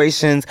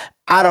situations.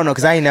 I don't know,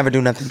 because I ain't never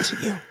do nothing to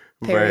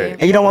you. Right.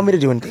 And you don't want me to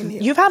do anything to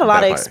you. You've had a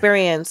lot That of part.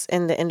 experience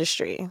in the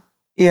industry.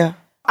 Yeah.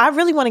 I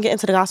really want to get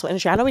into the gospel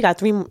industry. I know we got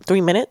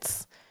three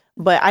minutes,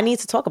 but I need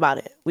to talk about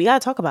it. We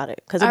got to talk about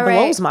it because it All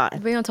blows right.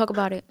 mine. We're gonna talk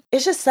about it.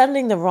 It's just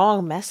sending the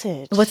wrong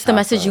message. What's the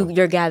message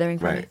you're gathering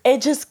from Right. it?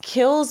 It just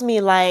kills me.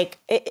 Like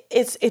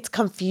it's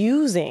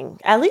confusing.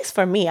 At least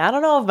for me. I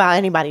don't know about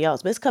anybody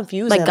else, but it's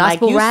confusing. Like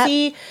gospel you rap?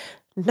 see,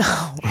 no.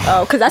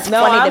 Oh, because that's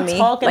No, funny I'm to me.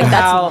 talking Like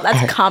about-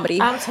 that's comedy.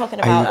 I'm talking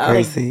you about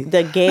crazy?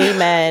 the gay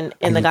men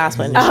in the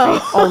gospel industry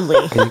only.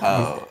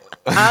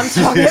 I'm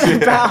talking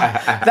about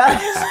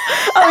that.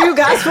 Oh, you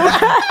gospel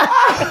rap?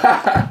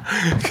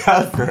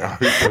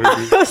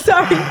 I'm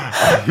sorry.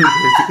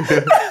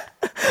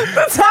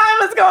 The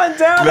time is going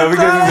down. No, the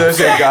because time. it's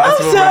such a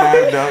gospel I'm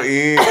sorry. rap. Don't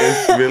eat.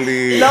 It's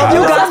really. No, I you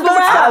love- gospel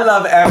rap? I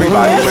love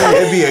everybody, but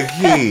it'd be a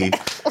key.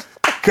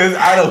 Cause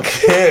I don't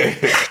care.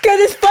 Because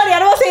it's funny. I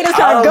don't want to say this I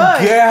sound don't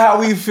good. care how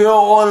we feel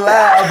on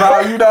that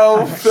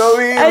about, feel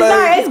me? It's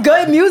not. It's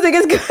good music.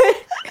 It's good.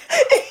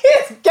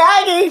 It's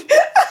gagging.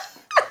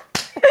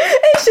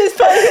 It's just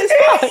funny as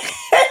fuck.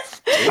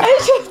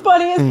 It's just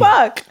funny as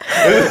fuck.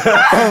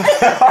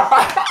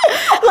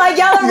 Like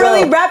y'all are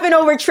really rapping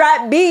over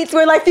trap beats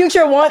where like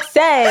Future once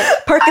said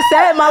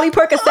Percocet, Molly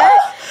Percocet.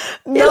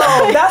 No,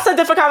 that's a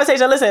different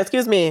conversation. Listen,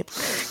 excuse me.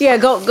 Yeah,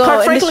 go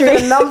Kirk Franklin industry.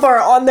 did a number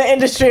on the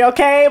industry,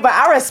 okay? But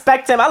I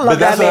respect him. I love But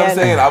that's that what man. I'm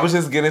saying. I was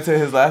just getting to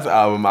his last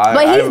album.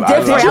 But he's different.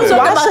 I'm Did you talking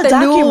watch about the the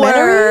newer,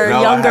 documentary? No,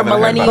 I younger haven't heard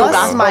millennial about it. Bust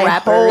gospel my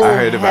rappers. whole I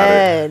heard about it.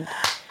 head.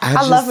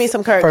 I love me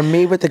some Kirk. For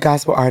me, with the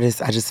gospel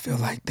artists, I just feel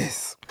like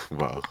this.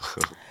 Wow.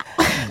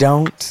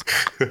 Don't.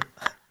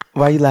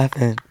 Why are you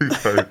laughing? Are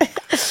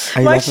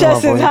you My laughing at chest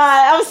is voice?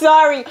 high. I'm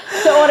sorry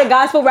to all the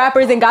gospel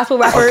rappers and gospel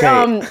rapper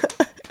Okay.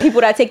 people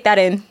that take that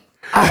in.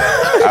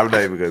 I'm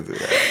not even gonna do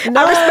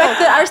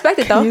that. I respect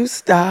it though. Can you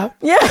stop?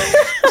 Yeah.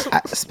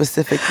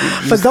 Specifically,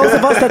 For those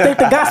of us that think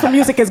the gospel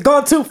music has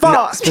gone too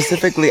far.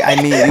 specifically, I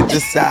need you to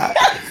stop.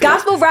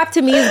 Gospel rap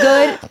to me is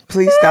good.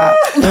 Please stop.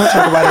 Don't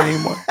talk about it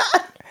anymore.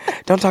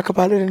 Don't talk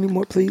about it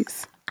anymore,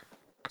 please.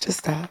 Just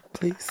stop,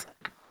 please.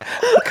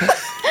 Okay.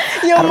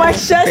 Yo, my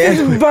chest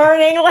is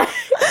burning. Like,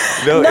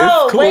 No,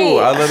 it's cool. wait.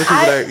 I love the people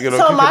that, you know,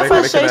 So keep my connecting,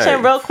 frustration,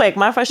 connect. real quick,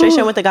 my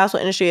frustration with the gospel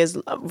industry is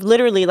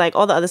literally like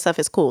all the other stuff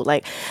is cool.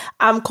 Like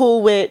I'm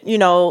cool with, you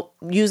know,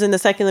 using the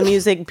secular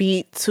music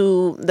beat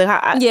to the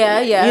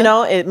Yeah. You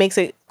know, it makes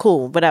it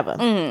cool, whatever.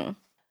 And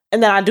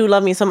then I do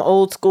love me some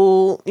old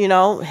school, you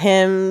know,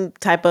 hymn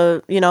type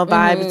of, you know,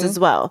 vibes as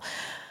well.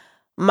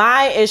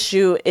 My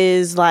issue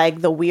is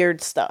like the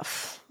weird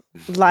stuff.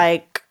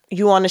 Like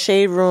you on the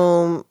shade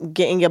room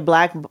getting your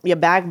back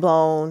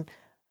blown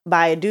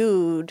by a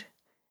dude,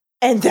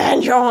 and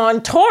then you're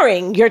on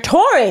touring. You're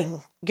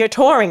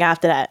touring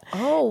after that.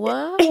 Oh,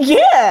 what?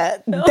 Yeah,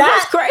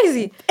 That's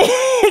crazy.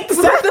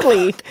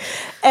 exactly.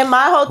 And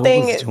my whole Who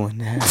thing was is, doing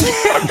that?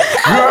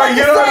 Girl,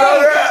 you don't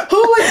know that? Who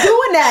was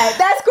doing that?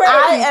 That's crazy.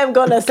 I am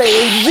gonna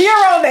say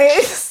 0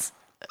 names.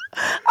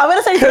 I'm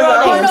gonna say 0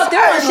 Oh names. no, if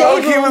they're on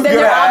Low-key shade room, was then good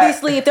they're at-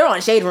 obviously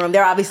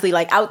they're obviously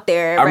like out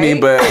there. I Right? mean,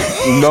 but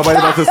nobody's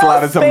about to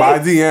slide into my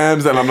face.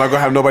 DMs, and I'm not gonna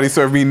have nobody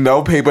serve me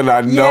no paper,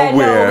 not Yeah, no,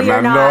 nowhere, we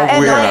are not not.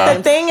 And nowhere. like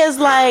the thing is,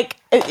 like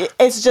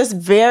it's just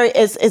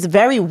it's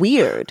very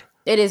weird.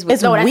 it is.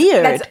 It's that's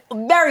weird. That's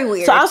very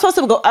weird. So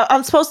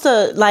I'm supposed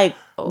to like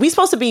we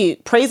supposed to be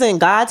praising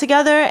God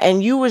together,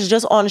 and you was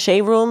just on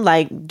Shade Room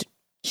like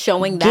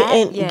showing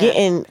that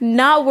getting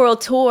not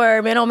world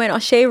tour, man. Oh man, on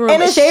shade room.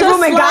 And it's Shade room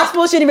just and like-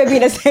 gospel shouldn't even be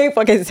in the same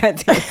fucking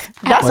sentence.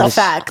 that's What a is-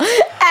 fact. But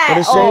the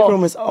At shade all.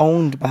 room is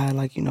owned by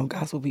like, you know,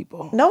 gospel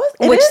people. No,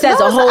 it Which is- says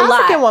no, a it's whole an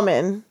lot. African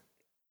woman.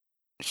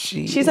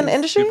 She's in the is-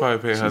 industry. She probably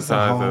paid her She's a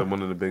size hoe. at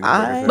one of the big.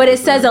 But it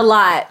says a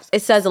lot.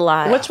 It says a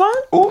lot. Which one?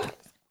 Ooh,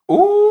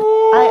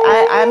 ooh.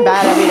 I'm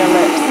bad at reading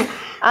lips.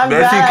 I'm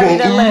bad at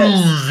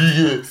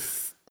reading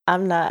lips.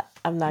 I'm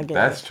not getting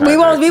That's it.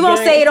 tragic. We won't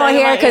say it on Getting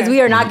here my because ear.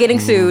 we are not getting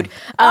sued.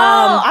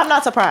 I'm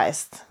not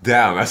surprised.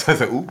 down. That's why I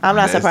said, ooh. I'm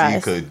not Nancy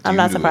surprised. could I'm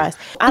not do- surprised.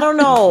 I don't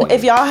know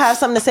if y'all have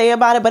something to say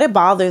about it, but it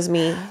bothers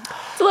me.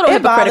 It's a little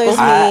It bothers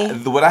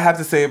hypocritical. me. What I have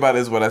to say about it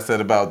is what I said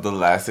about the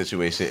last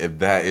situation. If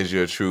that is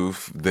your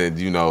truth, then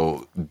you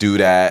know, do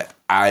that.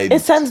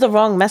 It sends the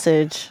wrong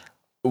message.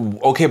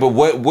 Okay, but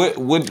what Well,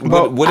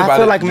 about I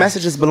feel it? like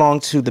messages belong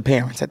to the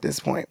parents at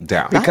this point.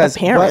 Down. Because the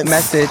parents. what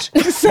message?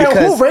 So who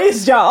because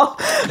raised y'all?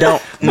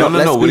 don't No.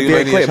 let's What are be you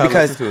very letting your clear. child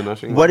Because listen to? No,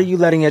 she- what are you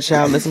letting your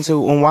child listen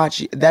to and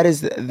watch? That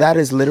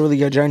is literally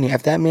your journey.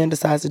 If that man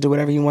decides to do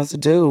whatever he wants to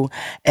do,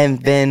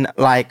 and then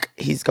like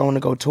he's going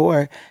to go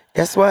tour,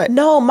 guess what?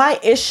 No, my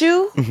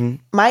issue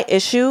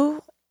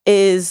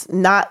is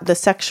not the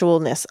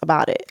sexualness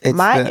about it. It's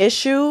my the-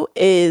 issue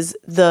is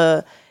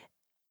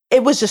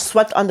it was just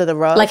swept under the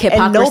rug. Like And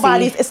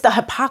hypocrisy. it's the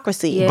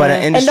hypocrisy. Yeah. But an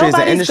And industry is an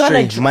nobody's industry.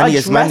 gonna Money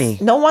is address- money.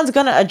 No one's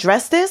gonna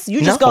address this.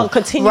 You just No. gonna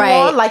continue Right.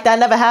 on like that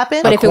never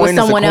happened. But if it was coin is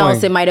a someone coin.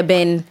 else, it might have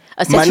been a Money-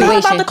 it's not situation.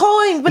 about the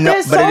coin, but No,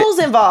 there's but it- souls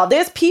involved.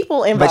 There's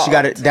people involved. But you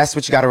got to. That's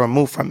what you got to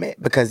remove from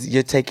it because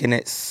you're taking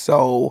it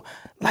so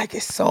like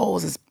it's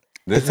souls.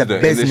 This It's is a the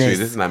business. industry.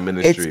 This is not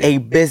ministry. It's a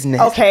business.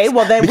 Okay,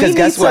 well, then we because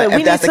guess need what? to- we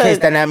If that's need the case,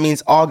 to- then that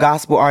means all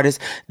gospel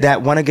artists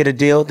that want to get a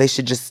deal, they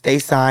should just stay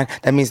signed.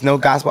 That means no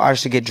gospel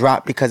artist should get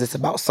dropped because it's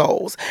about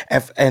souls.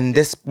 And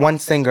this one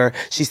singer,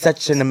 she's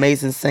such an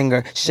amazing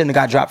singer. She shouldn't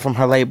have got dropped from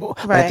her label.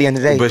 But at the end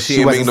of the day, But she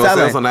ain't wasn't make no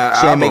selling. sales on that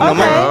She ain't make no album,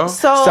 money. bro.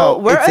 So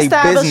we're it's a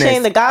establishing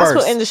business the gospel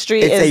first.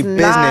 industry It's is a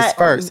business not-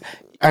 first.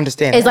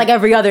 Understand? It's that. like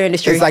every other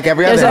industry. It's like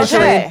every other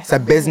Essentially. industry. Okay. It's a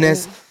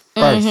business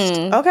first.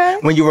 Okay.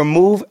 When you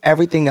remove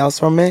everything else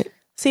from it,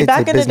 See, it's back a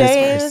in the business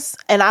days, first.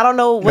 and I don't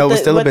know what No, it the, was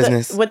still a what the-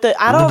 business. With the,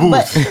 I don't,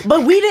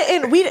 but we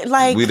didn't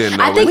like. We didn't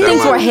know. I think what that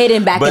things was. were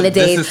hidden back in But the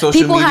this days. is social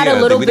People had a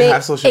media. little We bit- didn't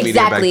have social media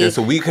back exactly. then,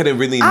 so we couldn't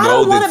really I know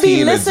don't want the to be tea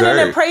and the listening and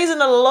dirt. praising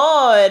the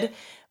Lord,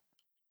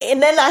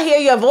 and then I hear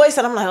your voice,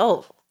 and I'm like,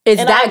 oh, It's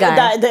and that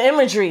guy. The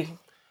imagery.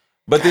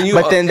 But then you.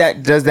 But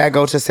then does that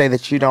go to say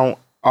that you don't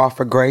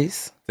offer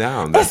grace?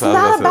 down. It's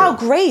not about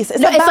grace.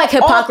 No, it's about like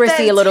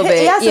hypocrisy a little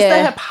bit. Yes, Yeah. it's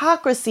the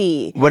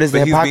hypocrisy. What is the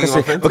But he's being hypocrisy?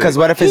 authentic. Because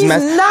what if his He's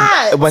message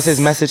not. was his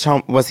message?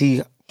 Was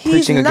he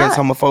preaching against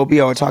not.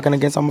 homophobia or talking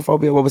against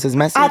homophobia? What was his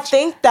message? I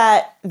think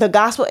that the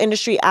gospel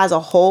industry as a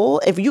whole,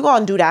 if you're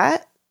gonna do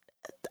that,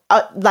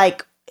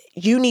 like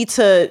you need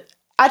to.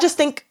 I just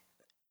think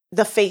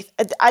the faith.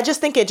 I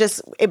just think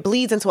it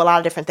bleeds into a lot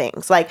of different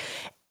things. Like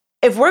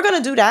if we're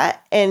gonna do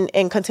that and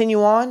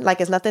continue on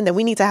like it's nothing, then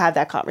we need to have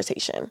that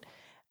conversation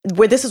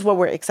where this is what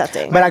we're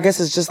accepting. But I guess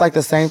it's just like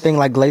the same thing,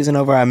 like glazing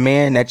over a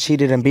man that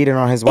cheated and beated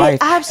on his wife,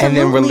 and absolutely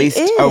then released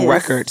a is.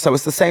 record. So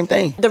it's the same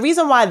thing. The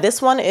reason why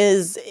this one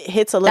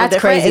hits a little That's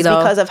different crazy, is though.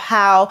 because of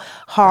how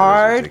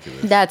hard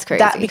That's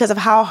crazy. because of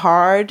how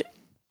hard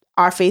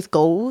our faith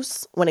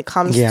goes when it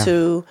comes Yeah.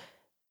 to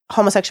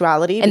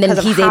homosexuality. And then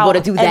because of he's how- able to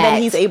do And that.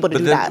 then he's able to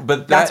do that.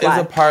 But That's that is why.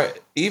 a part.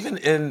 Even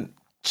in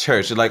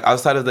church, like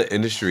outside of the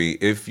industry,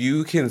 if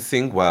you can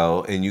sing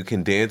well and you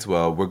can dance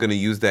well, we're gonna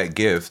use that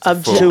gift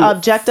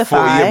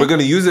objectify. we're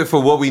gonna use it for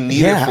what we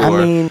need it for.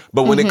 I mean,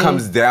 but when it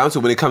comes down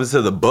to when it comes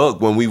to the book,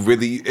 when we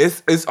really,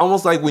 it's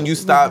almost like when you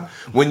stop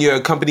when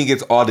your company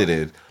gets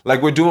audited.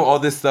 Like we're doing all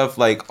this stuff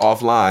like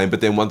offline,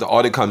 but then when the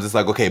audit comes, it's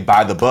like, okay,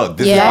 buy the book.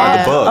 This is buy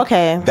the book.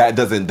 Okay, that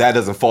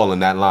doesn't fall in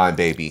that line,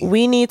 baby.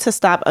 We need to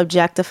stop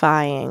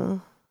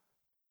objectifying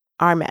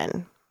our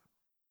men,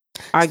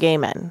 our gay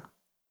men.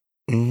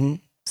 Mm-hmm.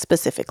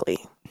 Specifically,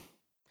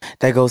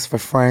 that goes for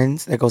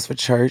friends, that goes for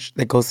church,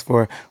 that goes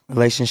for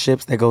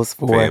relationships, that goes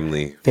for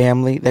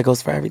family, that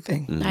goes for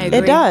everything. I agree.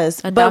 It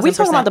does. But we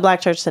talking about the Black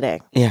church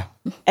today. Yeah.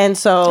 And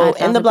so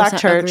in the Black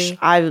church, agree.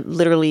 I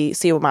literally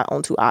see it with my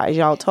own two eyes.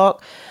 Y'all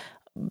talk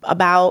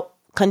about,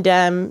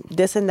 condemn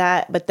this and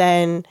that, but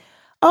then,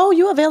 oh,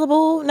 you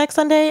available next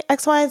Sunday,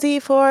 X, Y, and Z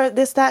for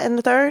this, that, and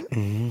the third?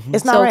 Mm-hmm.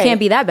 It's not so right. it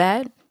can't be that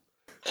bad.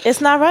 It's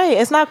not right.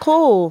 It's not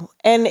cool.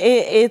 And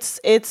it's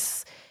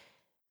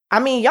I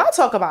mean, y'all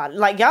talk about it.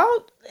 Like, y'all,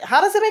 how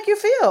does it make you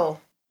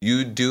feel?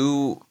 You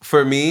do.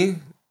 For me,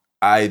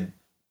 I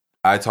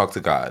talk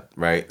to God,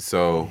 right?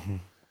 So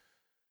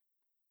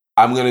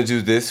I'm gonna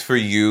do this for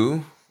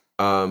you.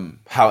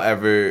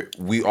 However,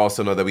 we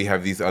also know that we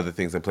have these other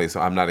things in place, so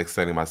I'm not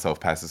extending myself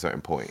past a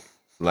certain point.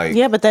 Like,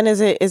 yeah, but then is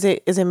it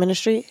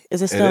ministry?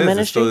 Is it still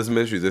ministry? It's still this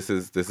ministry. This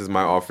is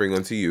my offering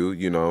unto you.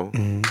 You know,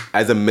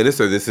 as a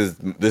minister, this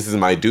is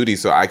my duty,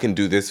 so I can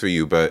do this for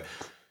you, but.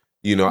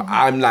 You know,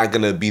 I'm not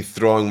going to be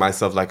throwing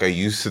myself like I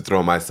used to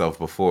throw myself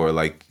before.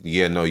 Like,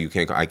 yeah, no, you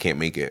can't. I can't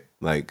make it.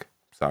 Like,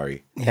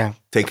 sorry. Yeah.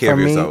 Take care of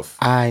yourself.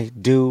 I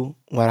do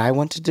what I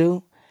want to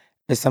do.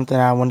 It's something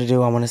I want to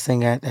do. I want to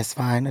sing at. That's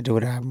fine. I do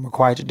what I'm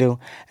required to do.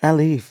 And I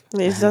leave.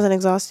 It doesn't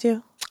exhaust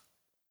you?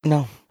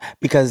 No,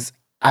 because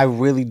I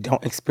really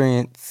don't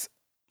experience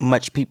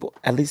much people,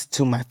 at least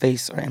to my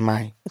face or in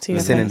my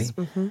vicinity,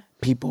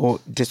 people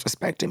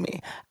disrespecting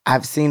me.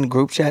 I've seen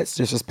group chats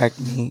disrespect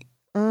me.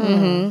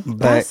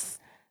 But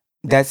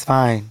that's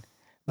fine,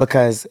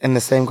 because in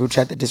the same group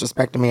chat that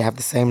disrespected me, I have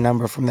the same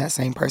number from that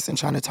same person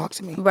trying to talk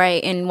to me.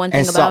 Right, and one thing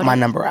and sought my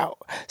number out.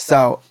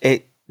 So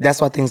that's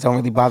why things don't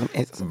really bother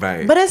me.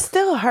 Right. But it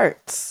still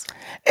hurts.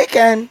 It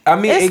can. I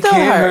mean, it still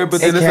can hurts. hurt,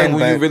 but then it's like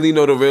when you really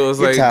know the real, it's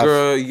like, tough.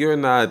 girl, you're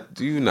not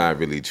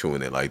really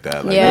chewing it like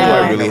that. Like, Yeah. what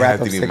do I really Wrap have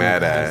to up be signal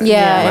mad at? patterns.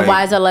 Yeah, and Like,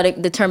 why is I let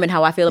it determine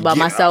how I feel about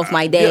myself,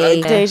 my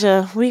day?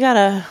 Deja, we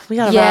gotta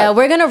Yeah, wrap.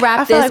 we're gonna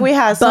wrap I feel this. like we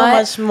have so but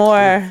much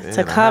more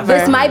to cover.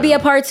 This might be a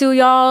part 2,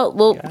 y'all.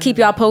 We'll keep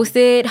y'all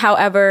posted.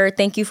 However,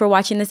 thank you for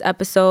watching this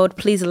episode.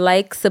 Please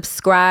like,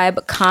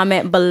 subscribe,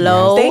 comment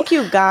below. Thank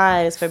you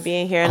guys for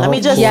being here. Let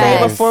me just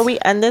Yes. say before we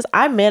end this,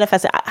 I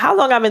manifested. How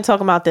long I've been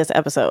talking about this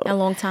episode? A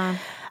long time.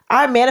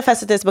 I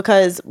manifested this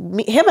because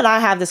him and I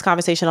have this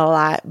conversation a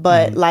lot,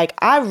 but like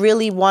I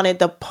really wanted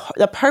the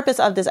purpose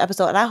of this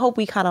episode, and I hope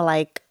we kind of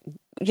like,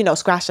 you know,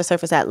 scratch the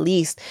surface at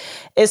least,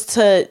 is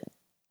to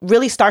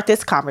really start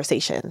this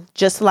conversation,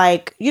 just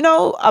like, you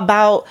know,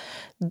 about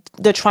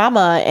the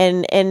trauma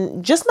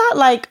and just not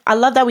like, I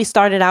love that we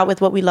started out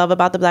with what we love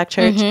about the Black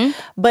church,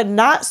 but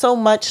not so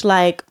much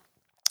like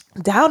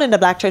down in the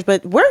Black church,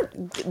 but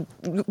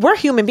we're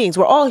human beings.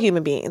 We're all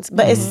human beings,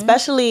 but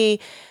especially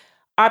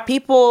our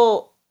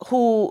people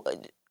who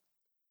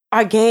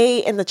are gay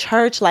in the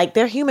church, like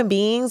they're human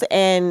beings,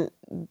 and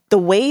the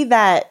way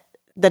that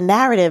the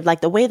narrative,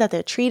 like the way that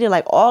they're treated,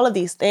 like all of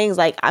these things,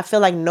 like I feel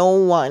like no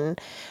one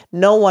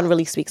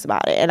really speaks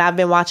about it. And I've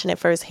been watching it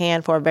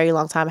firsthand for a very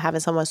long time,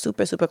 having someone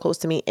super, super close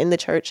to me in the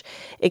church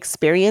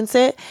experience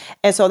it.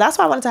 And so that's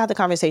why I wanted to have the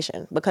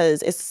conversation,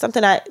 because it's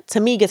something that to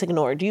me gets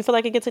ignored. Do you feel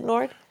like it gets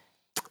ignored?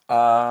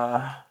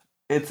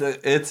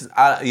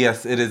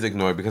 Yes, it is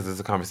ignored because it's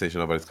a conversation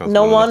nobody's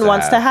comfortable. No one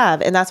wants to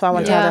have, and that's why I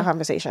want to have Yeah. that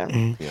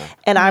conversation. Yeah.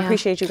 And I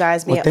appreciate you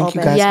guys being thank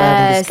you open. guys for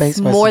having this space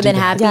for us more to do than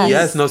that. happy. Yes.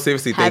 Yes, no,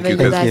 seriously, thank you,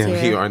 Having you because guys we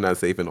here. are not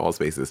safe in all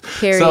spaces.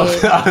 Period. So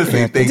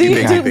honestly, thank Do you, you,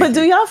 thank do, you, but thank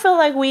do you. y'all feel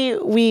like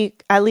we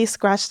at least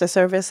scratched the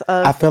surface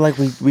of? I feel like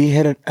we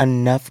hit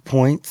enough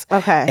points.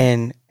 Okay.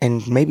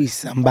 And maybe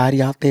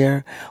somebody out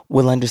there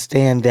will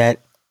understand that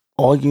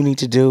all you need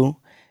to do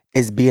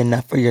is be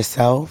enough for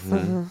yourself,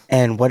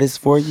 and what is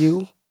for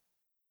you,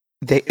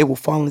 it will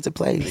fall into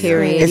place.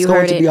 Period. It's You going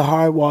heard to it. be a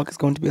hard walk. It's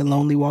going to be a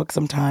lonely walk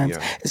sometimes.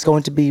 Yeah. It's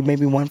going to be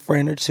maybe one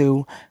friend or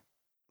two,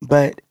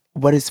 but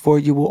what is for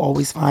you will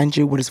always find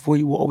you. What is for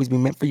you will always be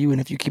meant for you.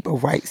 And if you keep a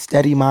right,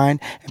 steady mind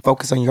and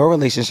focus on your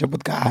relationship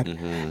with God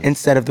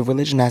instead of the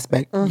religion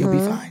aspect, you'll be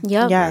fine.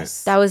 Yep.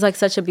 Yes. That was like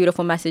such a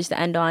beautiful message to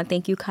end on.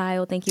 Thank you,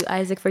 Kyle. Thank you,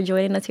 Isaac, for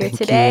joining us here Thank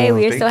today. you.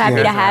 We are Thank so happy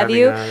you to for have having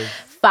you. us.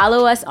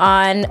 Follow us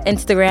on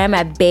Instagram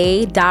at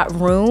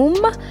bay.room.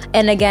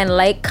 And again,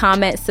 like,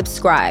 comment,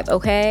 subscribe,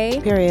 okay?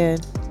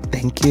 Period.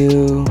 Thank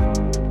you.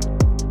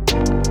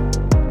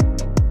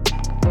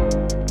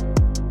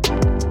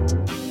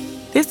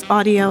 This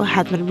audio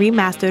has been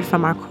remastered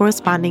from our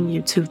corresponding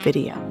YouTube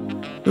video.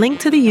 Link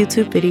to the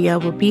YouTube video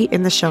will be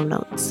in the show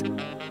notes.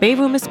 Bay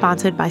Room is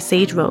sponsored by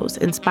Sage Rose,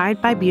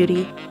 inspired by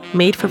beauty,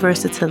 made for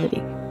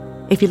versatility.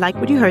 If you like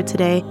what you heard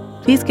today,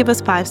 please give us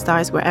 5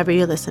 stars wherever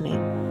you're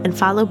listening. and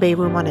follow Bay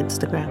Room on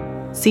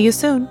Instagram. See you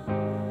soon.